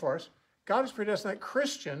predestined for us? God is predestined that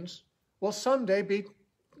Christians will someday be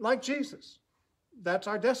like Jesus. That's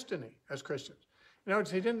our destiny as Christians. In other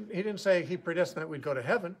words, he didn't say he predestined that we'd go to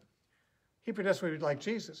heaven. He predestined we'd be like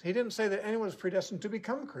Jesus. He didn't say that anyone was predestined to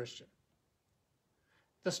become a Christian.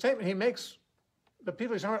 The statement he makes, the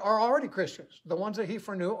people he's talking about are already Christians. The ones that he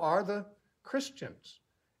foreknew are the Christians.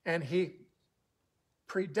 And he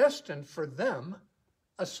predestined for them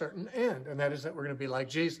a certain end, and that is that we're going to be like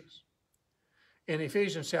Jesus. In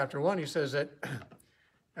Ephesians chapter 1, he says that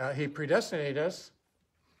he predestinated us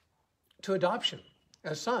to adoption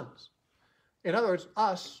as sons. In other words,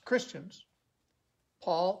 us, Christians,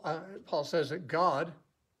 Paul says that God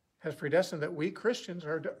has predestined that we Christians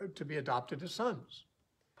are to be adopted as sons.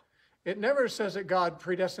 It never says that God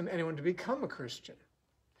predestined anyone to become a Christian.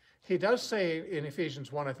 He does say in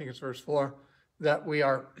Ephesians 1, I think it's verse 4, that we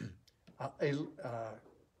are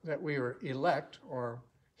elect, or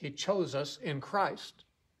he chose us in Christ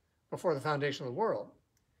before the foundation of the world.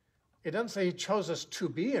 It doesn't say he chose us to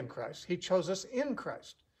be in Christ. He chose us in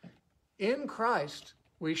Christ. In Christ,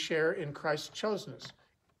 we share in Christ's chosenness.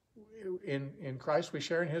 In Christ, we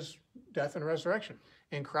share in his death and resurrection.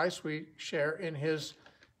 In Christ, we share in his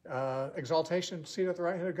exaltation, seated at the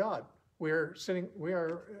right hand of God. We are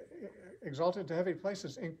exalted to heavenly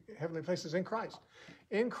places in Christ.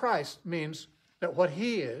 In Christ means that what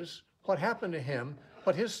he is, what happened to him,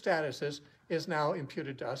 what his status is now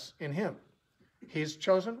imputed to us in him. He's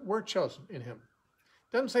chosen, we're chosen in him.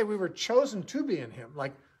 It doesn't say we were chosen to be in him.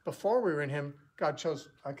 Like before we were in him, God chose,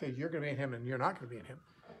 okay, you're going to be in him and you're not going to be in him.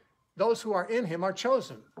 Those who are in him are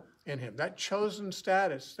chosen in him. That chosen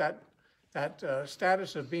status, that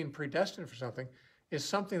status of being predestined for something is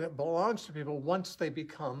something that belongs to people once they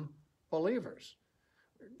become believers.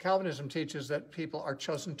 Calvinism teaches that people are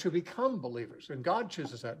chosen to become believers, and God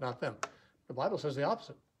chooses that, not them. The Bible says the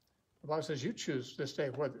opposite. The Bible says you choose this day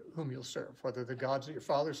whom you'll serve, whether the gods that your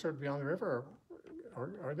father served beyond the river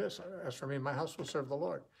or this. As for me and my house will serve the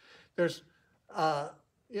Lord. There's,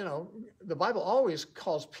 the Bible always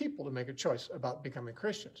calls people to make a choice about becoming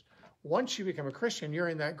Christians. Once you become a Christian, you're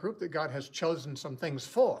in that group that God has chosen some things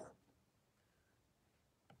for.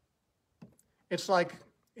 It's like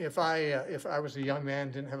if I was a young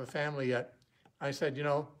man, didn't have a family yet, I said,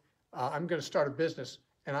 I'm going to start a business,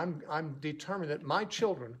 and I'm determined that my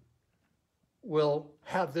children will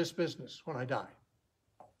have this business when I die.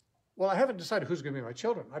 Well, I haven't decided who's going to be my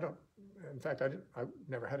children. In fact, I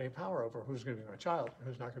never had any power over who's going to be my child and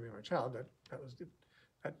who's not going to be my child.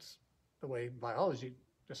 That's the way biology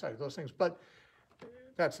decided those things. But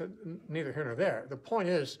that's neither here nor there. The point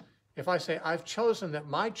is, if I say, I've chosen that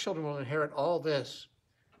my children will inherit all this,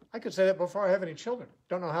 I could say that before I have any children.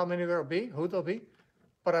 Don't know how many there will be, who they'll be,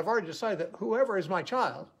 but I've already decided that whoever is my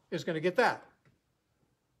child is going to get that.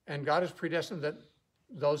 And God has predestined that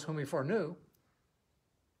those whom he foreknew,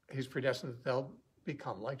 he's predestined that they'll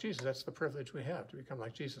become like Jesus. That's the privilege we have, to become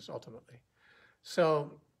like Jesus ultimately.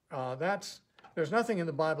 So there's nothing in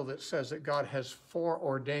the Bible that says that God has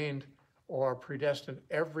foreordained or predestined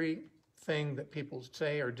everything that people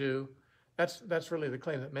say or do. That's really the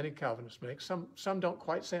claim that many Calvinists make. Some don't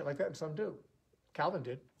quite say it like that, and some do. Calvin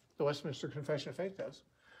did. The Westminster Confession of Faith does.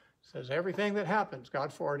 It says everything that happens,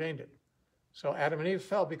 God foreordained it. So Adam and Eve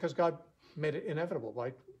fell because God made it inevitable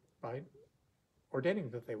by ordaining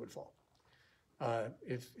that they would fall.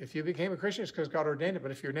 If you became a Christian, it's because God ordained it.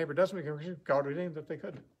 But if your neighbor doesn't become a Christian, God ordained that they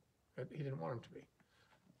couldn't. That he didn't want them to be.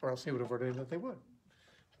 Or else he would have ordained that they would.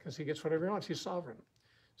 Because he gets whatever he wants. He's sovereign.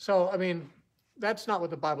 So, I mean, that's not what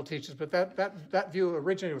the Bible teaches. But that view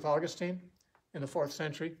originated with Augustine in the 4th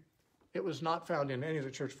century. It was not found in any of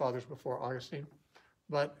the church fathers before Augustine.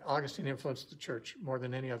 But Augustine influenced the church more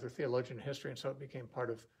than any other theologian in history. And so it became part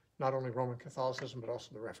of not only Roman Catholicism, but also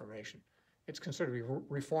the Reformation. It's considered to be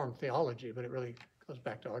Reformed theology, but it really goes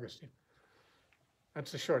back to Augustine.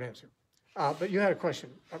 That's the short answer. But you had a question,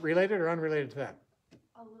 related or unrelated to that?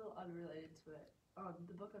 A little unrelated to it.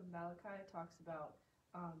 The book of Malachi talks about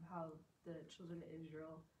how the children of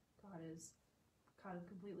Israel, God is kind of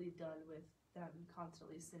completely done with them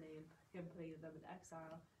constantly sinning and putting them in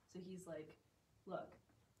exile. So he's like, look,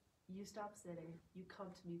 you stop sinning, you come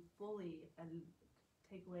to me fully and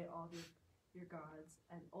take away all your gods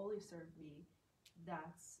and only serve me.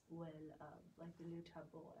 That's when like the new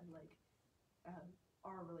temple and like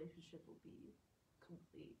our relationship will be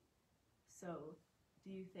complete. So do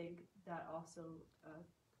you think that also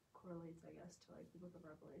correlates, I guess, to like the book of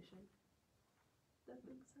Revelation? That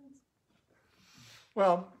makes sense.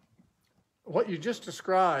 Well, what you just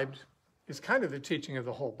described is kind of the teaching of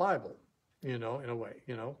the whole Bible, in a way,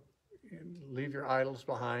 leave your idols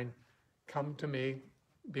behind, come to me,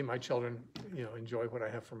 be my children, enjoy what I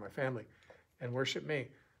have for my family and worship me.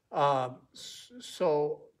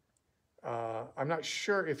 So I'm not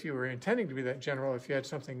sure if you were intending to be that general, if you had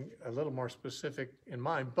something a little more specific in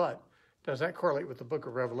mind, but does that correlate with the book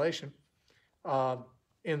of Revelation?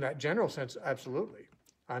 In that general sense, absolutely.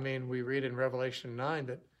 I mean, we read in Revelation 9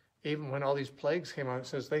 that even when all these plagues came on, it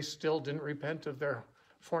says they still didn't repent of their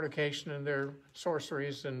fornication and their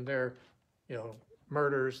sorceries and their,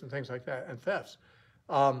 murders and things like that, and thefts.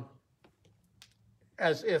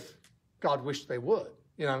 As if God wished they would.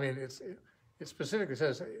 It specifically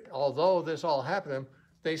says, although this all happened to them,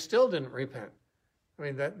 they still didn't repent. I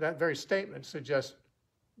mean, that very statement suggests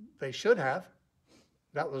they should have.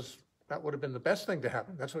 That would have been the best thing to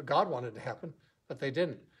happen. That's what God wanted to happen, but they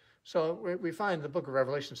didn't. So we find the book of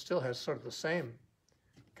Revelation still has sort of the same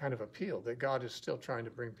kind of appeal, that God is still trying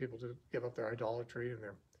to bring people to give up their idolatry and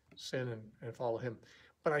their sin and follow him.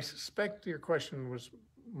 But I suspect your question was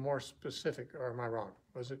more specific, or am I wrong?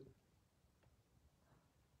 Was it?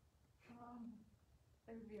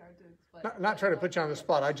 It would be hard to explain. Not trying to put you on the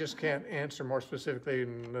spot. I just can't answer more specifically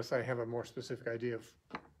unless I have a more specific idea of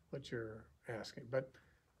what you're asking. But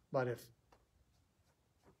if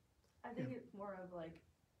I think it's more of like,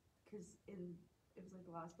 because it was like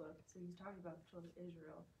the last book, so he's talking about the children of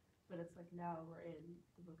Israel, but it's like now we're in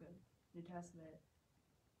the book of New Testament.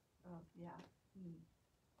 Yeah,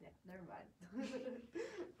 never mind.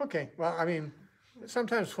 Okay, well, I mean,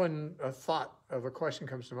 sometimes when a thought of a question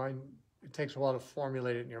comes to mind, it takes a while to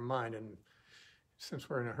formulate it in your mind, and since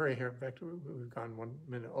we're in a hurry here, in fact, we've gone 1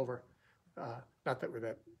 minute over, not that we're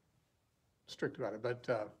that strict about it, but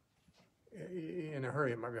in a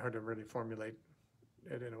hurry, it might be hard to really formulate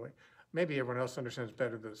it in a way. Maybe everyone else understands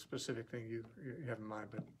better the specific thing you have in mind,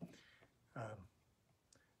 but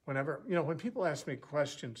whenever, when people ask me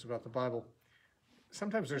questions about the Bible,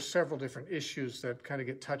 sometimes there's several different issues that kind of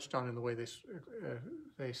get touched on in the way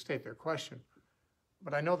they state their question.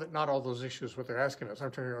 But I know that not all those issues what they're asking us. I'm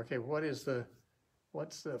trying to figure, okay,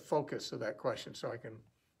 what's the focus of that question, so I can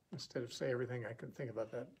instead of say everything I could think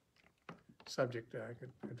about that subject, I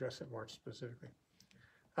could address it more specifically.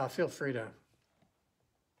 Feel free to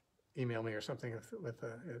email me or something if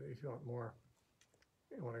you want more,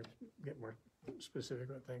 you want to get more specific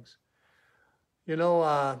about things.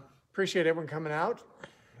 Appreciate everyone coming out,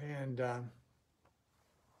 and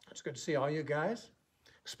it's good to see all you guys.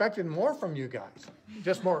 Expected more from you guys,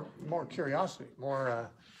 just more curiosity, more,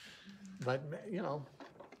 but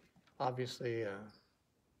obviously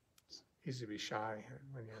it's easy to be shy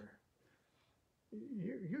when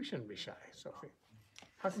you shouldn't be shy, Sophie.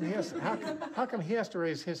 How come he has to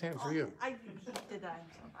raise his hand for you? I think he did that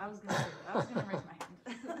himself. I was gonna raise my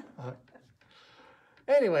hand.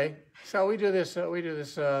 Anyway, so we do this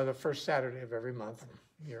the first Saturday of every month.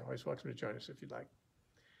 You're always welcome to join us if you'd like.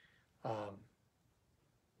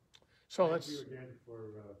 Thank you again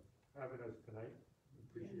for having us tonight.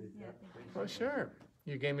 Appreciate that. Well, sure.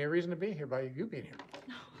 You gave me a reason to be here by you being here.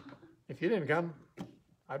 If you didn't come,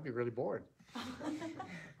 I'd be really bored.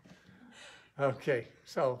 Okay,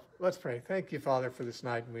 so let's pray. Thank you, Father, for this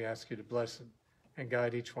night, and we ask you to bless and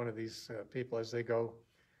guide each one of these people as they go,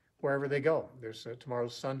 wherever they go. There's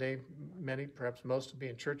tomorrow's Sunday. Many, perhaps most, will be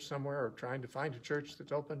in church somewhere or trying to find a church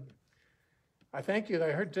that's open. I thank you that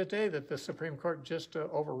I heard today that the Supreme Court just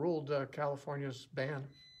overruled California's ban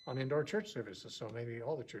on indoor church services, so maybe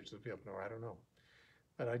all the churches will be open, or I don't know.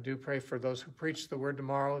 But I do pray for those who preach the word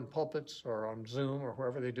tomorrow in pulpits or on Zoom or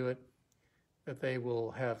wherever they do it, that they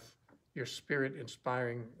will have your Spirit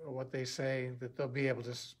inspiring what they say, that they'll be able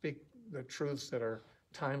to speak the truths that are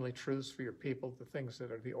timely truths for your people, the things that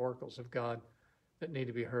are the oracles of God that need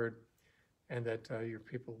to be heard, and that your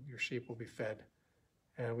people, your sheep, will be fed.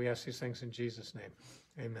 And we ask these things in Jesus' name.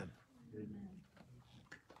 Amen.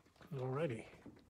 All righty.